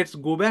demo. Let's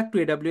go back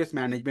to AWS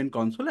Management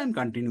Console and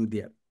continue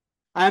there.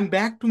 I am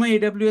back to my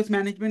AWS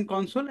Management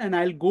Console and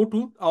I'll go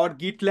to our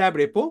GitLab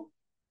repo.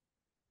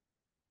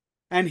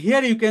 And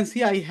here you can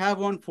see I have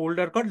one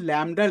folder called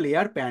Lambda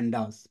Layer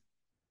Pandas.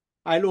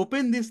 I'll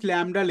open this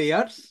Lambda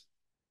layers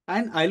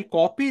and I'll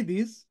copy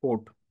this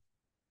code.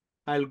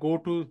 I'll go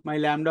to my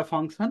Lambda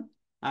function.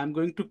 I'm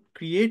going to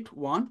create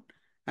one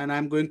and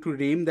I'm going to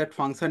name that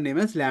function name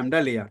as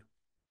Lambda Layer.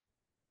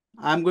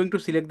 I'm going to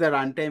select the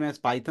runtime as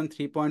Python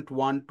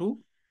 3.12.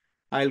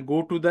 I'll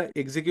go to the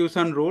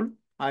execution role.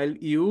 I'll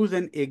use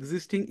an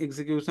existing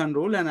execution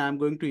role and I'm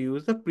going to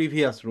use the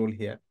previous role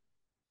here.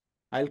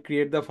 I'll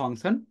create the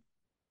function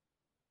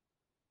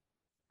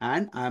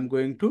and I'm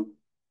going to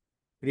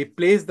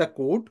replace the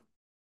code.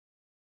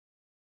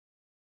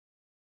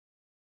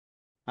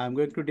 I'm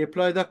going to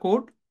deploy the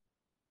code.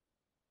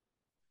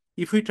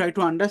 If we try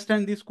to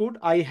understand this code,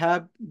 I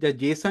have the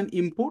JSON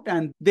import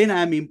and then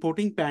I am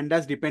importing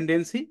Pandas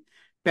dependency.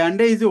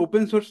 Panda is an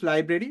open source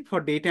library for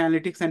data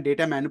analytics and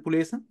data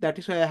manipulation. That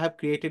is why I have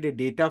created a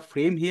data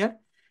frame here.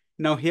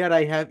 Now here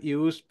I have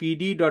used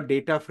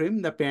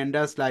pd.dataframe, the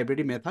Pandas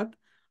library method.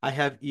 I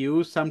have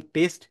used some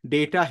test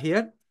data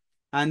here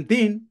and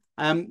then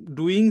I'm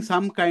doing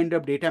some kind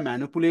of data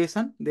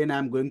manipulation. Then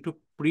I'm going to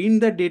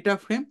print the data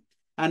frame.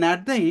 And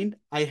at the end,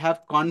 I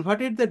have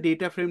converted the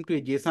data frame to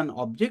a JSON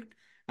object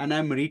and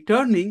I'm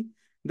returning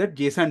the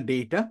JSON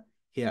data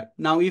here.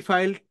 Now, if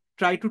I'll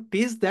try to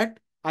test that,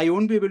 I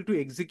won't be able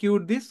to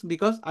execute this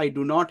because I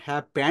do not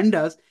have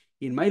Pandas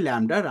in my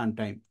Lambda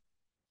runtime.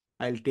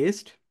 I'll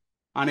test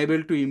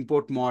unable to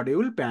import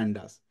module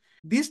Pandas.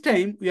 This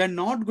time, we are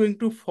not going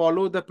to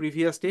follow the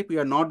previous step. We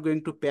are not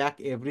going to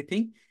pack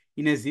everything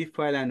in a zip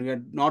file and we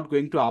are not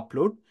going to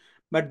upload.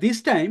 But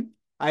this time,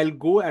 I'll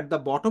go at the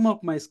bottom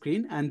of my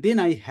screen and then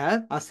I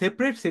have a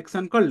separate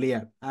section called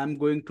layer. I'm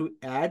going to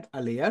add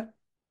a layer.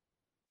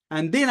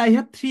 And then I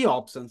have three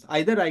options.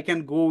 Either I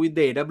can go with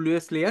the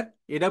AWS layer.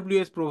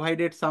 AWS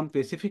provided some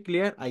specific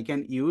layer I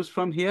can use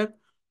from here,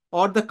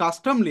 or the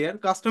custom layer.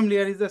 Custom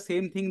layer is the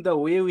same thing. The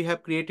way we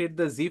have created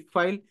the zip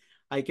file,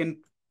 I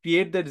can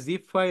create that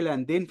zip file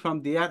and then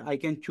from there I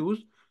can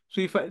choose. So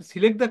if I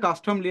select the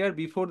custom layer,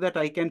 before that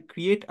I can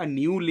create a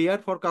new layer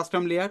for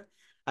custom layer.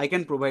 I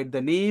can provide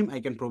the name, I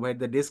can provide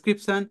the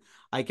description,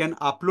 I can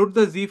upload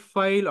the zip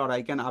file, or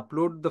I can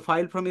upload the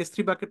file from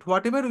S3 bucket.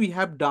 Whatever we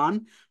have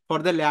done for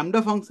the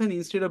Lambda function,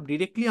 instead of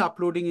directly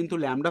uploading into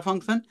Lambda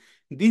function,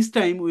 this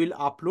time we will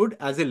upload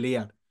as a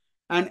layer.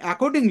 And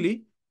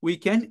accordingly, we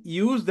can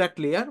use that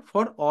layer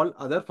for all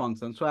other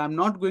functions. So I'm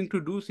not going to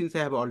do, since I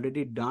have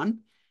already done.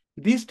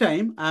 This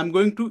time I'm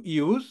going to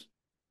use,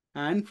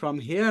 and from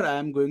here I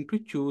am going to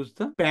choose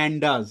the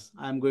pandas.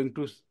 I'm going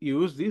to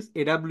use this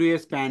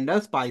AWS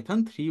pandas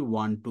Python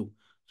 3.1.2.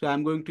 So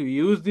I'm going to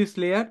use this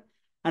layer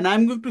and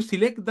I'm going to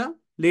select the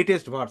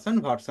latest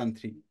version, version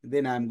 3.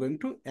 Then I'm going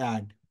to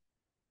add.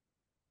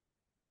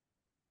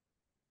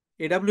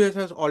 AWS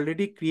has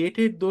already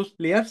created those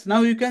layers.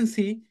 Now you can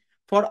see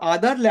for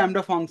other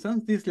Lambda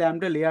functions, this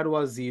Lambda layer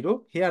was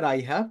 0. Here I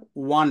have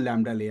one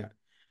Lambda layer.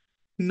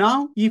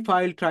 Now, if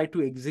I'll try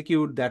to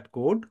execute that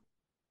code,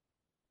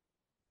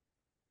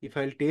 if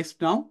I'll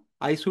test now,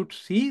 I should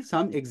see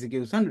some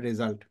execution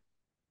result.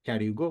 Here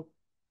you go.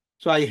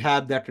 So I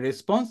have that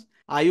response.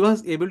 I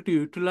was able to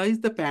utilize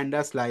the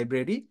pandas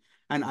library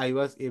and I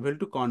was able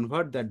to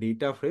convert the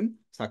data frame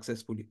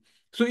successfully.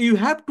 So you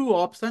have two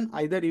options.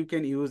 Either you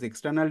can use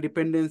external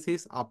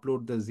dependencies,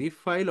 upload the zip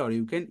file, or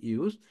you can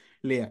use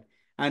layer.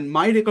 And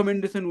my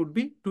recommendation would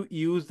be to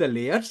use the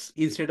layers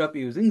instead of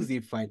using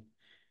zip file.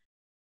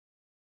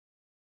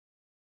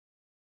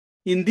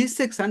 In this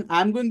section,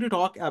 I'm going to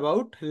talk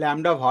about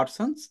Lambda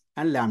versions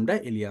and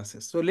Lambda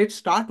aliases. So let's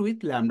start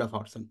with Lambda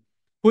version.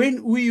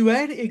 When we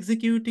were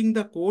executing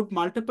the code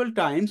multiple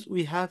times,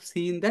 we have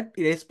seen that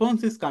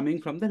response is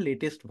coming from the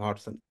latest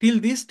version.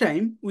 Till this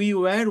time, we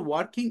were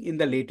working in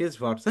the latest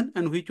version,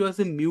 and which was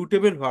a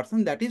mutable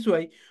version. That is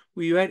why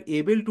we were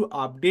able to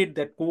update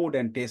that code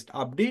and test,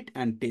 update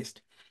and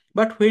test.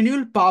 But when you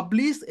will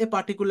publish a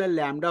particular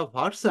Lambda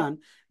version,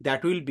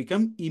 that will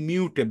become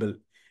immutable.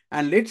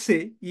 And let's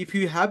say if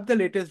you have the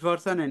latest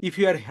version and if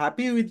you are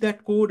happy with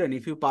that code and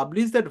if you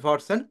publish that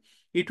version,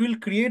 it will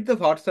create the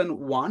version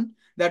 1.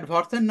 That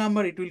version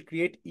number it will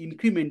create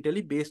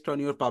incrementally based on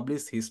your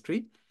published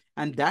history,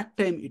 and that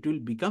time it will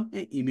become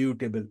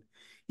immutable.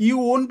 You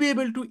won't be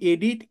able to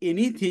edit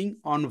anything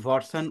on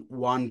version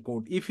 1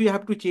 code. If you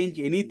have to change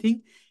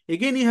anything,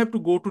 again you have to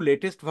go to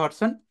latest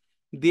version,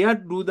 there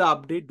do the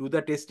update, do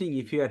the testing.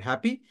 If you are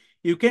happy,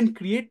 you can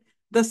create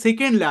the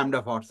second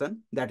Lambda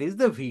version, that is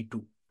the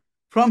V2.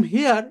 From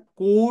here,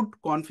 code,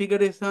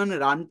 configuration,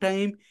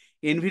 runtime,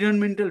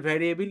 environmental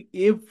variable,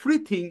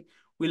 everything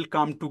will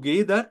come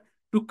together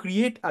to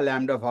create a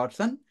Lambda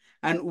version.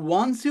 And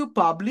once you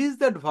publish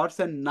that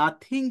version,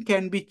 nothing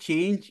can be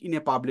changed in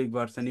a public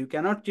version. You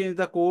cannot change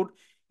the code,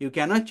 you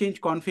cannot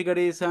change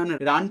configuration,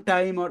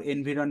 runtime, or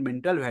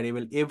environmental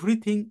variable.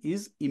 Everything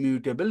is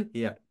immutable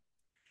here.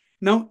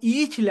 Now,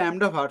 each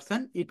Lambda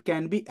version, it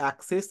can be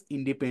accessed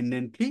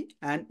independently,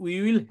 and we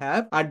will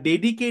have a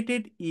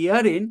dedicated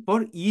ERN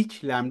for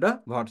each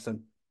Lambda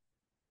version.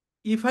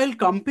 If I'll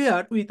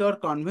compare with our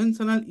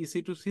conventional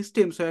EC2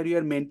 systems where you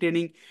are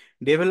maintaining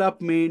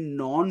development,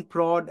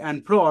 non-prod,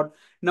 and prod,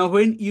 now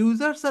when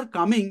users are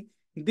coming,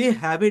 they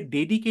have a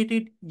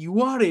dedicated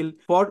URL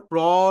for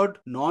prod,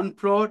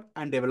 non-prod,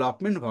 and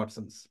development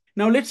versions.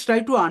 Now let's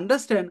try to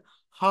understand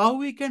how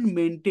we can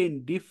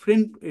maintain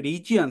different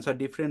regions or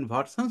different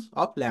versions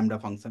of Lambda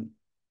function.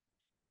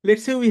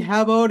 Let's say we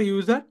have our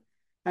user,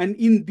 and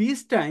in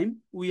this time,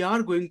 we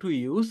are going to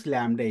use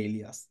Lambda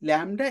alias.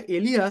 Lambda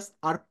alias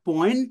are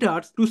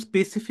pointers to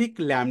specific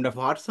Lambda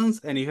versions.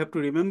 And you have to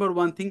remember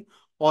one thing,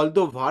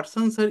 although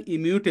versions are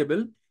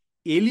immutable,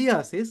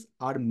 aliases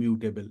are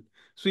mutable.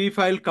 So if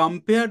I'll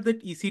compare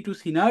that EC2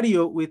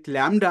 scenario with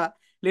Lambda,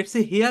 let's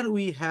say here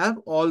we have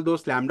all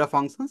those Lambda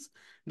functions.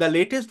 The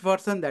latest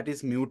version that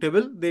is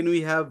mutable, then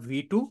we have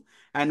V2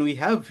 and we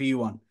have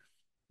V1.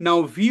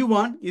 Now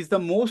V1 is the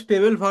most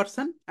stable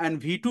version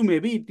and V2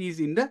 maybe it is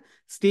in the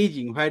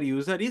staging where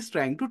user is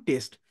trying to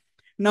test.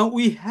 Now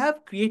we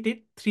have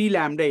created three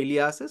Lambda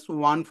aliases,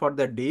 one for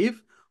the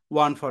dev,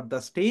 one for the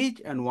stage,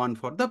 and one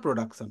for the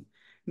production.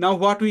 Now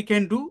what we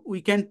can do,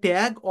 we can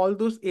tag all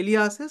those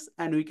aliases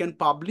and we can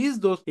publish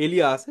those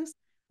aliases.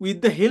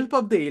 With the help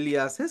of the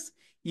aliases,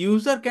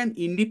 user can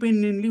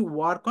independently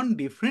work on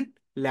different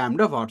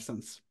Lambda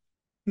versions.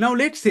 Now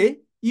let's say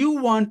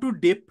you want to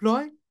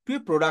deploy to a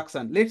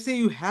production. Let's say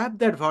you have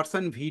that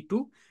version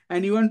V2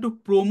 and you want to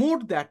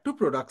promote that to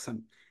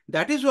production.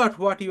 That is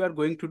what you are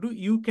going to do.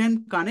 You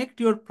can connect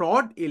your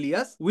prod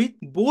alias with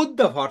both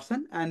the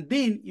version and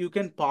then you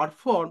can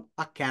perform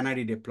a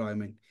canary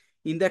deployment.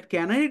 In that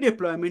canary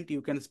deployment,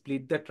 you can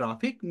split the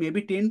traffic.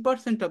 Maybe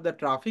 10% of the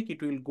traffic,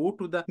 it will go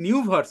to the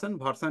new version,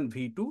 version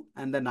V2,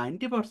 and the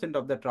 90%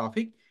 of the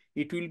traffic,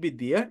 it will be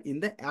there in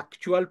the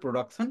actual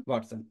production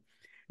version.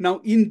 Now,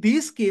 in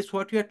this case,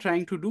 what we are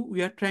trying to do,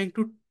 we are trying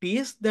to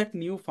test that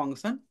new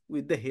function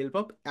with the help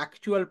of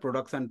actual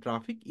production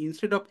traffic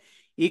instead of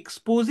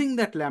exposing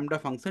that Lambda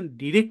function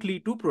directly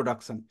to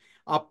production.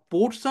 A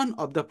portion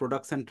of the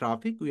production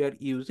traffic we are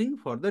using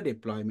for the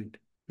deployment.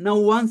 Now,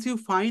 once you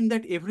find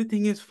that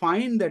everything is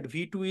fine, that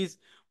V2 is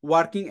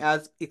working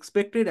as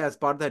expected as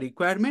per the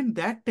requirement,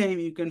 that time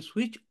you can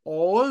switch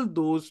all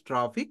those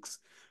traffics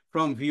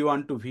from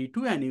V1 to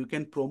V2 and you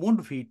can promote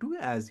V2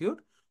 as your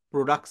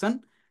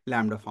production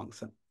Lambda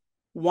function.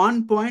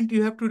 One point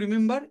you have to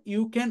remember,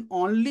 you can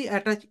only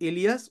attach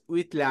alias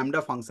with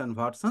Lambda function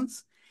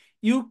versions.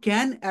 You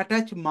can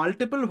attach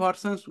multiple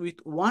versions with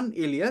one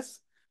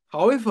alias.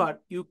 However,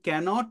 you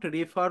cannot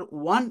refer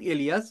one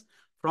alias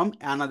from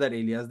another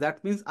alias.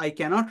 That means I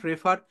cannot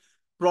refer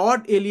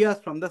prod alias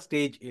from the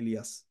stage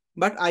alias,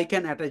 but I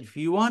can attach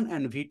V1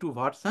 and V2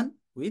 version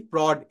with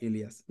prod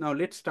alias. Now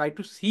let's try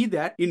to see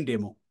that in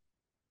demo.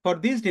 For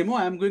this demo,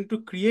 I am going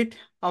to create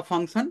a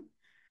function.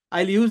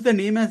 I'll use the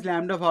name as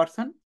Lambda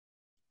version.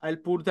 I'll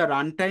put the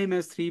runtime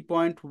as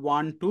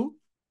 3.12.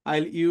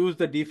 I'll use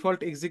the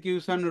default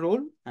execution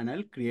role and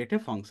I'll create a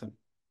function.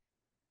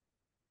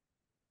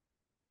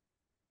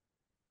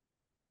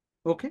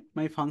 Okay,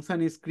 my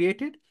function is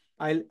created.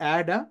 I'll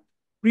add a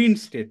print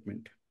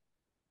statement.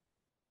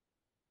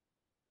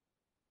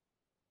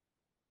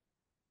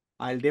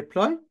 I'll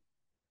deploy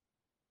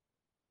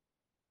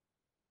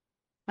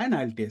and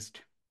I'll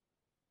test.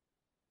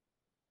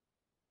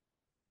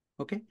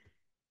 Okay.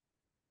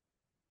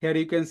 Here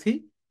you can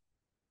see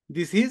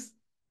this is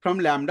from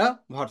Lambda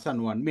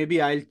version 1. Maybe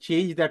I'll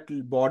change that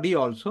body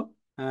also.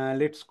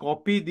 Let's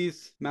copy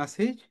this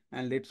message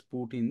and let's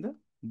put in the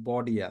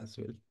body as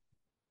well.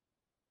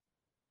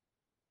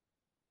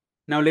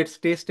 Now let's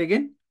test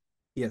again.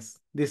 Yes,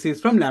 this is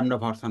from Lambda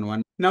version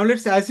 1. Now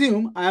let's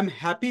assume I am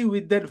happy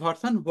with that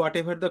version,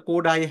 whatever the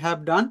code I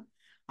have done.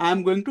 I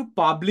am going to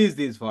publish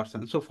this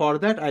version. So for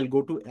that, I'll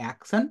go to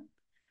Action,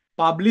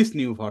 Publish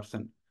New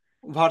Version.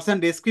 Version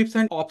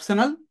description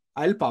optional,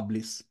 I'll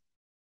publish.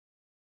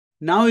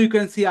 Now you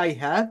can see I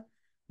have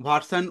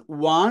version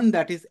 1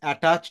 that is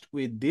attached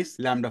with this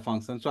Lambda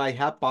function. So I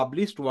have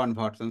published one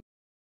version.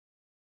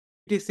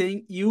 It is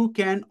saying you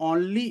can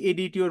only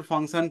edit your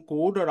function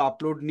code or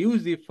upload new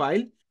zip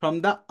file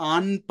from the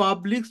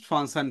unpublished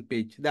function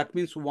page. That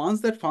means once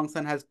that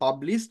function has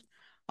published,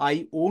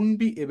 I won't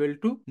be able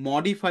to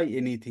modify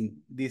anything.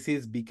 This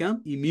is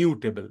become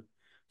immutable.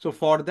 So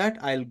for that,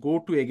 I'll go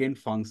to again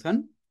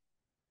function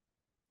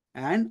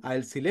and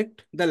I'll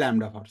select the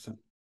Lambda version.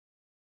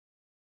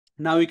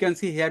 Now you can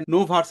see here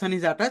no version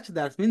is attached.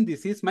 That means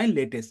this is my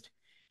latest.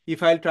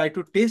 If I'll try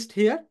to test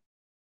here,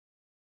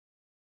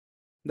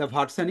 the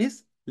version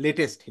is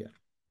latest here.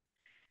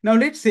 Now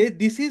let's say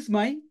this is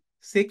my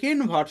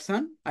second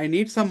version. I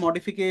need some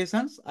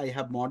modifications. I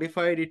have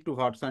modified it to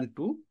version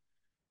 2.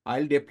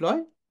 I'll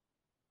deploy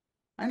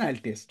and I'll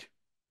test.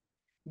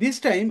 This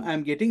time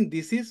I'm getting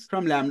this is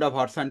from Lambda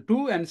version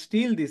 2 and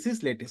still this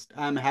is latest.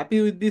 I'm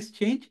happy with this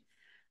change.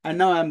 And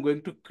now I'm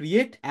going to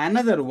create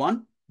another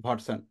one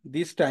version.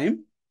 This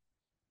time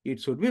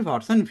it should be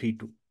version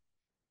V2.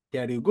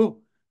 Here you go.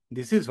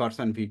 This is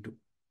version V2.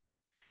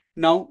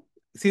 Now,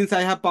 since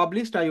I have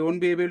published, I won't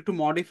be able to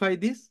modify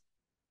this.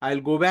 I'll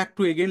go back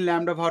to again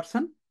Lambda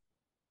version.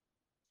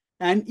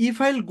 And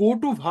if I'll go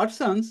to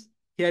versions,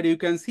 here you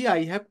can see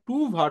I have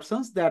two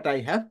versions that I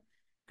have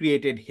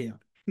created here.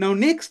 Now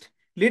next,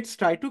 let's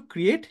try to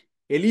create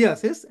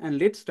aliases and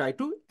let's try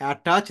to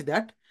attach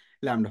that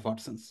Lambda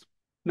versions.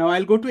 Now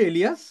I'll go to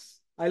alias.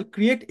 I'll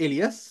create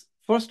alias.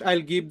 First, I'll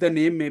give the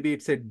name, maybe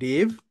it's a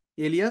dev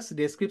alias.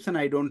 Description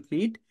I don't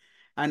need.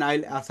 And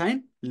I'll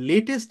assign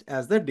latest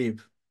as the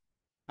dev.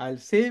 I'll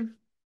save.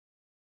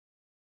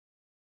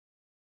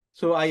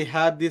 So I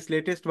have this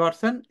latest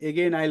version.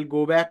 Again, I'll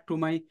go back to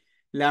my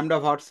Lambda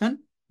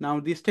version. Now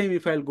this time,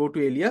 if I'll go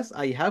to alias,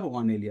 I have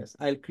one alias.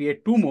 I'll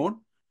create two more.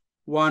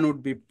 One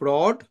would be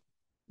prod.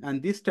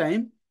 And this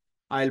time,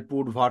 I'll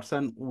put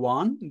version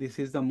 1. This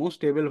is the most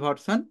stable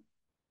version.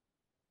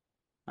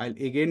 I'll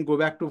again go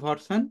back to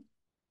version.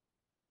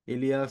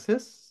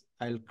 Aliases.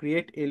 I'll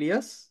create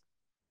alias.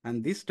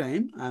 And this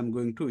time, I'm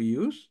going to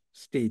use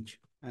stage.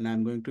 And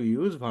I'm going to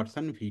use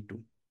version V2.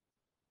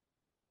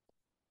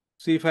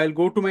 So if I'll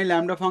go to my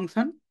Lambda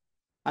function,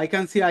 I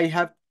can see I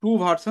have two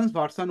versions,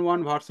 version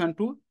 1, version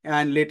 2,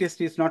 and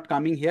latest is not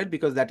coming here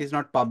because that is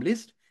not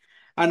published.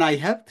 And I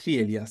have three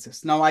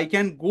aliases. Now I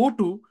can go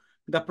to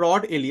the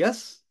prod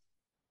alias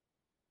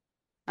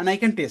and I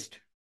can test.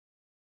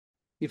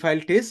 If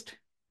I'll test,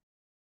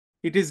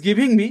 it is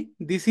giving me,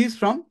 this is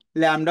from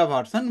Lambda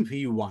version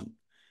V1.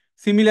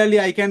 Similarly,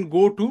 I can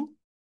go to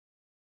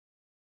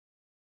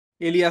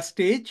alias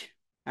stage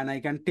and I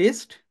can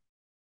test.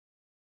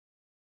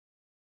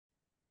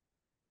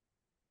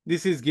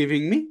 This is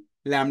giving me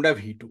Lambda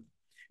V2.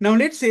 Now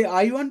let's say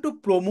I want to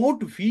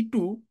promote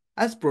V2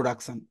 as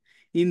production.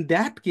 In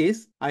that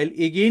case, I'll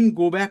again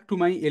go back to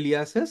my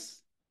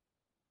aliases.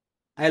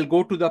 I'll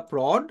go to the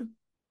prod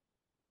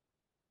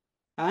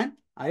and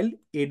I'll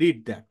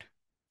edit that.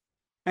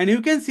 And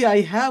you can see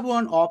I have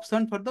one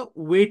option for the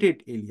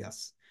weighted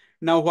alias.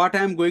 Now what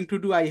I am going to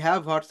do, I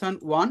have version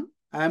 1,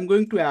 I am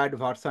going to add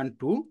version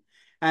 2.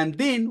 And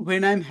then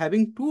when I'm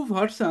having two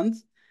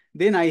versions,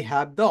 then I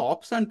have the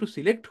option to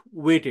select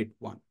weighted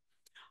one.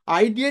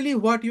 Ideally,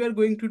 what you are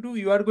going to do,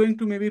 you are going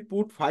to maybe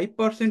put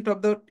 5%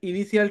 of the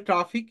initial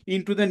traffic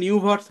into the new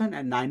version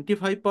and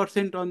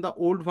 95% on the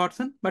old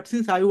version. But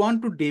since I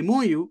want to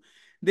demo you,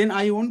 then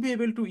I won't be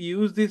able to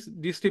use this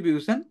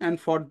distribution.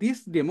 And for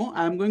this demo,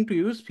 I am going to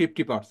use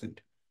 50%.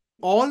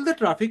 All the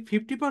traffic,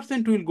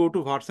 50% will go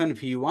to version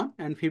V1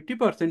 and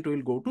 50%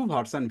 will go to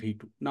version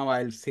V2. Now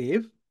I'll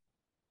save.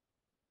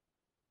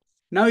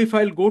 Now if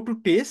I'll go to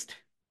test,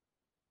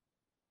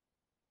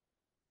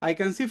 I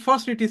can see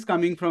first it is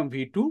coming from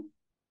V2.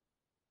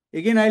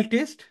 Again, I'll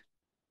test.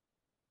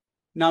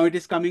 Now it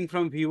is coming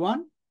from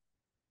V1.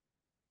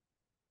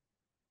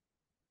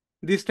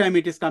 This time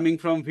it is coming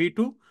from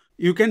V2.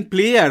 You can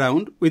play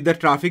around with the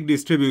traffic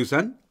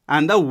distribution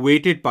and the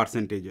weighted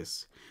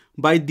percentages.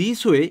 By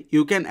this way,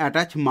 you can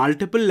attach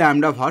multiple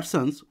Lambda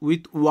versions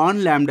with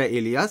one Lambda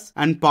alias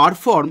and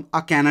perform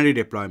a canary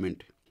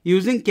deployment.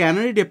 Using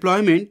canary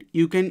deployment,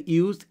 you can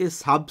use a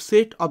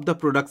subset of the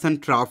production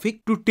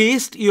traffic to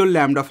test your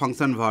Lambda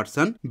function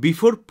version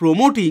before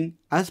promoting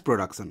as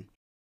production.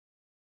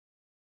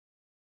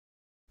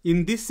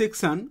 In this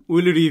section,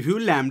 we'll review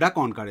Lambda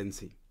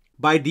Concurrency.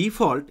 By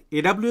default,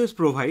 AWS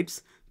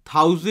provides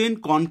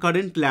 1000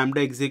 concurrent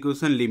Lambda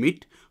execution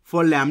limit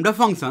for Lambda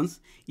functions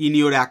in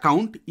your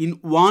account in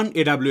one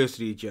AWS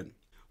region.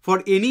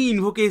 For any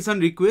invocation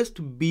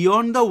request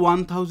beyond the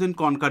 1000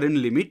 concurrent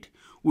limit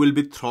will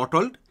be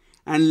throttled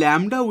and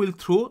Lambda will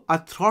throw a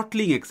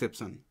throttling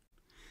exception.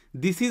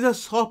 This is a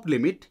soft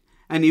limit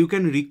and you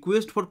can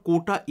request for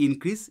quota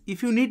increase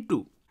if you need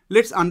to.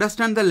 Let's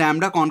understand the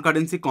Lambda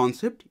concurrency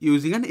concept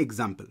using an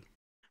example.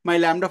 My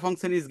Lambda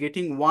function is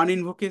getting one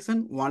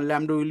invocation, one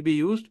Lambda will be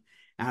used,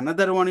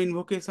 another one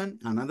invocation,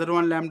 another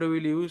one Lambda will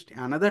be used,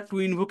 another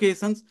two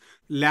invocations.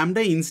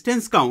 Lambda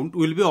instance count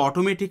will be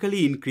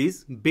automatically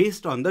increased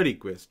based on the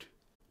request.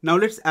 Now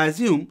let's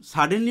assume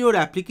suddenly your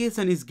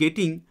application is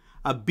getting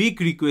a big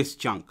request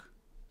chunk.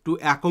 To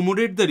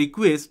accommodate the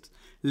requests,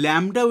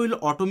 Lambda will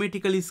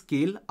automatically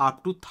scale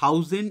up to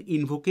 1000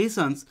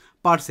 invocations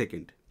per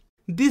second.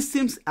 This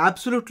seems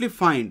absolutely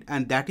fine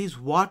and that is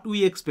what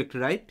we expect,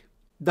 right?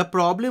 The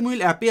problem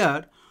will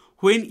appear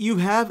when you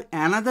have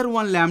another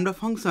one Lambda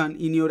function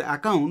in your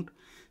account,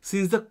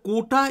 since the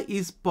quota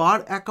is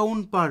per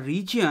account per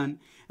region,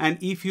 and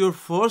if your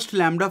first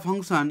Lambda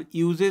function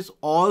uses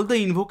all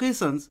the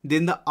invocations,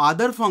 then the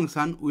other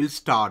function will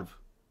starve.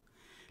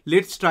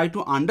 Let's try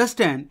to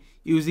understand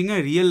using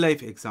a real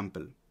life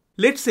example.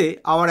 Let's say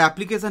our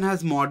application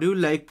has module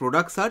like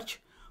product search,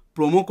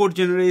 promo code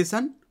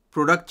generation,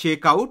 product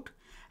checkout,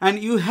 and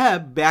you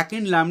have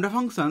backend Lambda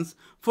functions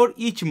for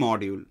each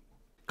module.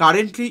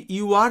 Currently,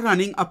 you are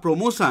running a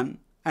promotion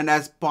and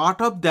as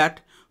part of that,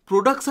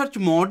 product search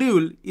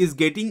module is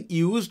getting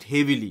used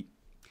heavily.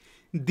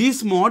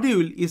 This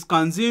module is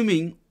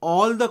consuming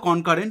all the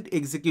concurrent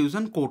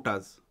execution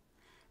quotas.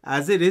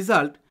 As a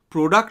result,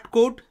 product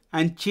code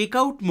and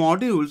checkout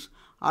modules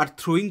are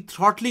throwing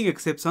throttling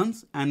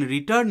exceptions and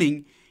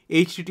returning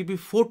HTTP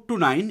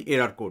 429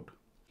 error code.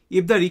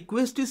 If the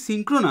request is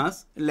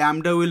synchronous,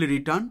 Lambda will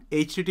return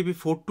HTTP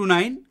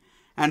 429,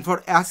 and for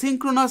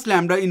asynchronous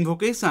Lambda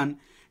invocation,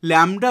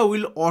 Lambda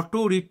will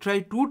auto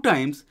retry 2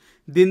 times,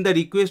 then the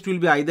request will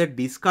be either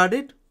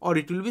discarded or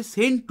it will be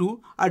sent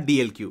to a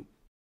DL queue.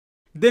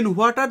 Then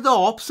what are the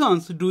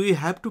options do we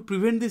have to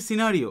prevent this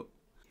scenario?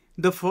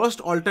 The first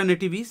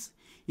alternative is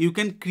you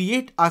can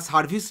create a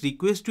service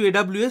request to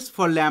AWS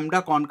for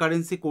Lambda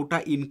concurrency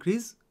quota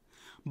increase,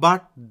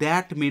 but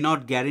that may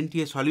not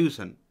guarantee a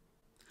solution.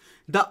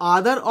 The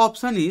other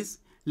option is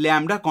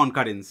Lambda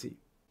concurrency.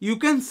 You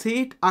can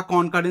set a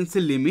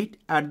concurrency limit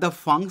at the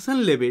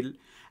function level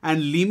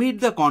and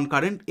limit the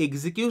concurrent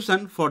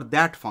execution for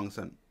that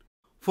function.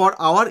 For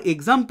our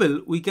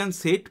example, we can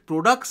set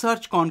product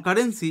search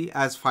concurrency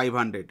as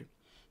 500.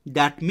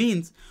 That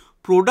means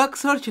product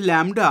search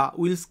Lambda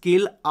will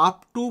scale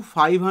up to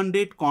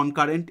 500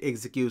 concurrent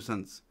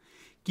executions,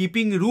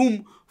 keeping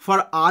room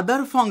for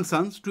other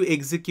functions to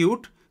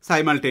execute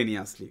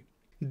simultaneously.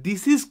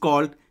 This is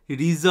called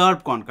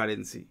reserved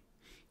concurrency.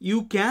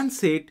 You can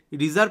set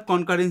reserved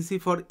concurrency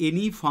for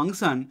any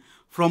function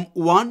from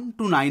 1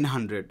 to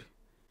 900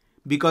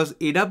 because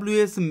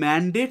AWS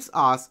mandates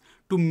us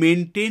to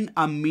maintain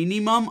a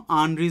minimum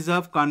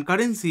unreserved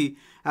concurrency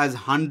as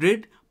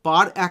 100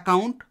 per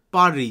account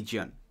per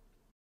region.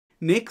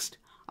 Next,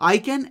 I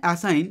can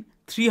assign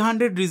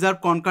 300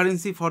 reserved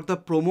concurrency for the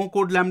promo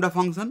code Lambda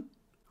function,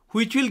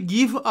 which will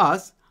give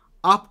us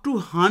up to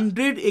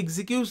 100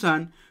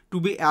 execution to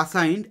be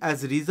assigned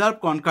as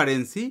reserved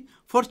concurrency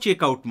for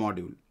checkout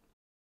module.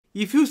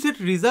 If you set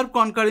reserved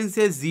concurrency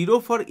as 0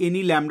 for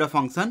any Lambda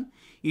function,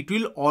 it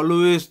will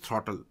always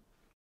throttle.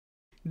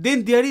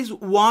 Then there is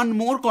one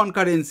more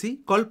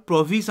concurrency called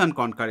provision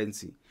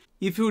concurrency.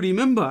 If you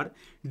remember,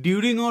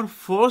 during our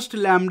first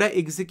Lambda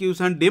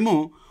execution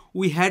demo,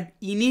 we had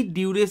init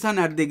duration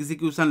at the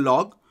execution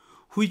log,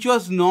 which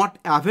was not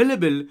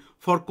available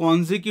for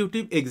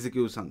consecutive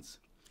executions.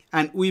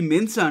 And we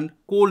mentioned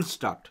cold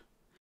start.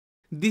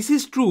 This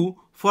is true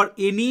for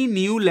any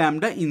new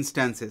Lambda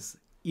instances.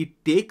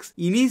 It takes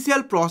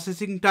initial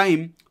processing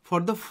time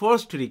for the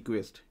first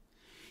request.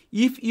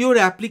 If your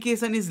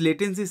application is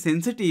latency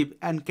sensitive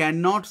and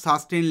cannot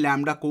sustain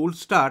Lambda cold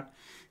start,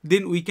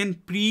 then we can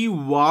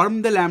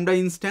pre-warm the Lambda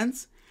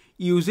instance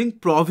using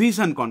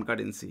provision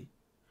concurrency.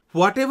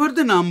 Whatever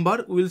the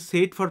number we'll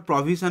set for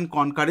provision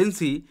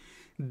concurrency,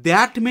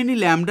 that many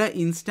Lambda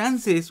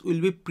instances will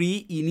be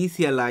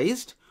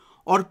pre-initialized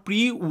or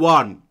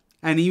pre-warm,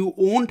 and you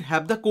won't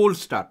have the cold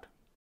start.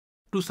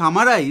 To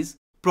summarize,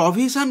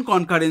 provision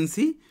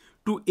concurrency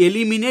to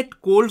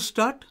eliminate cold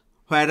start,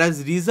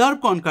 whereas reserve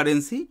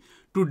concurrency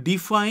to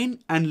define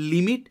and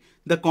limit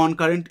the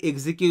concurrent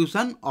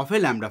execution of a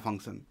Lambda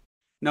function.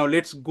 Now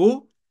let's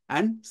go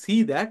and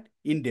see that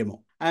in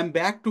demo. I'm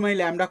back to my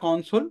Lambda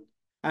console,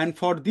 and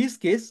for this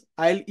case,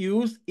 I'll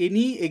use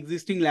any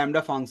existing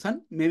Lambda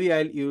function. Maybe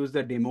I'll use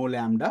the demo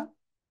Lambda.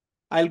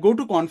 I'll go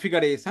to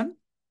configuration.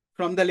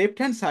 From the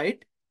left-hand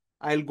side,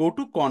 I'll go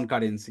to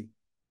concurrency.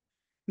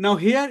 Now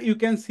here you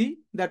can see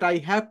that I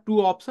have two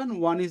options.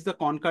 One is the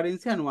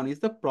concurrency and one is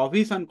the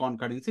provision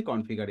concurrency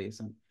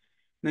configuration.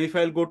 Now if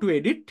I'll go to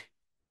edit,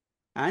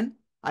 and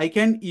I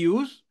can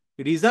use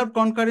reserved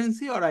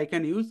concurrency or I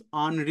can use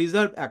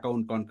unreserved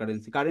account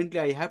concurrency. Currently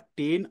I have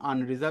 10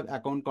 unreserved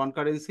account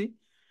concurrency.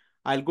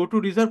 I'll go to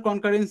reserved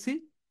concurrency,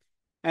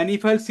 and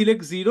if I'll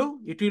select 0,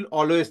 it will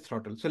always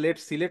throttle. So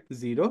let's select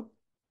 0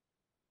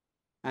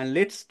 and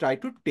let's try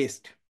to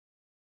test.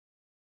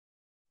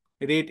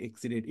 Rate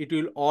exceeded. It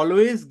will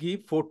always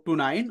give 4 to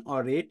 9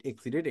 or rate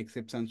exceeded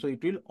exception. So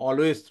it will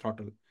always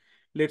throttle.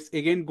 Let's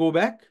again go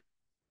back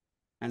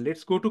and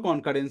let's go to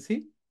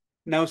concurrency.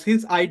 Now,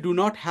 since I do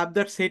not have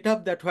that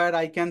setup that where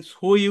I can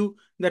show you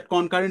that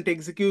concurrent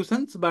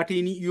executions, but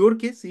in your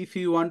case, if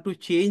you want to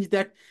change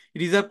that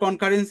reserved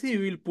concurrency, you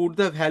will put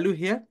the value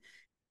here.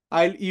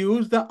 I'll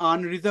use the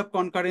unreserved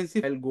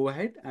concurrency. I'll go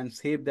ahead and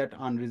save that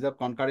unreserved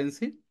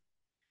concurrency,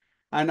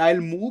 and I'll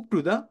move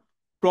to the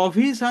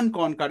provision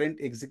concurrent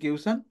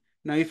execution.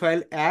 Now, if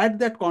I'll add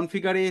that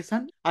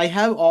configuration, I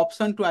have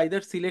option to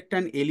either select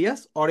an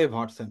alias or a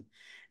version.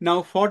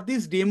 Now, for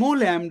this demo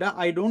Lambda,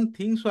 I don't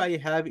think so I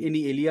have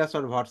any alias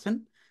or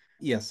version.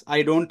 Yes,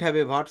 I don't have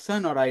a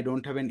version or I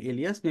don't have an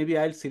alias. Maybe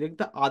I'll select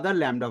the other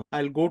Lambda.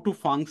 I'll go to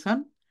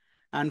function,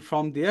 and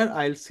from there,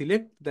 I'll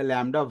select the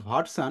Lambda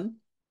version.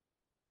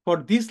 For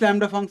this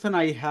Lambda function,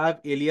 I have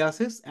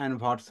aliases and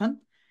version.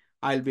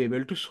 I'll be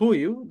able to show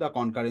you the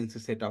concurrency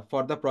setup.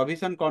 For the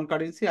provision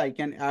concurrency, I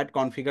can add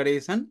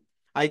configuration.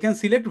 I can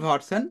select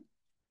version,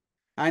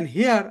 and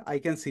here I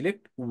can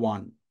select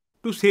 1.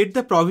 To set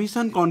the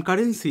provision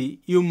concurrency,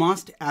 you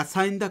must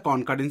assign the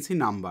concurrency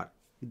number.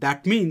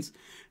 That means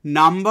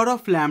number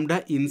of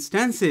Lambda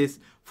instances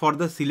for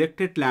the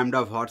selected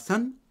Lambda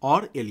version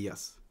or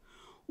alias.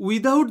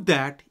 Without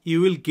that,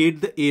 you will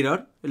get the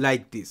error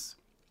like this.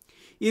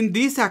 In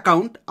this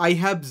account, I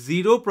have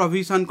 0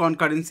 provision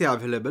concurrency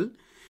available.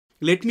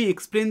 Let me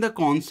explain the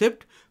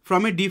concept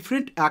from a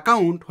different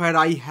account where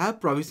I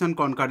have provision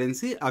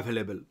concurrency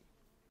available.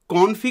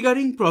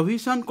 Configuring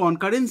provision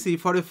concurrency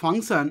for a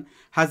function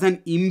has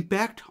an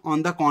impact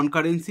on the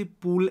concurrency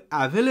pool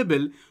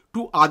available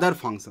to other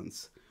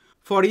functions.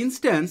 For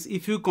instance,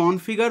 if you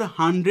configure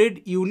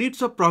 100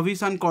 units of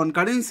provision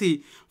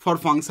concurrency for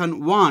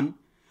function 1,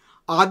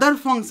 other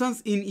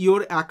functions in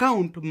your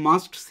account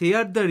must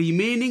share the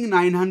remaining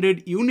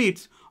 900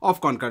 units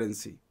of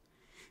concurrency.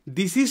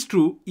 This is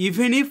true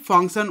even if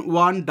function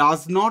 1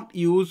 does not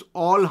use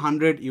all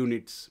 100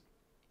 units.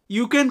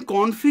 You can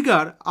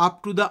configure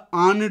up to the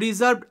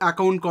unreserved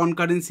account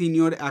concurrency in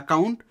your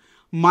account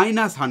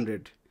minus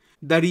 100.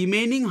 The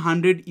remaining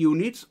 100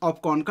 units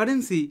of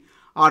concurrency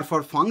are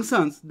for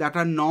functions that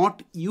are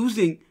not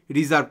using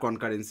reserved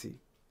concurrency.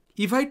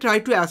 If I try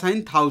to assign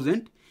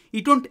 1000,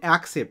 it won't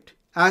accept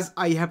as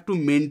I have to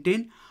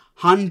maintain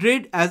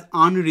 100 as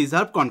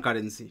unreserved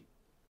concurrency.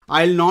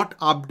 I'll not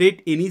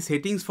update any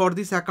settings for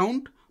this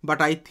account,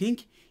 but I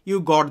think you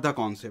got the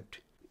concept.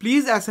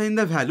 Please assign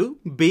the value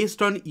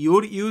based on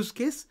your use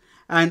case,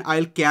 and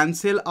I'll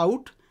cancel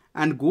out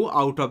and go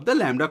out of the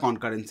Lambda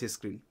concurrency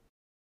screen.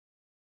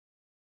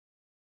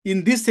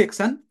 In this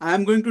section, I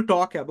am going to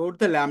talk about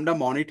the Lambda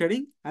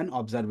monitoring and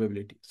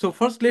observability. So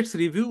first, let's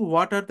review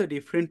what are the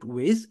different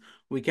ways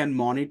we can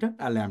monitor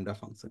a Lambda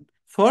function.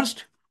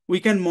 First, we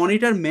can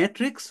monitor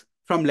metrics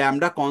from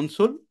Lambda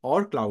console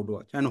or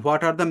CloudWatch. And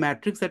what are the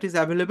metrics that is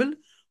available?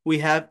 We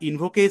have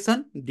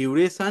invocation,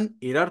 duration,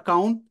 error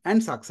count,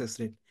 and success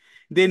rate.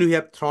 Then we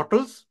have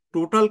throttles,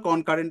 total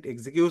concurrent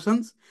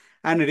executions,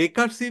 and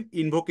recursive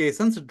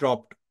invocations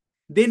dropped.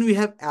 Then we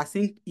have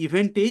async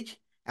event age,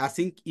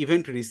 async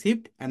event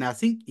received, and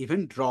async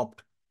event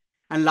dropped.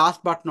 And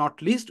last but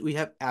not least, we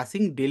have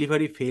async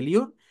delivery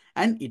failure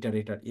and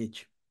iterator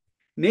age.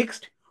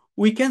 Next,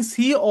 we can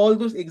see all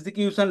those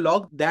execution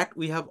logs that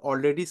we have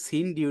already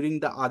seen during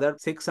the other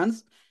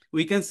sections.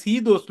 We can see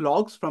those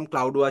logs from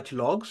CloudWatch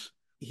logs.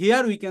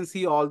 Here we can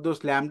see all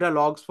those Lambda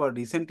logs for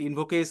recent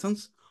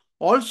invocations.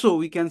 Also,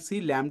 we can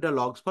see Lambda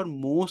logs for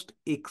most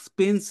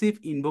expensive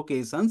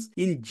invocations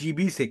in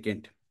GB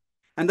second.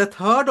 And the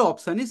third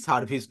option is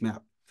service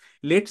map.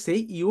 Let's say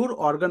your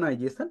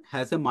organization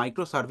has a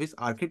microservice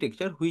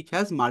architecture which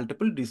has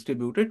multiple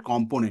distributed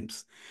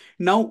components.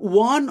 Now,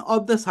 one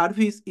of the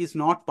service is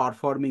not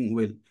performing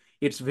well.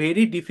 It's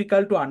very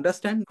difficult to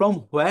understand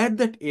from where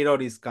that error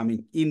is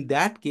coming. In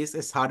that case,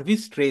 a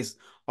service trace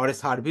or a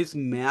service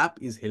map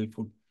is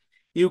helpful.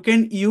 You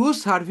can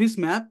use service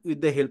map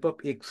with the help of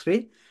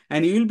X-ray,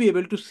 and you will be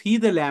able to see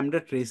the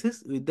Lambda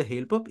traces with the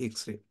help of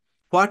X-ray.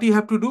 What you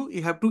have to do,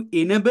 you have to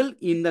enable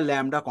in the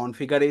Lambda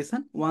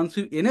configuration. Once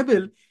you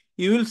enable,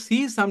 you will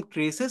see some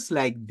traces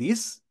like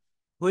this.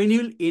 When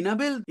you will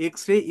enable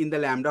X-ray in the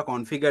Lambda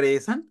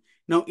configuration,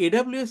 now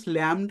AWS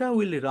Lambda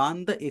will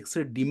run the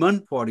X-ray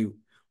daemon for you.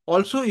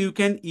 Also, you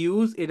can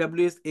use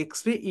AWS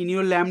X-ray in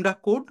your Lambda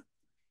code.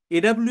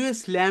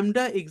 AWS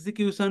Lambda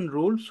execution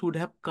role should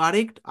have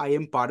correct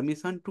IAM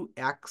permission to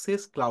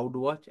access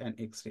CloudWatch and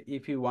X-ray.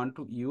 If you want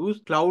to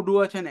use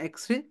CloudWatch and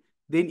X-ray,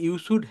 then you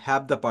should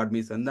have the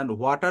permission. Then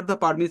what are the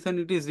permission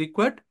it is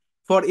required?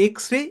 For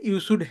X-ray, you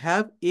should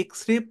have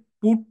X-ray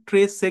put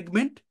trace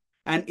segment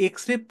and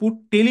X-ray put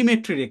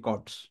telemetry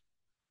records.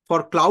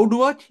 For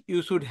CloudWatch,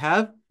 you should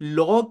have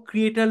log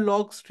creator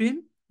log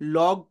stream,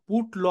 log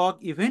put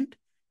log event,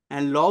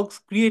 and logs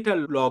creator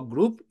log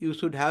group. You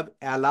should have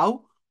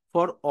allow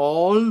for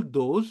all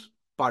those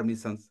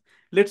permissions.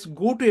 Let's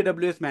go to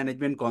AWS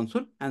Management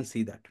Console and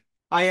see that.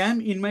 I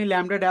am in my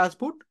Lambda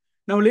dashboard.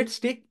 Now let's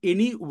take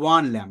any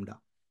one Lambda.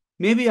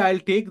 Maybe I'll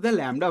take the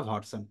Lambda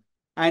version.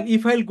 And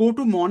if I'll go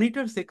to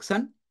monitor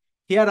section,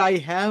 here I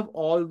have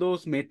all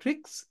those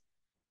metrics.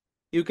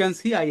 You can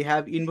see I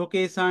have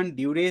invocation,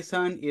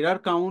 duration, error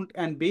count,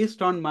 and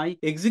based on my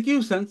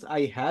executions,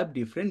 I have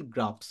different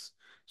graphs.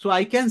 So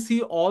I can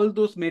see all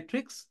those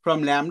metrics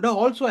from Lambda.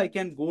 Also, I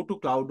can go to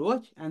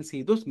CloudWatch and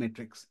see those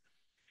metrics.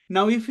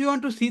 Now, if you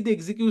want to see the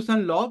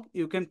execution log,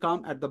 you can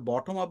come at the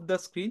bottom of the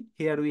screen.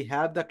 Here we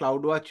have the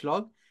CloudWatch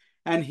log.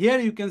 And here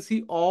you can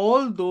see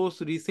all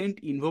those recent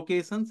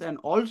invocations and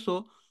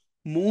also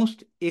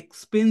most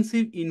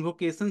expensive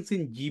invocations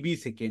in GB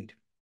second.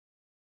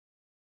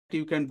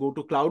 You can go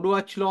to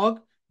CloudWatch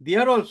log.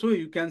 There also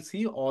you can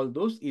see all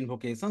those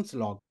invocations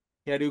log.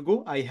 Here you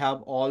go. I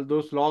have all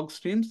those log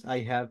streams. I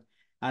have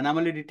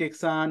anomaly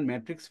detection,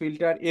 matrix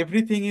filter,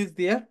 everything is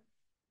there.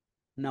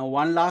 Now,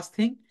 one last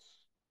thing.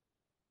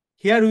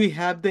 Here we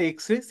have the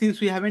X-ray.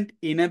 Since we haven't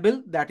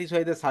enabled, that is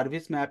why the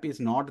service map is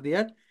not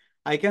there.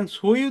 I can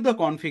show you the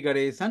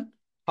configuration,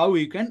 how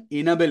you can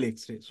enable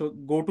X-ray. So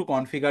go to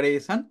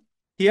configuration.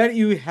 Here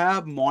you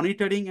have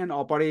monitoring and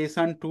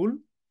operation tool.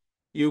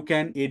 You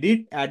can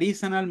edit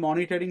additional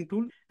monitoring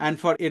tool. And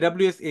for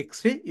AWS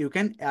X-ray, you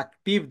can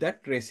active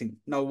that tracing.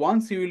 Now,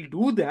 once you will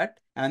do that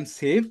and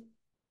save,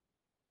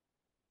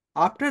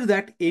 after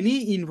that,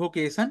 any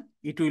invocation,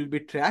 it will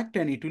be tracked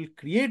and it will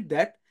create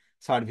that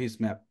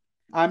service map.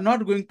 I'm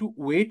not going to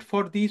wait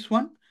for this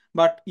one,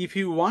 but if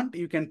you want,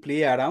 you can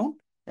play around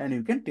and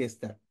you can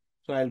test that.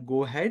 So I'll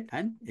go ahead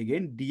and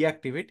again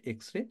deactivate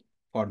X-ray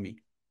for me.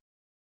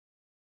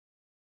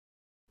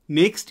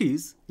 Next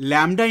is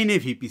Lambda in a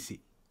VPC.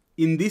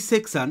 In this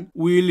section,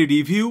 we will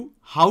review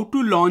how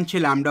to launch a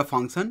Lambda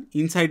function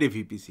inside a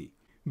VPC.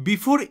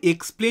 Before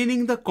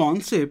explaining the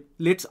concept,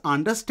 let's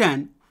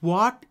understand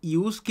what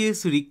use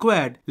case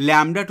required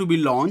Lambda to be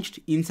launched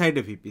inside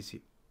a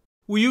VPC.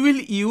 We will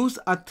use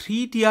a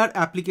 3-tier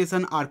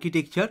application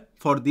architecture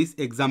for this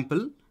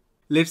example.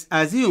 Let's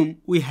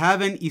assume we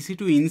have an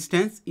EC2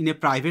 instance in a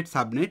private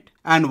subnet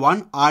and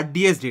one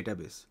RDS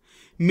database,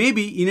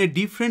 maybe in a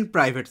different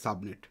private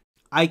subnet.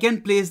 I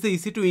can place the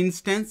EC2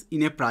 instance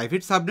in a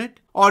private subnet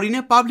or in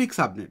a public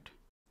subnet.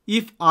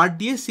 If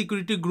RDS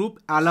security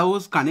group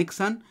allows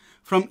connection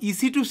from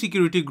EC2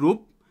 security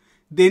group,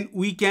 then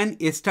we can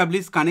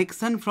establish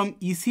connection from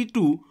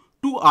EC2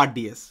 to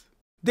RDS.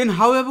 Then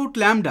how about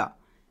Lambda?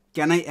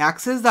 Can I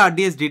access the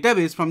RDS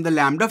database from the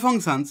Lambda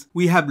functions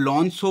we have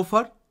launched so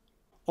far?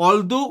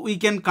 Although we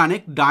can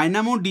connect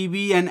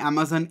DynamoDB and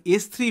Amazon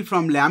S3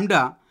 from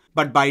Lambda,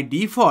 but by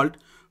default,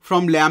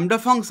 from Lambda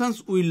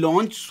functions we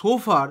launched so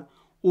far,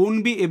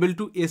 won't be able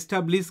to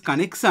establish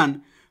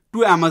connection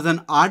to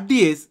Amazon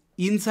RDS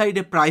inside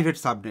a private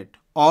subnet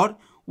or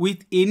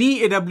with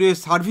any AWS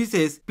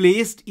services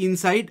placed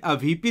inside a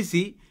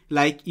VPC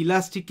like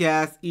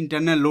ElastiCache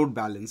internal load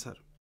balancer.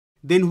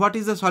 Then what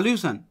is the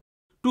solution?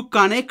 To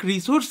connect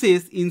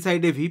resources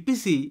inside a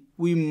VPC,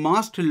 we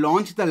must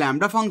launch the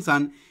Lambda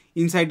function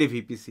inside a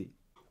VPC.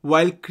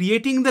 While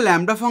creating the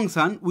Lambda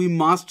function, we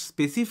must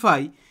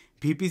specify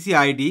VPC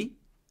ID,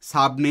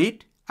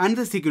 subnet, and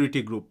the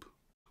security group.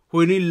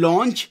 When we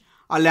launch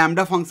a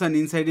Lambda function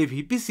inside a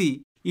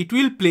VPC, it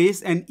will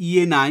place an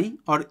ENI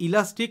or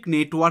Elastic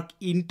Network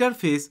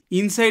Interface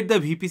inside the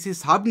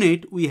VPC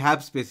subnet we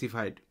have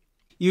specified.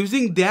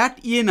 Using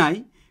that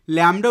ENI,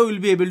 Lambda will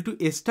be able to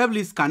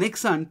establish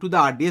connection to the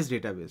RDS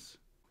database.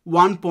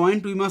 One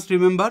point we must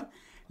remember,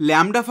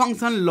 Lambda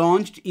function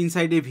launched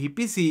inside a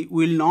VPC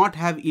will not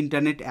have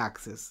internet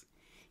access,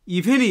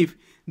 even if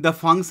the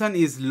function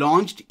is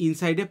launched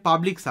inside a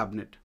public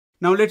subnet.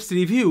 Now let's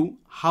review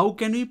how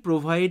can we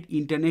provide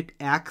internet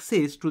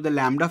access to the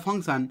Lambda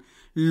function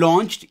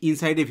launched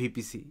inside a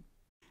VPC.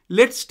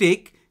 Let's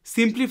take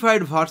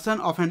simplified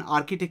version of an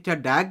architecture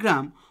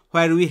diagram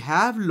where we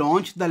have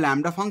launched the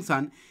Lambda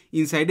function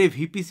inside a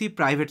VPC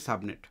private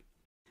subnet.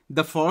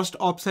 The first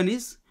option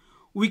is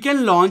we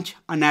can launch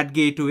a NAT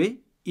gateway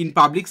in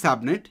public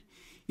subnet.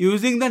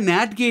 Using the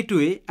NAT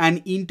gateway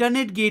and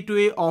internet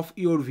gateway of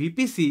your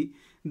VPC,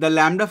 the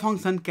Lambda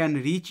function can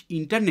reach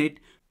internet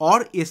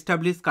or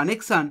establish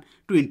connection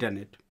to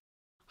internet.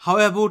 How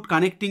about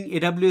connecting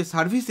AWS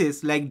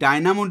services like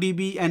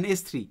DynamoDB and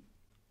S3?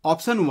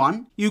 Option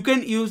 1, you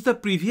can use the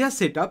previous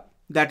setup,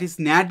 that is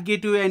NAT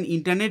gateway and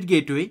internet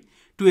gateway,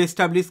 to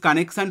establish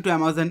connection to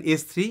Amazon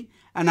S3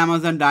 and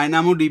Amazon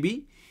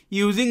DynamoDB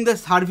using the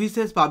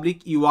services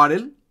public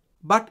URL.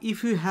 But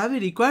if you have a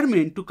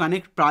requirement to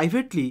connect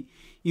privately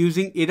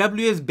using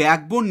AWS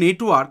backbone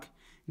network,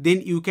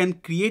 then you can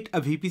create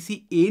a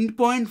VPC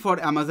endpoint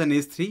for Amazon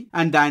S3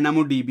 and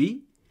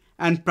DynamoDB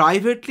and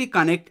privately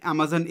connect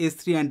Amazon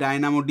S3 and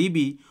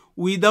DynamoDB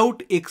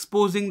without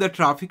exposing the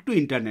traffic to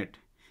internet.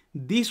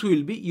 This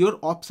will be your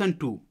option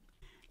 2.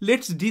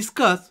 Let's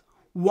discuss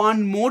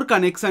one more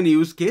connection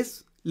use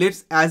case.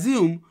 Let's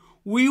assume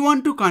we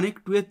want to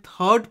connect to a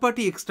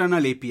third-party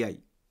external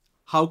API.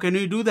 How can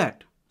we do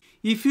that?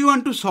 If you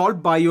want to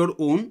solve by your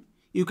own,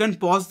 you can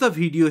pause the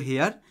video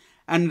here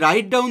and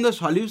write down the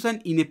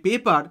solution in a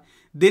paper,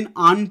 then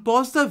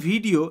unpause the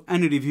video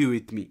and review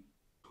with me.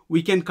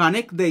 We can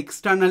connect the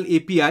external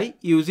API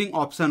using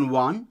option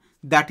 1,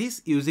 that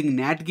is using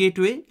NAT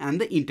gateway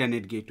and the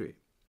internet gateway.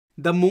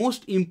 The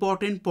most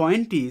important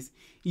point is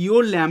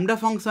your Lambda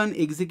function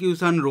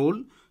execution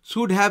role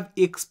should have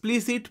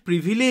explicit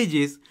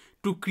privileges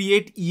to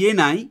create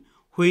ENI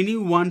when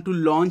you want to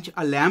launch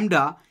a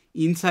Lambda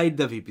inside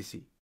the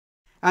VPC.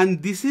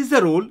 And this is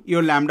the role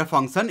your Lambda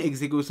function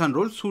execution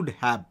role should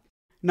have.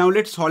 Now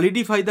let's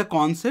solidify the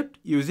concept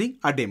using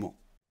a demo.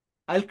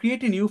 I'll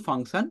create a new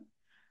function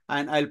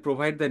and I'll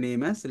provide the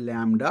name as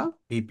Lambda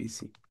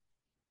VPC.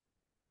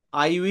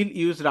 I will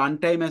use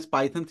runtime as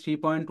Python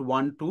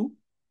 3.12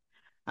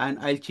 and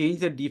I'll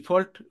change the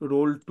default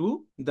role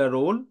to the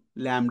role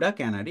Lambda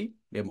Canary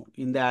demo.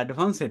 In the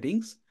advanced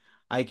settings,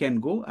 I can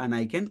go and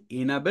I can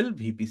enable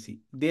VPC.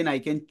 Then I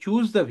can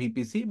choose the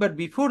VPC, but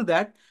before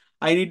that,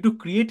 I need to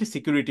create a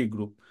security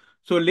group.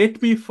 So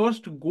let me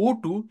first go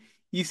to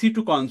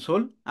EC2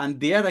 console and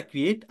there I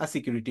create a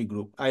security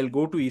group. I'll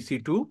go to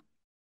EC2.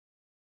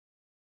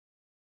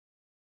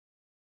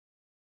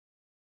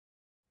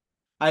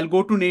 I'll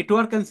go to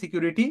network and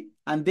security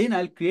and then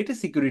I'll create a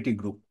security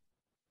group.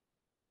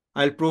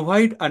 I'll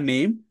provide a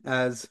name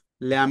as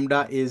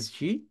Lambda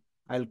Edge.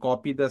 I'll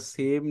copy the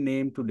same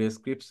name to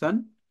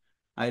description.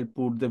 I'll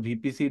put the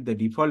VPC, the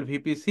default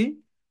VPC,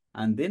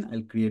 and then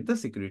I'll create the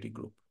security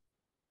group.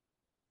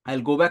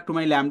 I'll go back to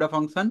my Lambda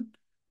function.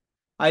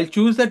 I'll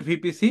choose that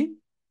VPC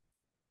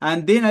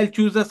and then I'll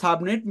choose the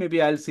subnet.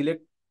 Maybe I'll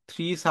select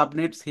 3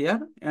 subnets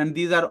here and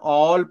these are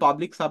all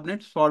public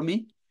subnets for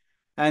me.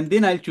 And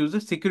then I'll choose the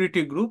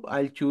security group.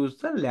 I'll choose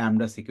the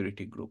Lambda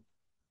security group.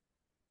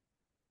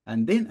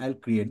 And then I'll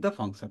create the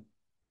function.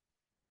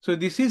 So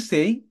this is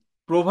saying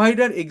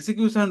provider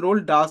execution role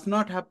does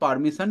not have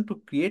permission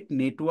to create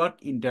network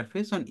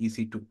interface on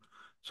EC2.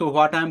 So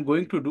what I'm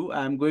going to do,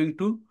 I'm going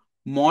to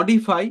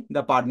modify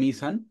the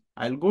permission.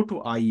 I'll go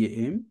to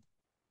IAM.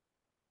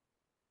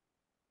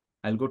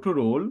 I'll go to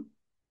role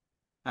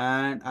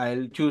and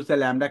I'll choose the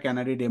Lambda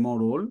Canary demo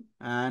role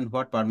and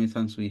what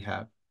permissions we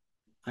have.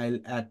 I'll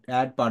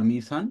add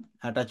permission,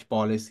 attach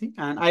policy,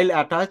 and I'll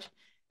attach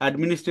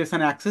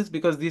administration access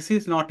because this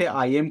is not a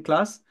IAM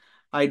class.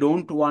 I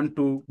don't want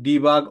to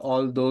debug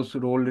all those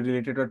role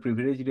related or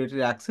privilege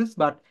related access.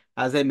 But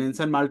as I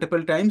mentioned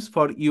multiple times,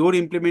 for your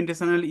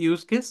implementational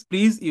use case,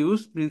 please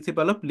use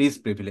principle of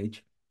least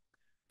privilege.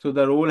 So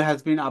the role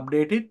has been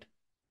updated.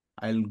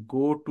 I'll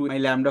go to my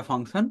Lambda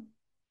function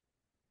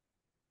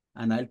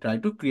and I'll try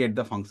to create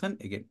the function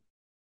again.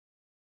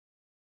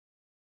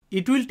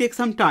 It will take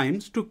some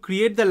time to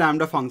create the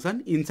Lambda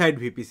function inside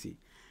VPC,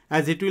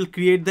 as it will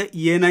create the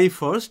ENI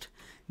first,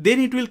 then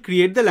it will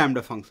create the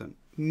Lambda function.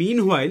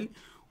 Meanwhile,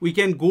 we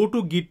can go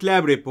to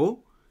GitLab repo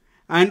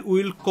and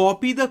we will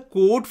copy the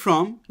code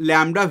from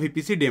Lambda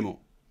VPC demo.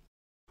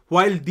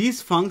 While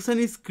this function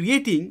is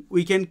creating,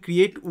 we can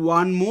create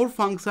one more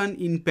function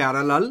in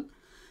parallel.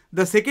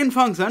 The second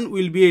function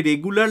will be a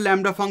regular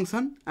Lambda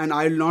function and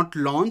I will not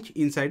launch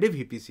inside a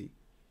VPC.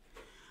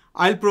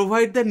 I'll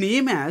provide the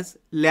name as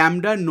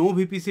Lambda no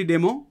VPC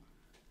demo.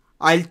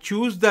 I'll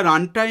choose the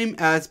runtime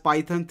as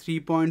Python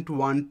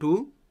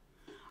 3.12.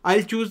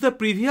 I'll choose the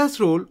previous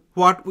role,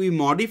 what we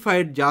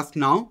modified just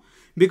now,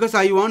 because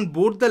I want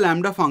both the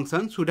Lambda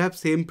functions should have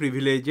same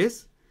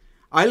privileges.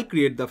 I'll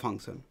create the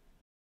function.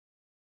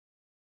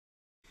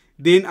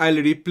 Then I'll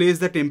replace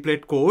the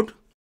template code.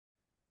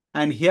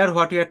 And here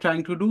what we are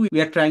trying to do, we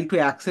are trying to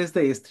access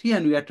the S3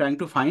 and we are trying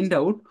to find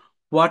out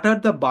what are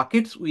the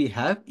buckets we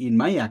have in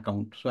my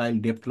account. So I'll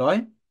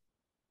deploy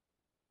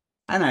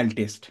and I'll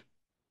test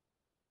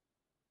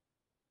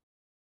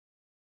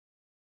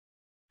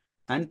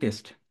and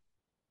test.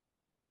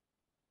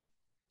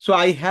 So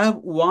I have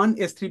one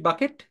S3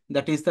 bucket,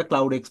 that is the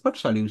Cloud Expert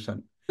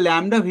solution.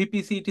 Lambda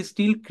VPC, it is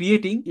still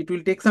creating. It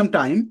will take some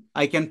time.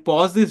 I can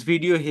pause this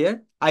video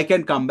here. I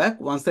can come back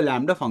once the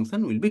Lambda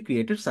function will be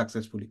created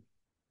successfully.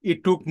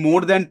 It took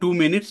more than 2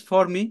 minutes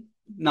for me.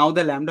 Now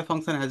the Lambda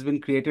function has been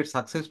created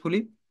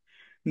successfully.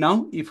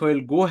 Now, if I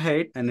will go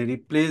ahead and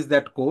replace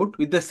that code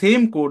with the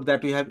same code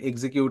that we have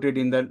executed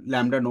in the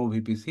Lambda no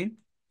VPC,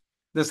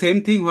 the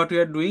same thing what we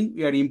are doing,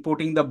 we are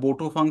importing the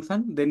Boto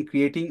function, then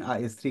creating a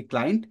S3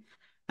 client,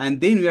 and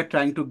then we are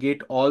trying to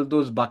get all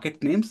those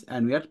bucket names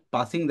and we are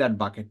passing that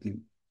bucket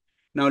name.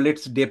 Now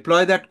let's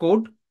deploy that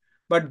code.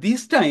 But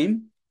this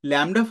time,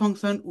 Lambda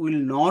function will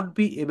not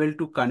be able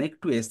to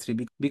connect to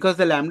S3 because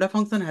the Lambda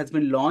function has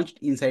been launched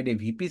inside a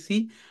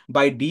VPC.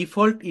 By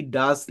default, it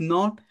does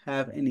not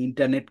have an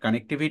internet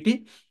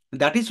connectivity.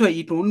 That is why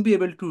it won't be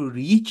able to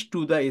reach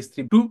to the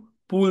S3 to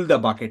pull the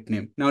bucket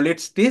name. Now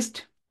let's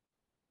test.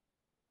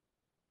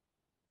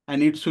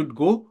 And it should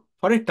go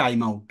for a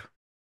timeout.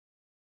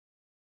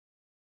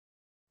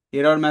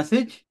 Error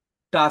message,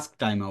 task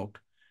timeout.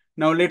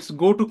 Now let's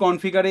go to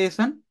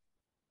configuration,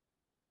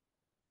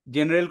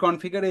 general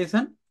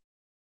configuration,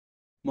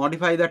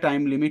 modify the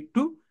time limit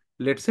to,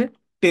 let's say,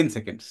 10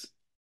 seconds.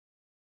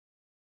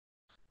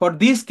 For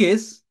this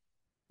case,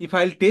 if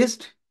I'll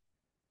test,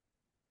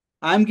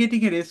 I'm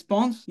getting a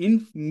response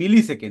in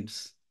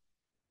milliseconds.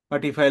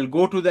 But if I'll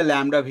go to the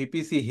Lambda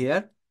VPC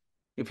here,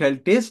 if I'll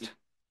test,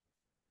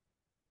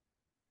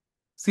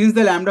 since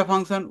the Lambda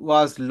function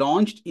was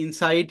launched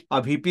inside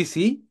a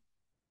VPC,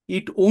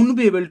 it won't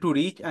be able to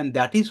reach, and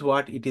that is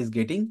what it is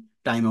getting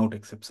timeout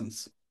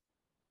exceptions.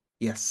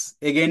 Yes,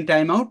 again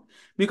timeout,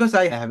 because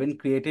I haven't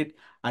created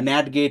a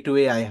NAT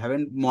gateway, I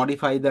haven't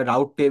modified the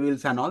route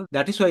tables and all.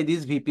 That is why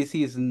this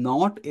VPC is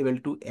not able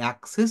to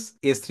access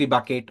S3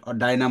 bucket or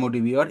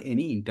DynamoDB or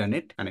any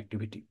internet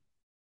connectivity.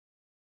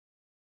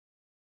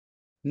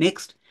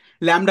 Next,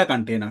 Lambda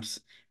containers.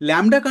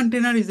 Lambda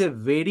container is a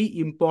very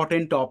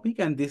important topic,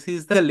 and this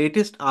is the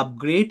latest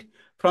upgrade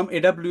from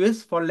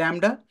AWS for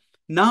Lambda.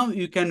 Now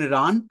you can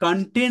run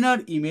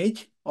container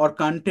image or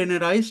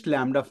containerized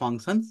Lambda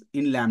functions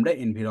in Lambda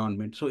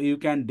environment. So you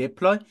can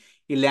deploy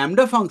a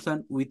Lambda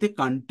function with a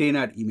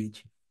container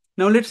image.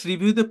 Now let's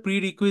review the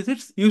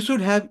prerequisites. You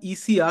should have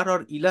ECR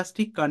or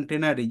Elastic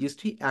Container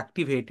Registry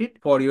activated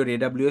for your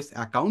AWS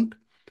account.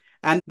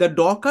 And the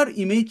Docker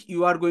image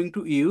you are going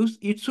to use,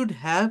 it should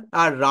have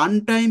a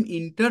runtime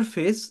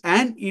interface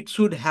and it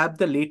should have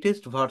the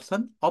latest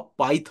version of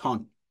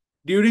Python.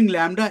 During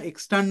Lambda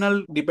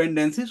external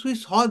dependencies, we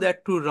saw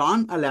that to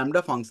run a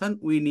Lambda function,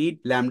 we need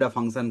Lambda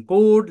function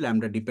code,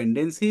 Lambda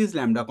dependencies,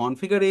 Lambda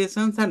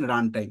configurations, and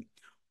runtime.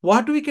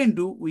 What we can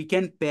do, we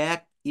can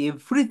pack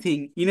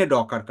everything in a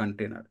Docker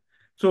container.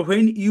 So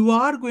when you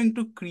are going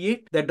to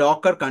create the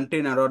Docker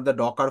container or the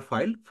Docker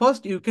file,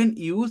 first you can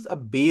use a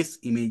base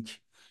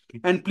image.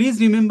 And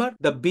please remember,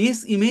 the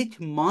base image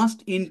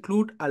must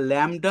include a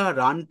Lambda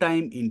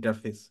runtime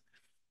interface.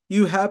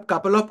 You have a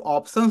couple of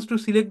options to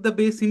select the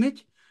base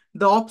image.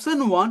 The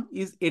option one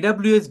is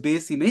AWS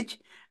base image.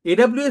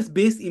 AWS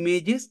base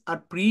images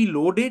are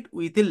preloaded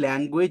with a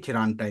language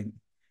runtime.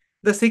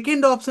 The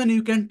second option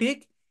you can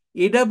take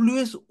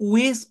AWS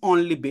OS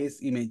only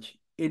base image.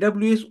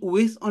 AWS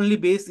OS only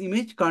base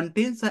image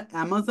contains an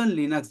Amazon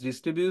Linux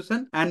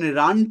distribution and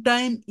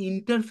runtime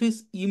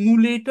interface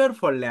emulator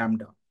for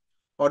Lambda.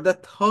 Or the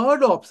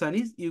third option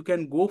is you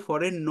can go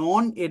for a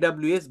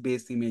non-AWS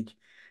base image.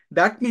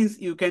 That means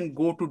you can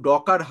go to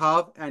Docker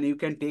Hub and you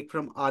can take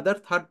from other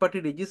third-party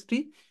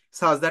registry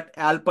such that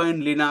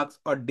Alpine Linux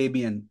or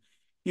Debian.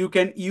 You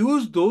can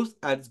use those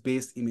as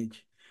base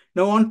image.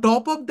 Now on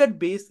top of that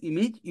base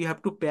image, you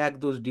have to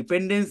pack those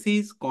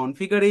dependencies,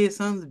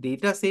 configurations,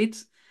 data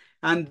sets,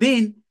 and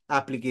then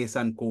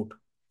application code.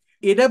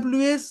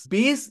 AWS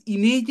base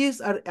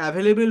images are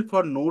available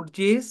for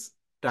Node.js,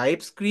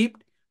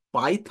 TypeScript,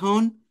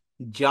 Python,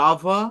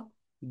 Java,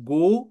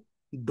 Go,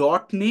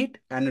 .NET,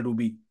 and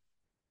Ruby.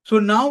 So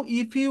now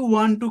if you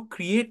want to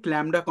create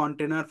Lambda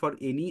container for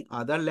any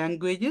other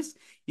languages,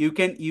 you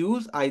can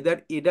use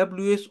either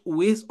AWS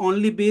OS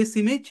only base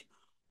image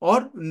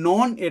or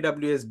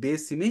non-AWS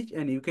base image,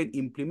 and you can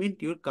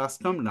implement your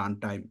custom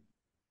runtime.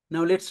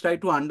 Now let's try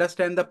to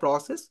understand the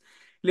process.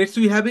 Let's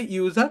say we have a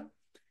user,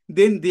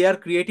 then they are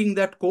creating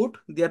that code.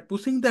 They are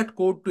pushing that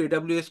code to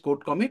AWS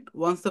code commit.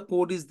 Once the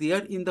code is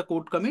there in the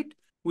code commit,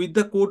 with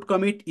the code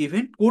commit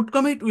event, code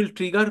commit will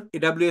trigger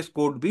AWS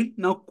code build.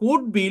 Now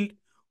code build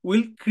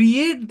will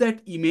create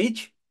that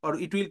image, or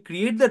it will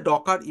create the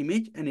Docker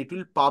image, and it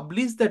will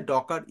publish the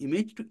Docker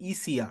image to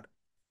ECR.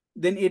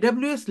 Then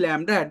AWS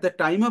Lambda at the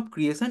time of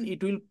creation,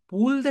 it will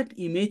pull that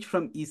image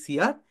from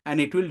ECR and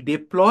it will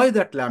deploy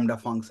that Lambda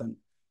function.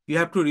 You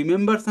have to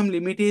remember some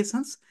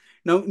limitations.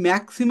 Now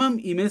maximum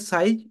image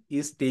size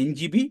is 10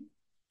 GB.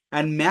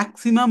 and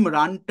maximum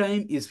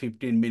runtime is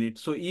 15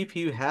 minutes. So if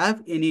you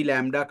have any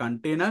Lambda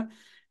container,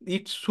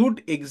 it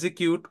should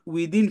execute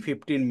within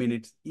 15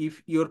 minutes.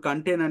 If your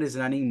container is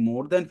running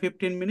more than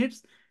 15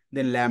 minutes,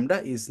 then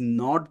Lambda is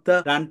not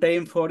the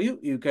runtime for you.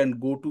 You can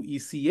go to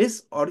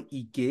ECS or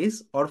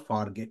EKS or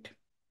forget.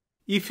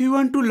 If you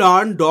want to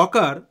learn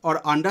Docker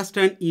or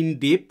understand in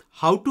depth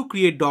how to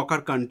create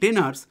Docker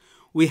containers,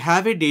 we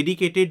have a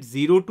dedicated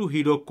 0 to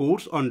Hero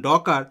course on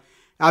Docker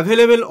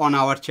available on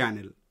our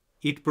channel.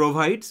 It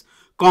provides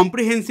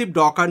comprehensive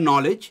Docker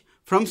knowledge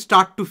from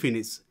start to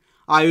finish.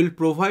 I will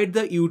provide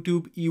the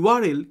YouTube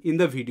URL in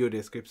the video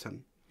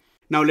description.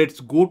 Now let's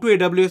go to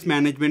AWS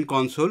Management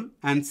Console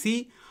and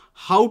see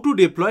how to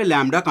deploy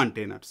Lambda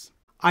containers.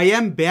 I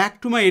am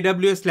back to my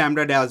AWS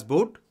Lambda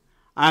dashboard.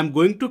 I am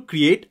going to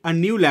create a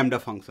new Lambda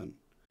function.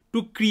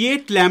 To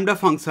create Lambda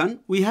function,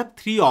 we have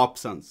three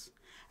options.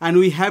 And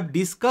we have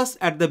discussed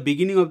at the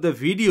beginning of the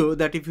video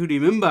that if you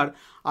remember,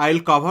 I'll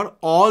cover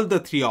all the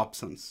three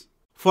options.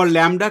 For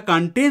Lambda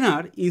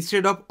container,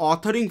 instead of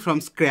authoring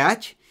from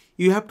scratch,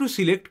 you have to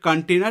select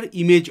container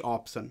image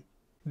option.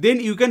 Then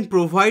you can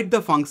provide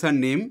the function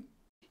name.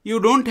 You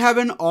don't have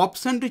an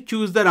option to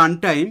choose the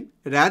runtime.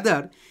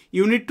 Rather,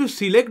 you need to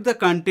select the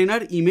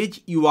container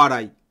image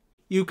URI.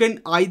 You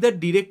can either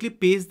directly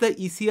paste the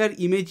ECR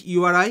image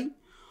URI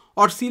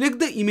or select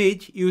the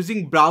image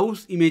using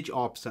browse image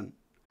option.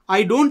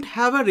 I don't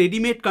have a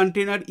ready-made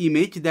container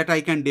image that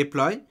I can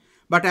deploy,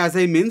 but as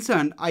I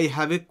mentioned, I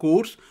have a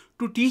course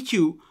to teach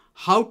you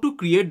how to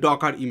create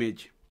Docker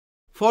image.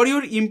 For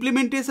your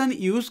implementation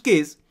use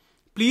case,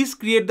 please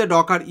create the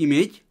Docker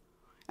image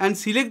and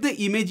select the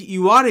image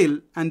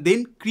URL and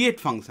then create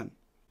function.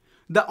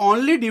 The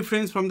only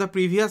difference from the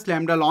previous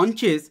Lambda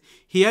launches,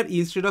 here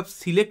instead of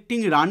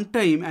selecting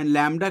runtime and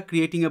Lambda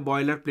creating a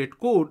boilerplate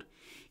code,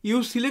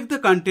 you select the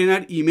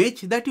container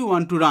image that you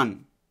want to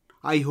run.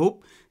 I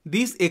hope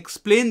this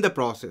explains the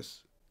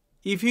process.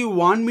 If you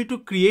want me to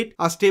create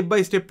a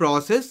step-by-step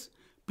process,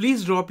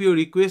 please drop your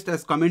request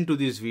as comment to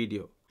this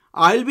video.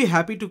 I'll be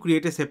happy to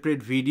create a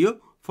separate video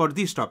for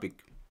this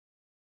topic.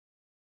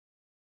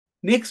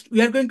 Next,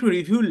 we are going to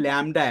review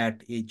Lambda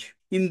at Edge.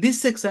 In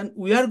this section,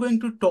 we are going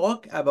to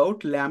talk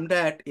about Lambda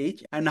at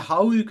Edge and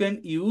how you can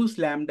use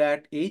Lambda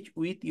at Edge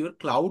with your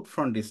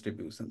CloudFront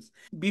distributions.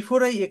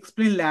 Before I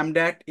explain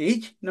Lambda at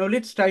Edge, now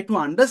let's try to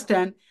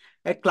understand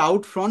a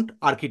CloudFront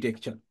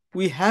architecture.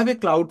 We have a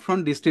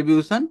CloudFront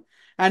distribution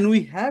and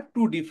we have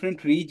two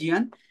different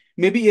regions,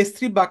 maybe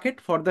S3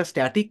 bucket for the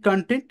static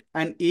content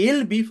and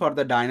ALB for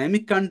the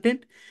dynamic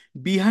content.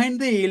 Behind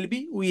the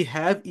ALB, we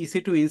have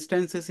EC2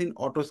 instances in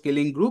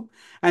auto-scaling group,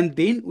 and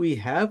then we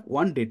have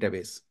one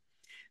database.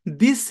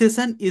 This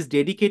session is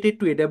dedicated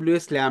to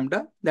AWS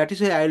Lambda. That is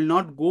why I will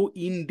not go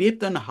in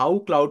depth on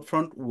how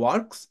CloudFront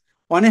works.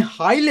 On a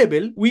high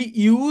level, we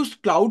use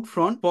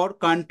CloudFront for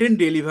content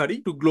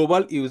delivery to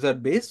global user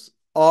base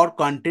or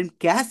content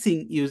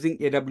caching using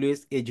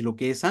AWS Edge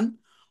location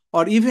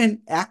or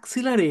even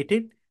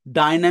accelerated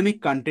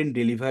dynamic content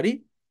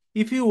delivery.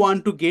 If you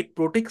want to get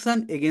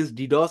protection against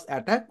DDoS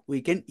attack,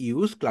 we can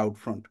use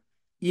CloudFront.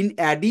 In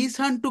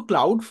addition to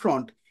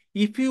CloudFront,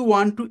 if you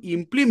want to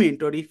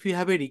implement or if you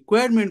have a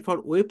requirement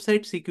for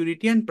website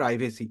security and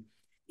privacy,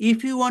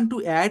 if you want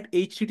to add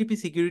HTTP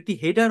security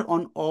header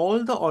on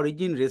all the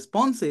origin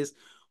responses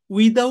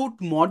without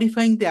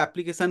modifying the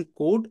application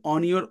code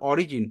on your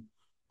origin,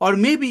 or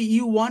maybe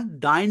you want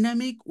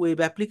dynamic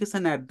web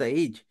application at the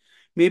edge,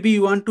 maybe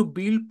you want to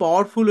build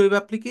powerful web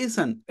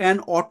application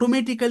and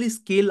automatically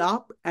scale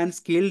up and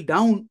scale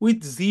down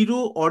with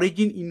zero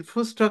origin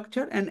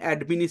infrastructure and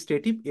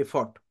administrative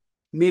effort.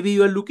 Maybe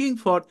you are looking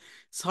for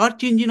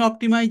search engine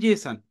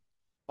optimization,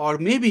 or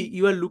maybe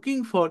you are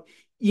looking for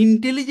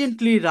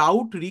intelligently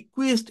route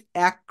request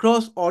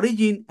across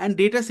origin and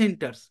data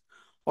centers,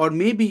 or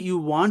maybe you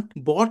want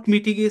bot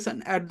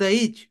mitigation at the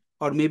edge,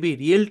 or maybe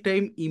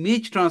real-time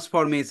image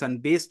transformation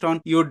based on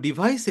your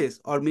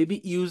devices, or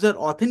maybe user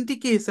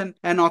authentication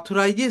and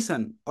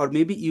authorization, or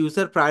maybe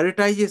user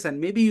prioritization.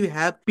 Maybe you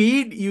have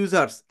paid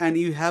users and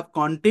you have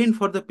content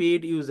for the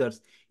paid users.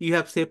 You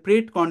have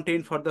separate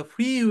content for the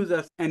free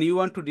users and you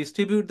want to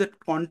distribute that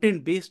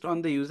content based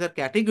on the user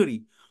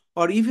category.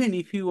 Or even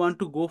if you want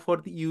to go for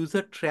the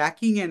user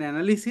tracking and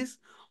analysis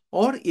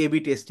or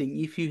A/B testing,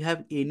 if you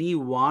have any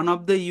one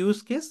of the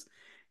use case,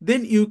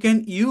 then you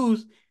can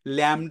use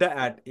Lambda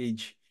at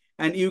Edge.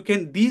 And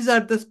these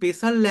are the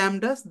special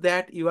Lambdas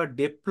that you are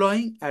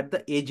deploying at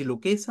the edge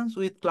locations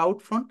with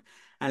CloudFront.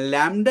 And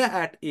Lambda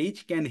at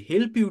Edge can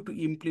help you to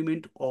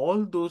implement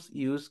all those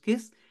use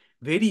cases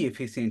very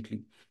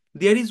efficiently.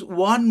 There is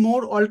one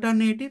more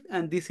alternative,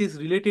 and this is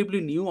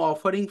relatively new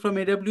offering from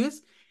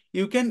AWS.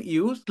 You can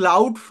use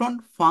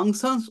CloudFront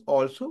functions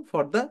also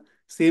for the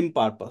same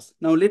purpose.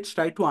 Now let's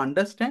try to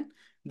understand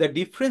the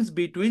difference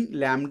between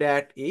Lambda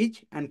at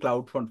Edge and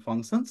CloudFront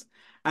functions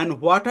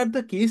and what are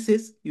the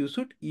cases you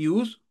should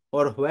use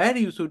or where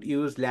you should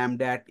use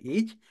Lambda at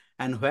Edge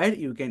and where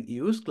you can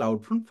use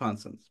CloudFront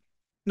functions.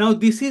 Now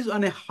this is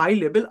on a high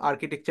level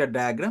architecture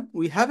diagram.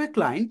 We have a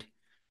client,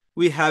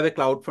 we have a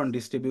CloudFront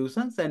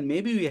distributions, and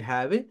maybe we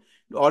have a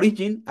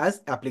origin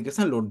as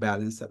application load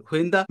balancer.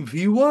 When the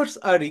viewers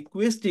are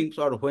requesting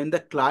or when the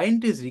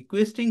client is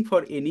requesting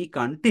for any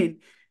content,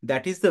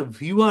 that is the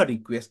viewer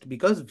request,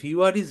 because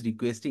viewer is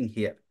requesting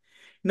here.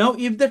 Now,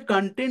 if the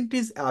content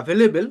is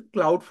available,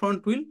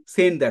 CloudFront will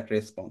send that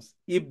response.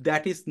 If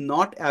that is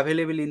not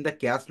available in the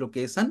cache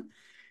location,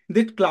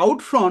 that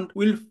CloudFront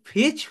will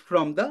fetch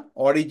from the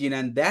origin,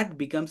 and that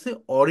becomes a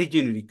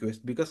origin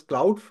request, because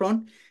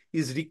CloudFront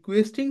is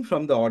requesting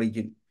from the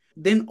origin.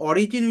 Then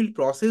origin will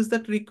process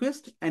that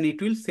request and it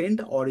will send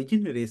the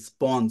origin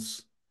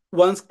response.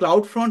 Once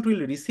CloudFront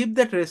will receive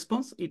that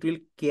response, it will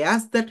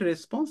cache that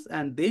response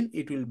and then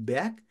it will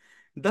back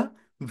the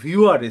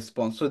viewer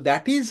response. So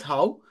that is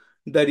how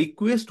the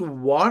request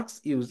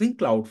works using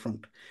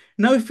CloudFront.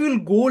 Now, if you will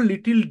go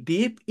little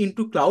deep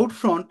into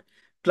CloudFront,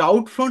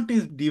 CloudFront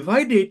is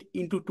divided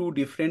into two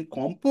different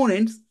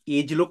components,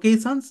 edge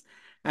locations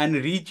and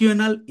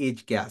regional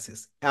edge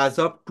caches. As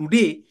of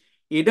today,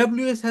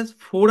 AWS has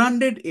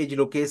 400 edge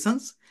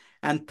locations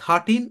and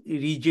 13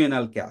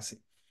 regional caches.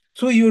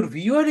 So your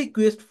viewer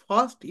request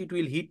first, it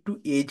will hit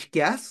to edge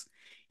cache.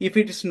 If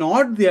it is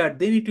not there,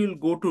 then it will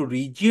go to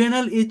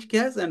regional edge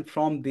cache, and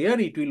from there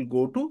it will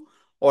go to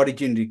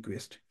origin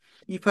request.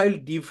 If I'll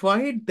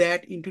divide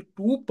that into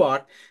two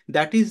parts,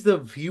 that is the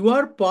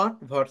viewer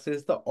part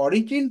versus the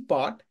origin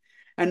part.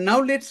 And now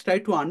let's try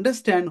to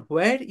understand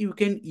where you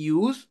can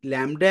use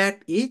Lambda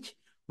Edge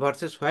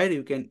versus where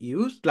you can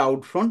use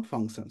CloudFront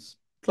functions.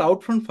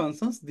 CloudFront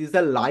functions, these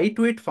are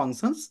lightweight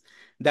functions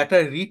that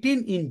are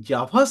written in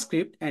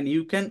JavaScript, and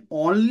you can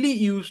only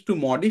use to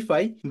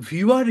modify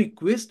viewer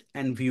request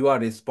and viewer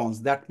response.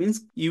 That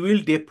means you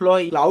will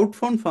deploy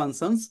CloudFront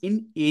functions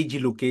in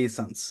edge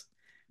locations.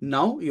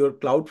 Now your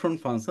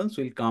CloudFront functions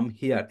will come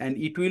here and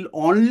it will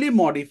only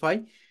modify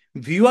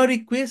viewer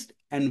request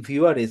and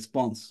viewer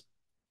response.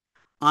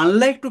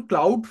 Unlike to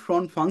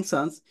CloudFront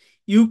functions,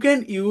 you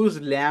can use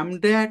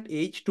Lambda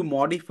Edge to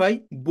modify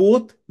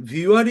both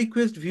viewer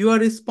request, viewer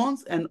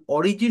response and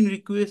origin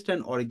request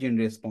and origin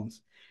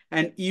response.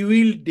 And you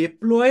will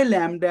deploy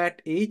Lambda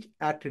Edge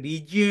at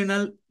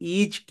regional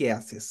edge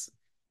caches.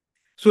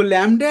 So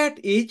Lambda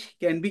Edge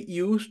can be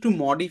used to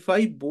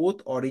modify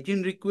both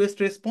origin request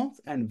response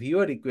and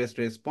viewer request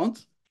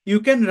response. You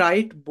can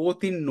write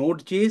both in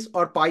Node.js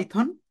or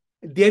Python.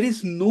 There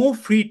is no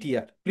free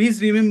tier.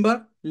 Please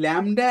remember,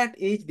 Lambda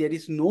Edge, there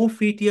is no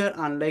free tier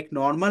unlike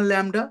normal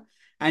Lambda,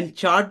 and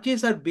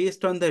charges are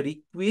based on the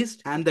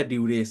request and the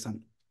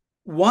duration.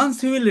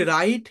 Once you will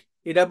write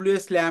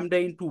AWS Lambda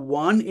into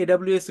one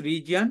AWS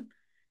region,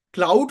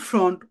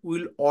 CloudFront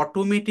will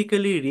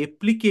automatically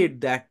replicate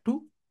that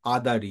to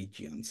other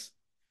regions.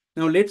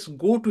 Now let's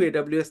go to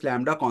AWS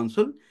Lambda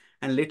console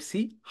and let's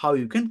see how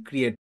you can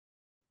create.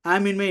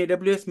 I'm in my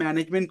AWS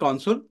management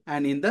console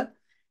and in the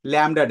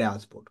Lambda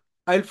dashboard.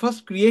 I'll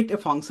first create a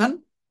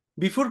function.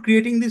 Before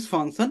creating this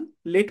function,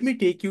 let me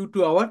take you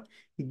to our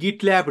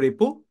GitLab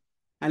repo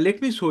and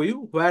let me show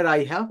you where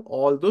I have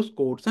all those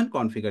codes and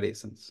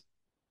configurations.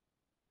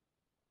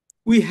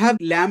 We have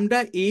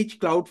Lambda Edge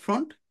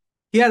CloudFront.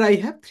 Here I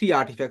have three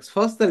artifacts.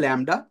 First, the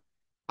Lambda.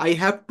 I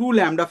have two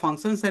Lambda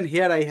functions, and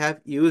here I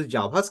have used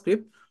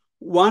JavaScript.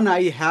 One,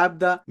 I have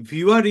the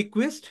viewer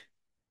request,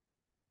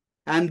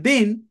 and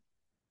then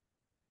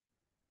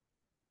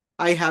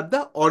I have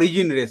the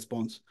origin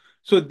response.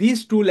 So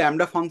these two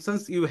Lambda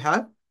functions you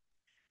have.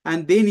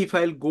 And then if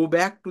I'll go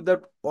back to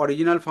the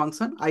original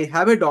function, I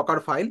have a Docker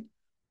file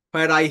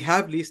where I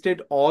have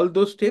listed all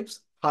those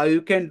steps, how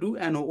you can do.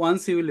 And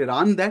once you will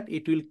run that,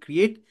 it will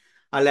create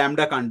a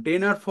Lambda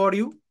container for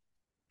you.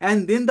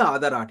 And then the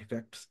other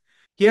artifacts.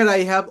 Here I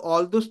have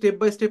all those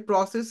step-by-step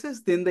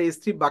processes. Then the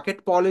S3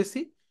 bucket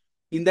policy.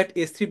 In that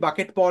S3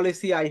 bucket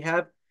policy, I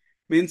have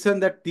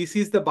mentioned that this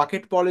is the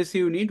bucket policy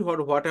you need,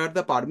 or what are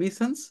the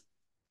permissions.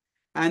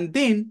 And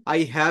then I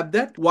have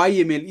that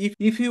YML.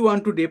 If you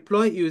want to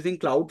deploy using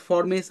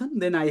CloudFormation,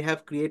 then I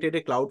have created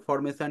a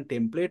CloudFormation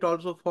template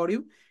also for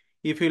you.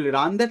 If you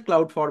run that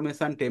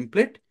CloudFormation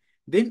template,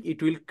 then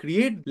it will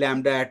create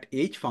Lambda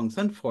Edge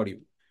function for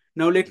you.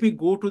 Now let me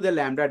go to the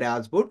Lambda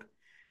dashboard.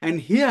 And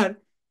here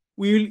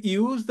we will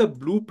use the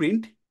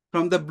blueprint.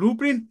 From the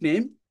blueprint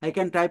name, I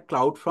can type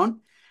CloudFront.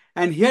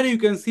 And here you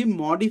can see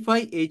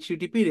modify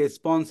HTTP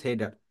response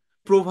header.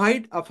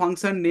 Provide a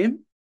function name.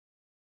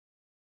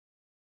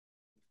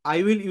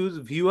 I will use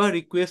viewer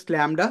request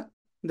Lambda.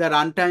 The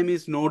runtime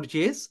is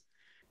Node.js.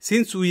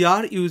 Since we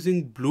are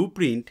using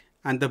blueprint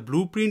and the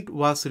blueprint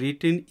was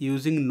written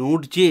using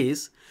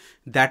Node.js,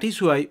 that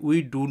is why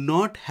we do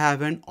not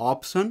have an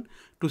option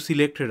to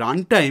select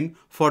runtime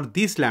for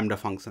this Lambda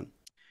function.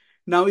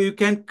 Now you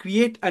can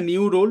create a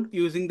new role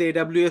using the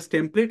AWS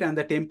template, and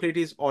the template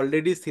is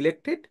already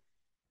selected.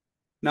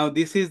 Now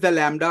this is the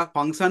Lambda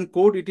function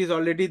code. It is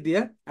already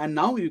there. And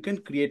now you can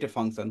create a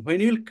function. When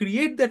you will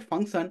create that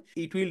function,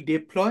 it will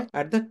deploy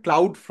at the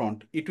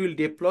CloudFront. It will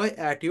deploy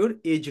at your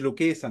edge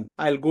location.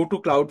 I'll go to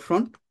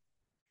CloudFront.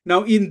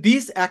 Now in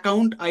this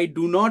account, I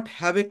do not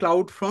have a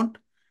CloudFront.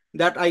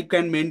 that I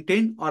can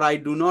maintain, or I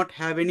do not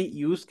have any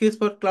use case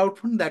for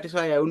CloudFront. That is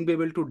why I won't be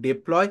able to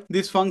deploy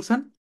this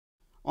function.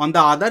 On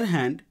the other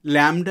hand,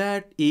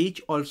 Lambda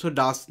Edge also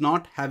does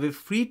not have a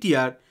free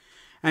tier,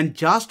 and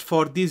just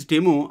for this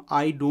demo,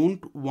 I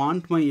don't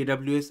want my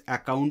AWS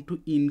account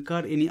to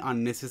incur any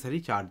unnecessary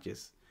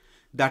charges.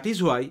 That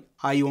is why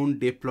I won't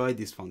deploy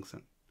this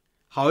function.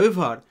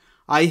 However,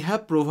 I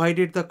have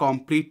provided the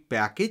complete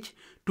package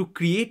to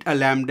create a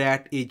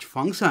Lambda Edge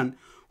function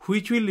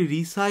which will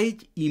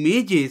resize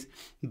images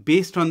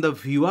based on the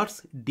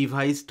viewer's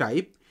device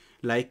type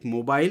like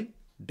mobile,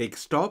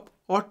 desktop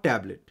or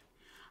tablet.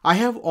 I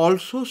have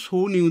also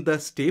shown you the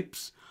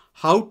steps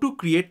how to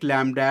create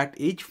Lambda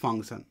Edge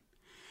function.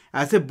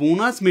 As a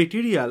bonus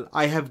material,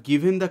 I have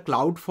given the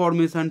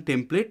CloudFormation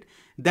template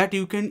that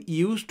you can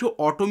use to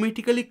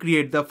automatically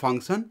create the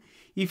function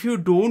if you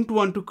don't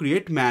want to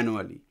create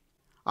manually.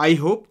 I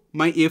hope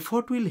my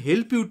effort will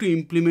help you to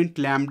implement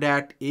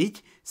Lambda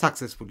Edge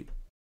successfully.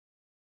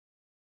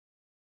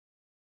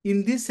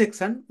 In this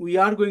section, we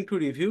are going to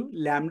review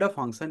Lambda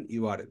Function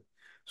URL.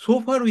 So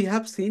far, we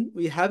have seen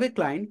we have a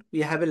client, we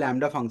have a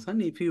Lambda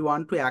function. If you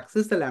want to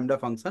access the Lambda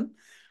function,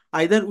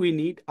 either we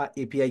need an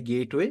API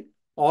gateway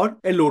or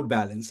a load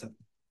balancer.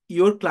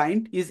 Your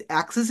client is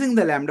accessing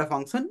the Lambda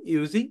function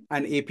using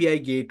an API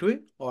gateway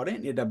or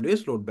an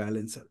AWS load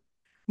balancer.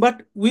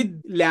 But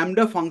with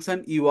Lambda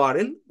function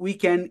URL, we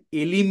can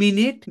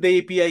eliminate the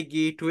API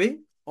gateway,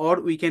 or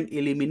we can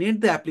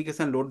eliminate the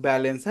application load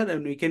balancer,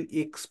 and we can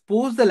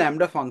expose the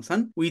Lambda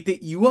function with a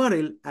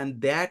URL, and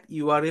that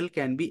URL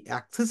can be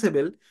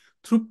accessible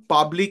through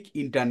public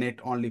internet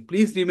only.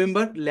 Please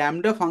remember,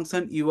 Lambda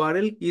function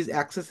URL is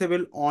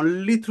accessible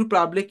only through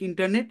public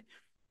internet.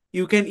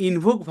 You can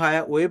invoke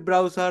via web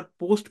browser,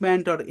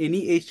 Postman or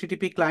any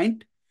HTTP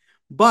client,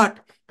 but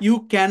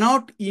you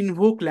cannot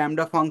invoke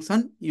Lambda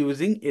function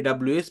using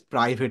AWS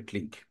private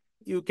link.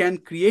 You can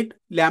create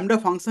Lambda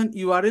function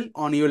URL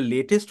on your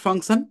latest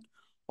function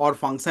or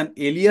function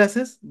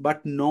aliases,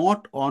 but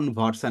not on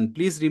version.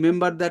 Please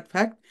remember that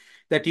fact,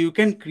 that you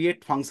can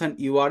create function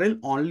URL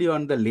only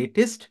on the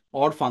latest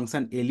or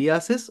function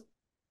aliases.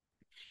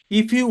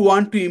 If you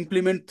want to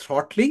implement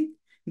throttling,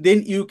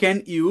 then you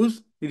can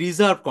use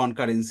reserve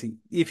concurrency.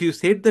 If you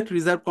set that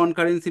reserve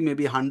concurrency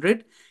maybe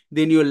 100,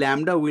 then your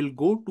Lambda will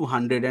go to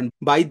 100. And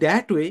by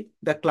that way,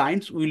 the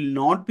clients will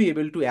not be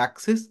able to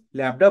access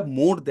Lambda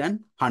more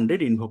than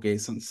 100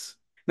 invocations.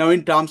 Now,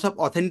 in terms of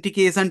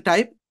authentication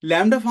type,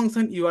 Lambda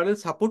function URL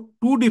support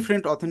two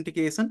different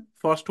authentication.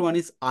 First one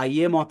is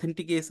IAM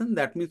authentication.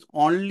 That means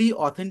only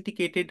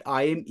authenticated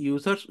IAM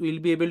users will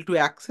be able to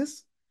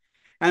access.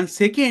 And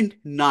second,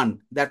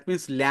 none. That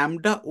means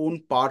Lambda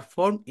won't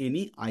perform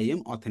any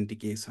IAM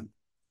authentication.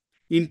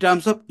 In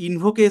terms of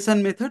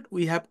invocation method,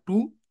 we have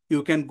two.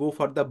 You can go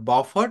for the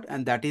buffered,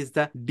 and that is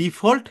the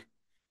default.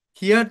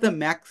 Here the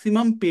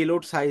maximum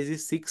payload size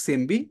is 6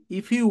 MB.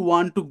 If you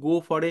want to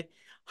go for a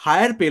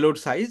higher payload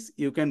size,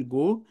 you can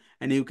go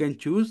and you can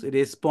choose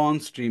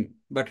response stream.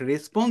 But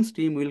response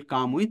stream will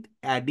come with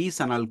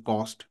additional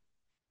cost.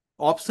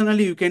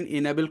 Optionally, you can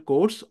enable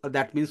CORS,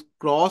 that means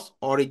cross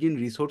origin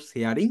resource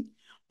sharing,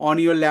 on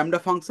your Lambda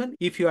function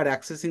if you are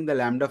accessing the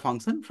Lambda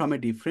function from a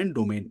different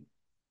domain.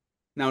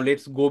 Now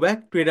let's go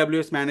back to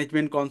AWS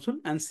Management Console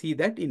and see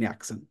that in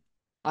action.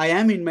 I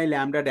am in my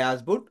Lambda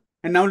dashboard,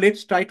 and now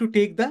let's try to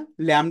take the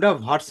Lambda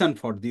version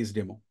for this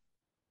demo.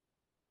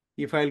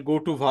 If I'll go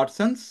to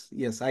versions,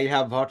 yes, I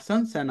have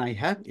versions and I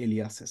have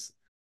aliases.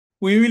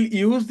 We will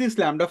use this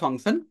Lambda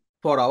function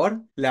for our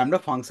Lambda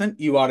function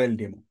URL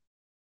demo.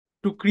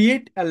 To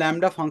create a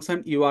Lambda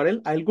function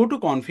URL, I'll go to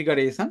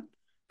configuration.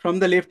 From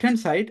the left-hand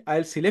side,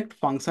 I'll select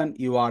function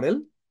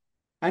URL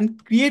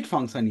and create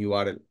function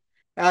URL.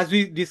 As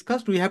we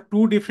discussed, we have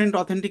two different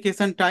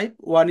authentication type.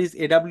 One is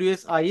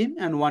AWS IAM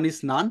and one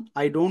is none.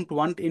 I don't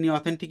want any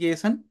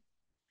authentication,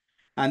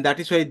 and that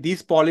is why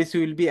this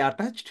policy will be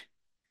attached.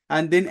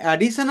 And then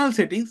additional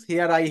settings,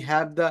 here I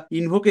have the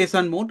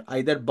invocation mode,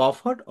 either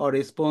buffered or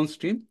response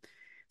stream.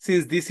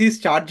 Since this is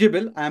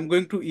chargeable, I am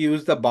going to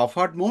use the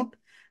buffered mode.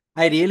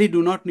 I really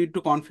do not need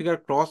to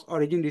configure cross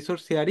origin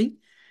resource sharing.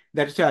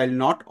 That is why I'll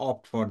not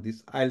opt for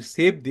this. I'll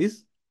save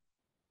this.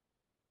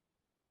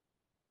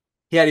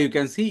 Here you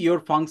can see your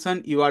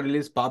function URL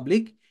is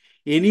public.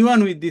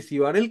 Anyone with this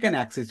URL can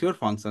access your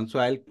function. So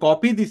I'll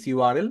copy this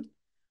URL.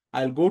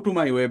 I'll go to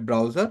my web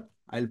browser.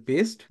 I'll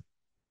paste.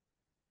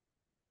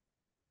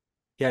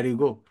 Here you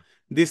go.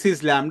 This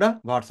is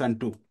Lambda version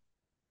 2.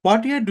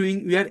 What we are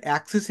doing, we are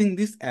accessing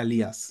this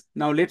alias.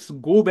 Now let's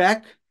go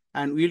back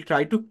and we'll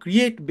try to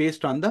create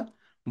based on the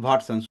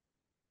versions.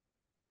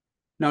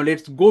 Now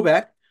let's go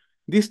back.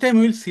 This time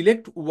we'll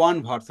select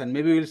one version.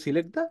 Maybe we'll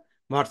select the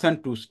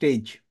version 2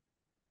 stage.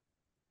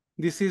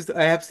 This is,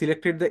 I have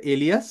selected the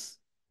alias.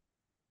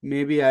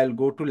 Maybe I'll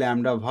go to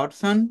Lambda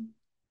version,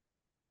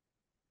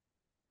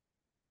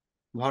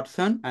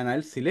 and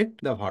I'll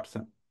select the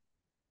version.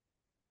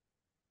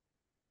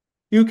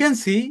 You can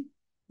see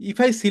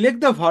if I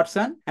select the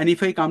version and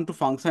if I come to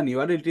function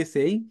URL, it is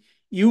saying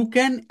you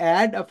can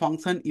add a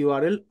function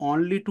URL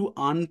only to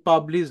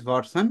unpublished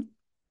version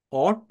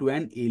or to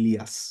an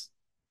alias.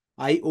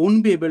 I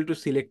won't be able to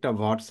select a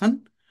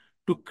version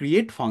to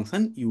create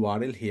function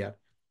URL here.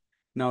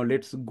 Now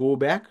let's go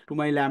back to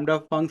my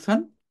Lambda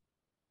function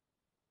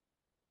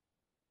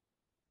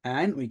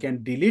and we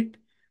can delete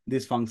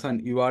this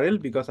function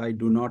URL because I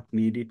do not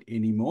need it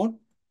anymore.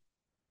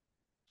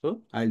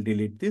 So I'll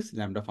delete this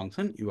Lambda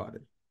function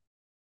URL.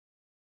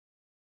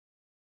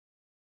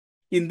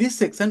 In this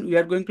section, we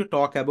are going to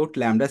talk about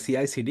Lambda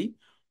CI/CD.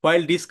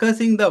 While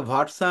discussing the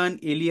version,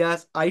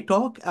 alias, I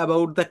talk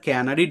about the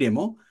canary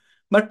demo.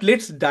 But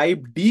let's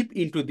dive deep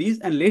into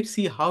this and let's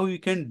see how we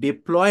can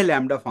deploy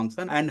Lambda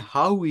function and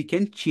how we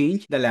can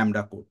change the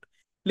Lambda code.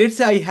 Let's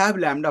say I have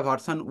Lambda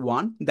version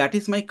 1, that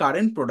is my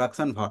current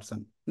production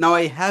version. Now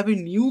I have a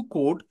new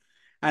code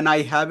and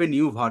I have a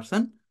new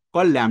version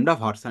called Lambda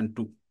version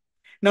 2.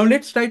 Now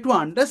let's try to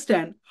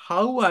understand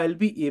how I'll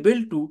be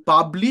able to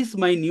publish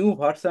my new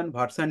version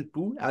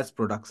 2 as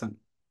production.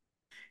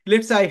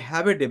 Let's say I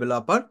have a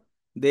developer,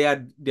 they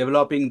are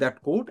developing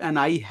that code and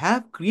I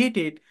have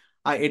created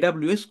a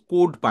AWS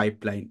code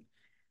pipeline.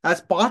 As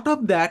part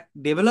of that,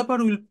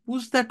 developer will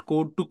push that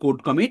code to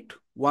code commit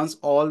once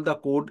all the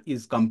code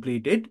is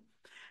completed.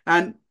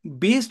 And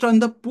based on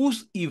the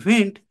push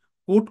event,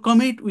 code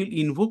commit will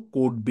invoke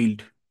code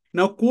build.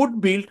 Now code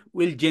build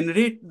will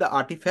generate the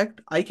artifact.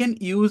 I can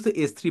use the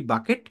S3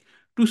 bucket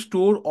to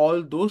store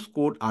all those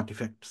code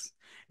artifacts.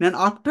 And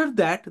after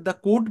that, the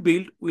code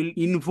build will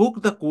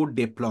invoke the code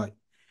deploy.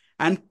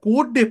 And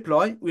code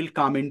deploy will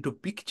come into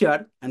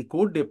picture and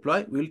code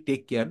deploy will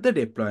take care of the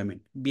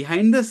deployment.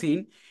 Behind the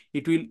scene,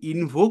 it will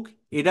invoke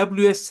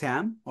AWS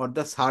SAM or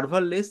the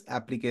serverless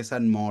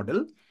application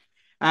model.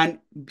 And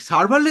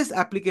serverless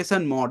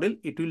application model,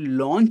 it will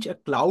launch a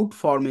cloud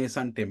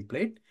formation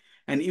template.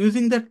 And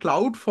using the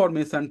cloud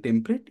formation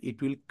template,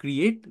 it will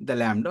create the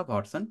Lambda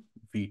version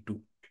v2.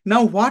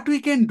 Now what we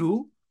can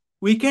do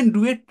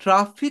a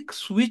traffic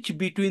switch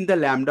between the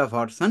Lambda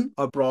version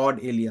or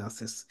prod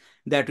aliases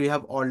that we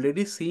have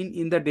already seen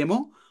in the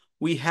demo.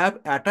 We have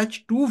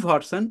attached two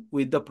versions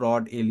with the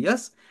prod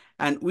alias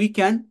and we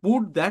can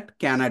put that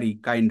canary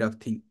kind of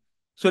thing.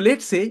 So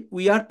let's say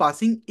we are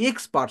passing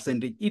X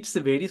percentage. It's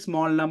a very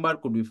small number,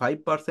 could be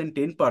 5%,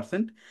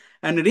 10%,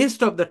 and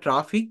rest of the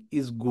traffic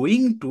is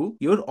going to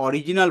your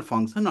original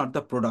function or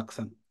the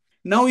production.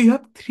 Now you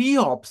have three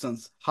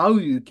options how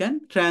you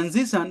can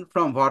transition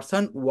from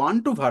version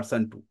 1 to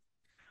version 2.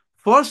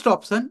 First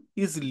option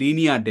is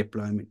linear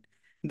deployment.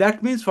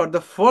 That means for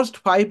the first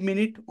 5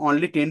 minutes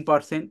only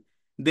 10%,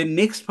 then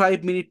next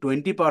 5 minutes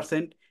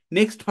 20%,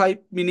 next 5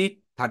 minutes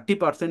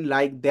 30%.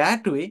 Like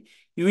that way,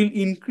 you will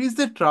increase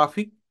the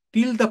traffic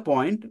till the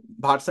point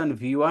version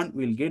v1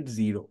 will get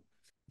 0.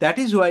 That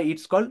is why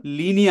it's called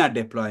linear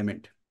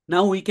deployment.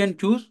 Now we can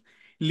choose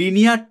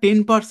linear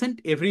 10%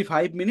 every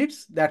 5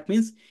 minutes. That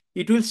means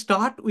it will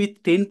start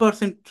with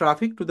 10%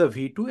 traffic to the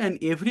V2 and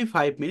every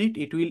 5 minutes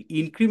it will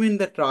increment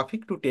the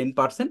traffic to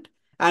 10%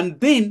 and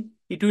then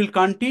it will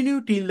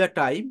continue till the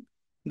time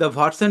the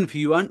version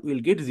V1 will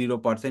get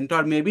 0%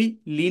 or maybe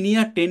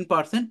linear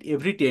 10%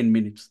 every 10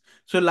 minutes.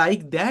 So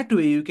like that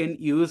way you can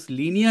use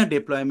linear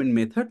deployment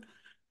method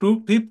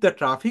to flip the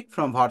traffic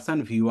from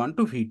version V1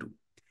 to V2.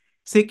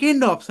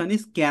 Second option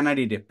is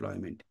canary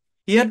deployment.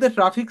 Here the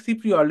traffic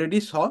shift you already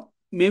saw.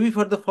 Maybe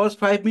for the first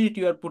 5 minutes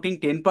you are putting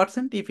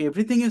 10% if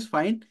everything is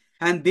fine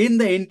and then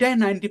the entire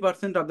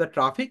 90% of the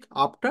traffic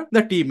after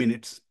the T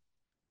minutes.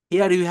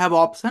 Here you have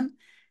option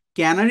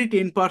canary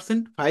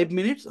 10% 5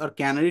 minutes or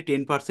canary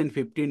 10%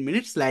 15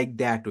 minutes like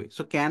that way.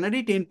 So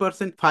canary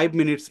 10% 5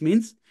 minutes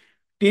means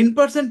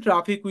 10%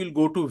 traffic will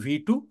go to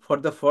V2 for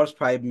the first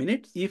 5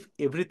 minutes. If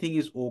everything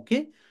is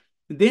okay,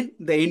 then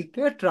the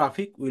entire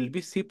traffic will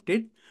be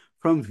shifted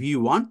from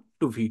V1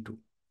 to V2.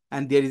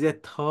 And there is a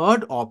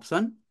third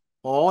option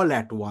all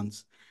at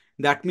once.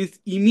 That means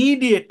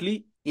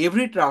immediately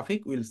every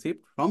traffic will shift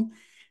from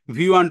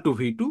V1 to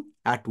V2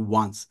 at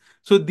once.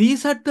 So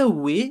these are the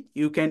way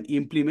you can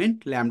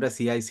implement Lambda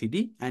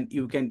CI/CD and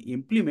you can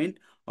implement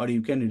or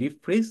you can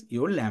refresh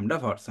your Lambda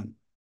version.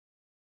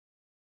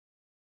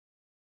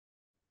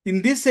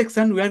 In this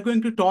section, we are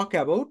going to talk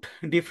about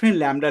different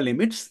Lambda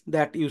limits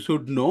that you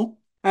should know.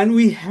 And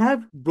we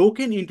have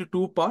broken into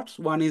two parts.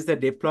 One is the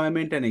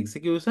deployment and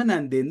execution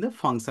and then the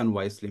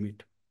function-wise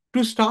limit.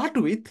 To start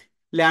with,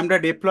 Lambda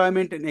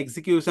deployment and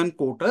execution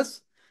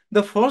quotas.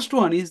 The first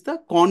one is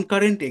the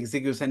concurrent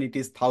execution. It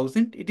is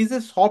 1000. It is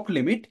a soft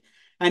limit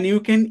and you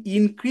can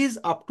increase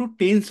up to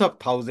tens of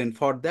thousands.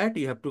 For that,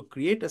 you have to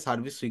create a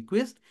service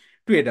request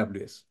to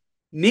AWS.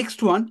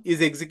 Next one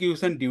is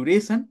execution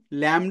duration.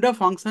 Lambda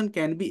function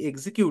can be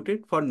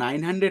executed for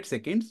 900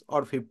 seconds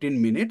or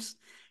 15 minutes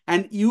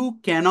and you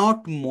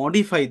cannot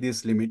modify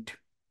this limit.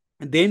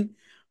 Then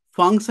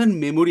function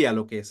memory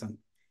allocation.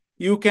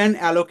 You can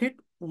allocate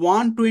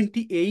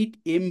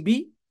 128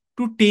 MB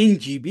to 10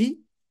 GB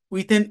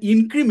with an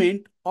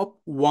increment of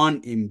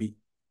 1 MB.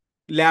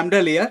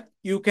 Lambda layer,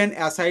 you can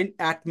assign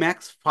at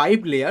max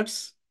 5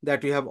 layers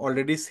that you have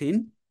already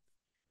seen.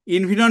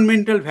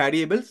 Environmental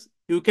variables,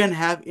 you can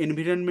have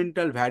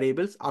environmental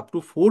variables up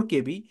to 4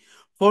 KB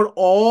for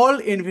all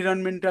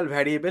environmental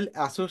variable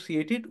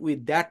associated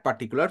with that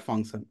particular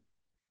function.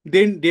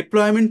 Then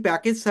deployment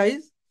package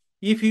size.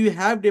 If you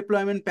have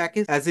deployment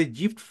package as a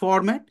zipped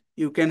format,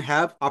 you can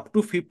have up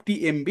to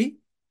 50 MB.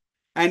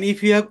 And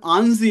if you have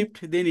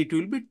unzipped, then it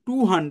will be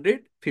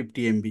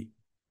 250 MB.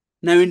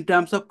 Now, in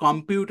terms of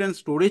compute and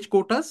storage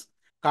quotas,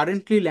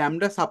 currently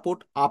Lambda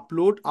support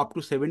upload up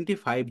to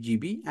 75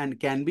 GB and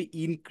can be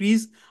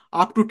increased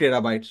up to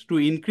terabytes. To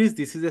increase,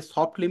 this is a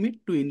soft limit.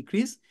 To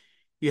increase,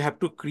 you have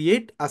to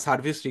create a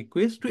service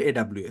request to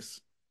AWS.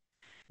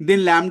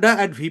 Then Lambda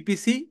at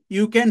VPC,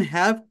 you can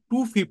have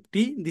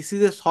 250. This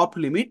is a soft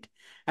limit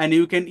and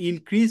you can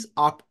increase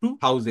up to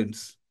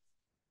thousands.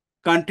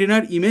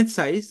 Container image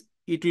size,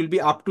 it will be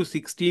up to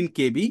 16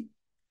 KB.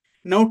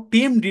 Now,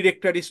 temp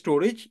directory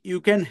storage, you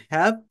can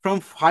have from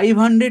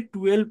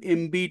 512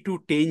 MB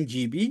to 10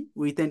 GB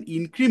with an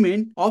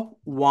increment of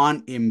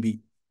 1 MB.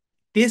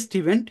 Test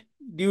event,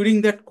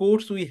 during that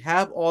course, we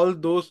have all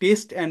those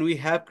tests and we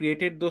have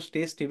created those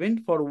test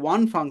events. For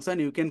one function,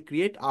 you can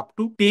create up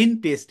to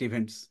 10 test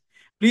events.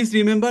 Please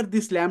remember,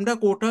 these Lambda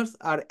quotas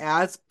are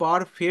as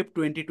per Feb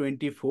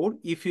 2024.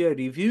 If you are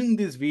reviewing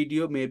this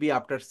video, maybe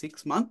after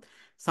 6 months,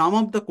 some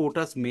of the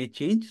quotas may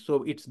change.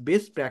 So it's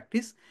best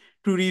practice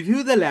to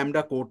review the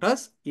Lambda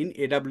quotas in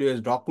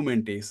AWS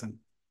documentation.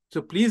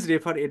 So please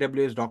refer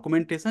AWS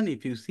documentation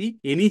if you see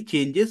any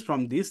changes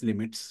from these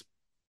limits.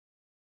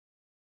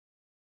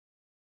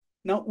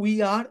 Now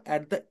we are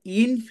at the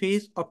end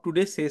phase of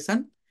today's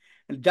session.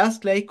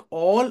 Just like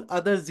all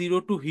other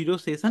zero to hero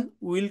session,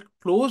 we'll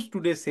close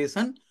today's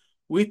session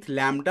with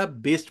Lambda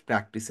best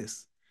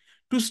practices.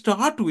 To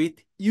start with,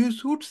 you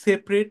should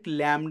separate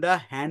Lambda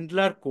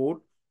handler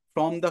code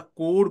from the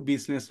core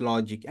business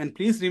logic. And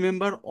please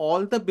remember,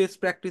 all the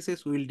best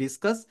practices we'll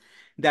discuss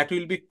that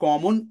will be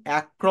common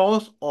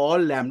across all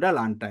Lambda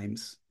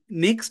runtimes.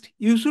 Next,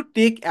 you should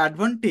take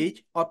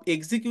advantage of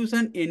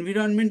execution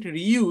environment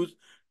reuse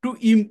to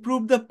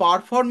improve the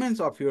performance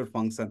of your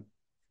function.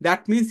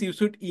 That means you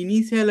should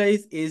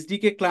initialize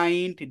SDK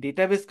client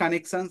database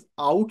connections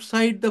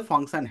outside the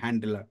function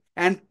handler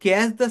and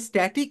cache the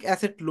static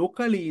asset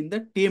locally in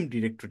the temp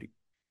directory.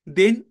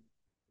 Then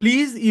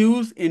please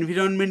use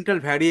environmental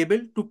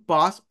variable to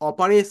pass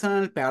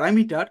operational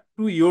parameter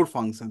to your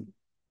function.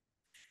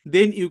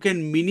 Then you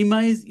can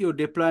minimize your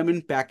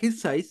deployment package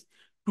size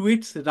to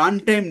its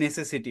runtime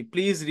necessity.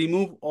 Please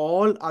remove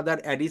all other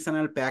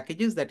additional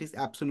packages that is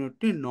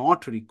absolutely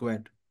not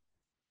required.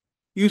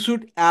 You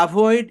should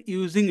avoid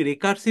using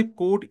recursive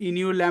code in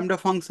your Lambda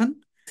function.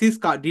 This is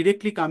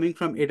directly coming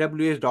from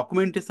AWS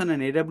documentation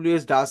and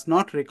AWS does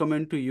not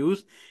recommend to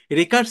use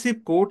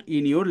recursive code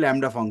in your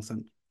Lambda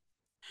function.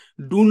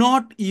 Do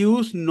not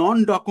use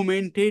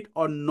non-documented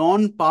or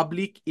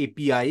non-public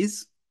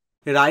APIs.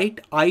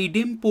 Write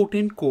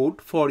idempotent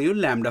code for your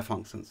Lambda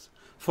functions.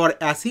 For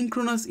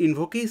asynchronous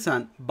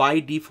invocation,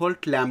 by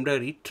default Lambda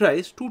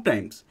retries 2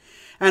 times.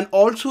 And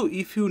also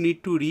if you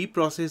need to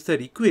reprocess the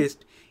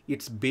request,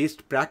 it's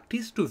best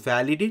practice to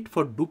validate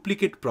for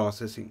duplicate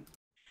processing.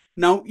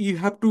 Now you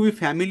have to be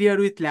familiar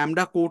with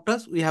Lambda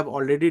quotas we have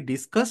already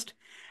discussed.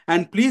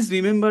 And please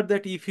remember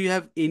that if you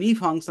have any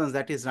functions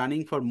that is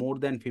running for more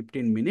than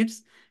 15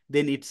 minutes,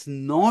 then it's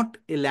not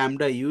a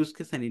Lambda use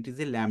case and it is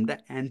a Lambda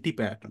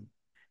anti-pattern.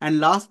 And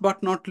last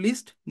but not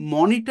least,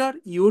 monitor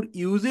your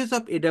usage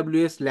of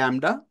AWS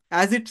Lambda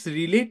as it's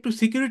related to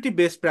security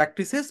best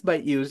practices by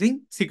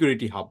using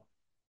Security Hub.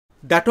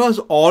 That was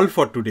all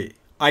for today.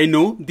 I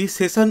know this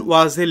session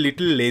was a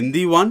little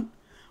lengthy one,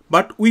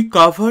 but we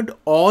covered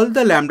all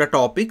the Lambda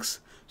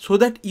topics so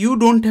that you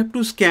don't have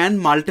to scan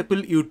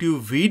multiple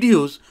YouTube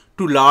videos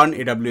to learn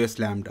AWS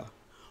Lambda.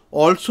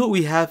 Also,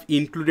 we have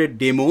included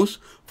demos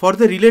for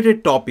the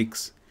related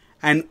topics,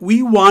 and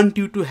we want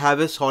you to have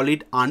a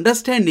solid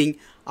understanding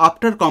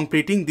after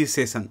completing this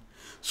session,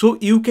 so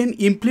you can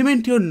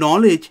implement your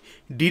knowledge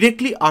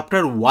directly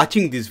after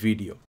watching this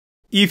video.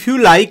 If you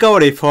like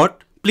our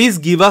effort, please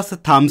give us a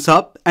thumbs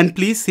up and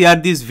please share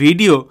this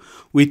video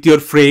with your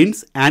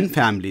friends and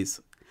families.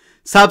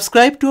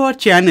 Subscribe to our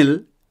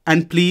channel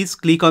and please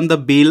click on the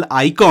bell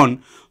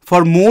icon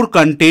for more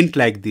content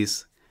like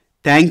this.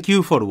 Thank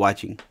you for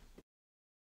watching.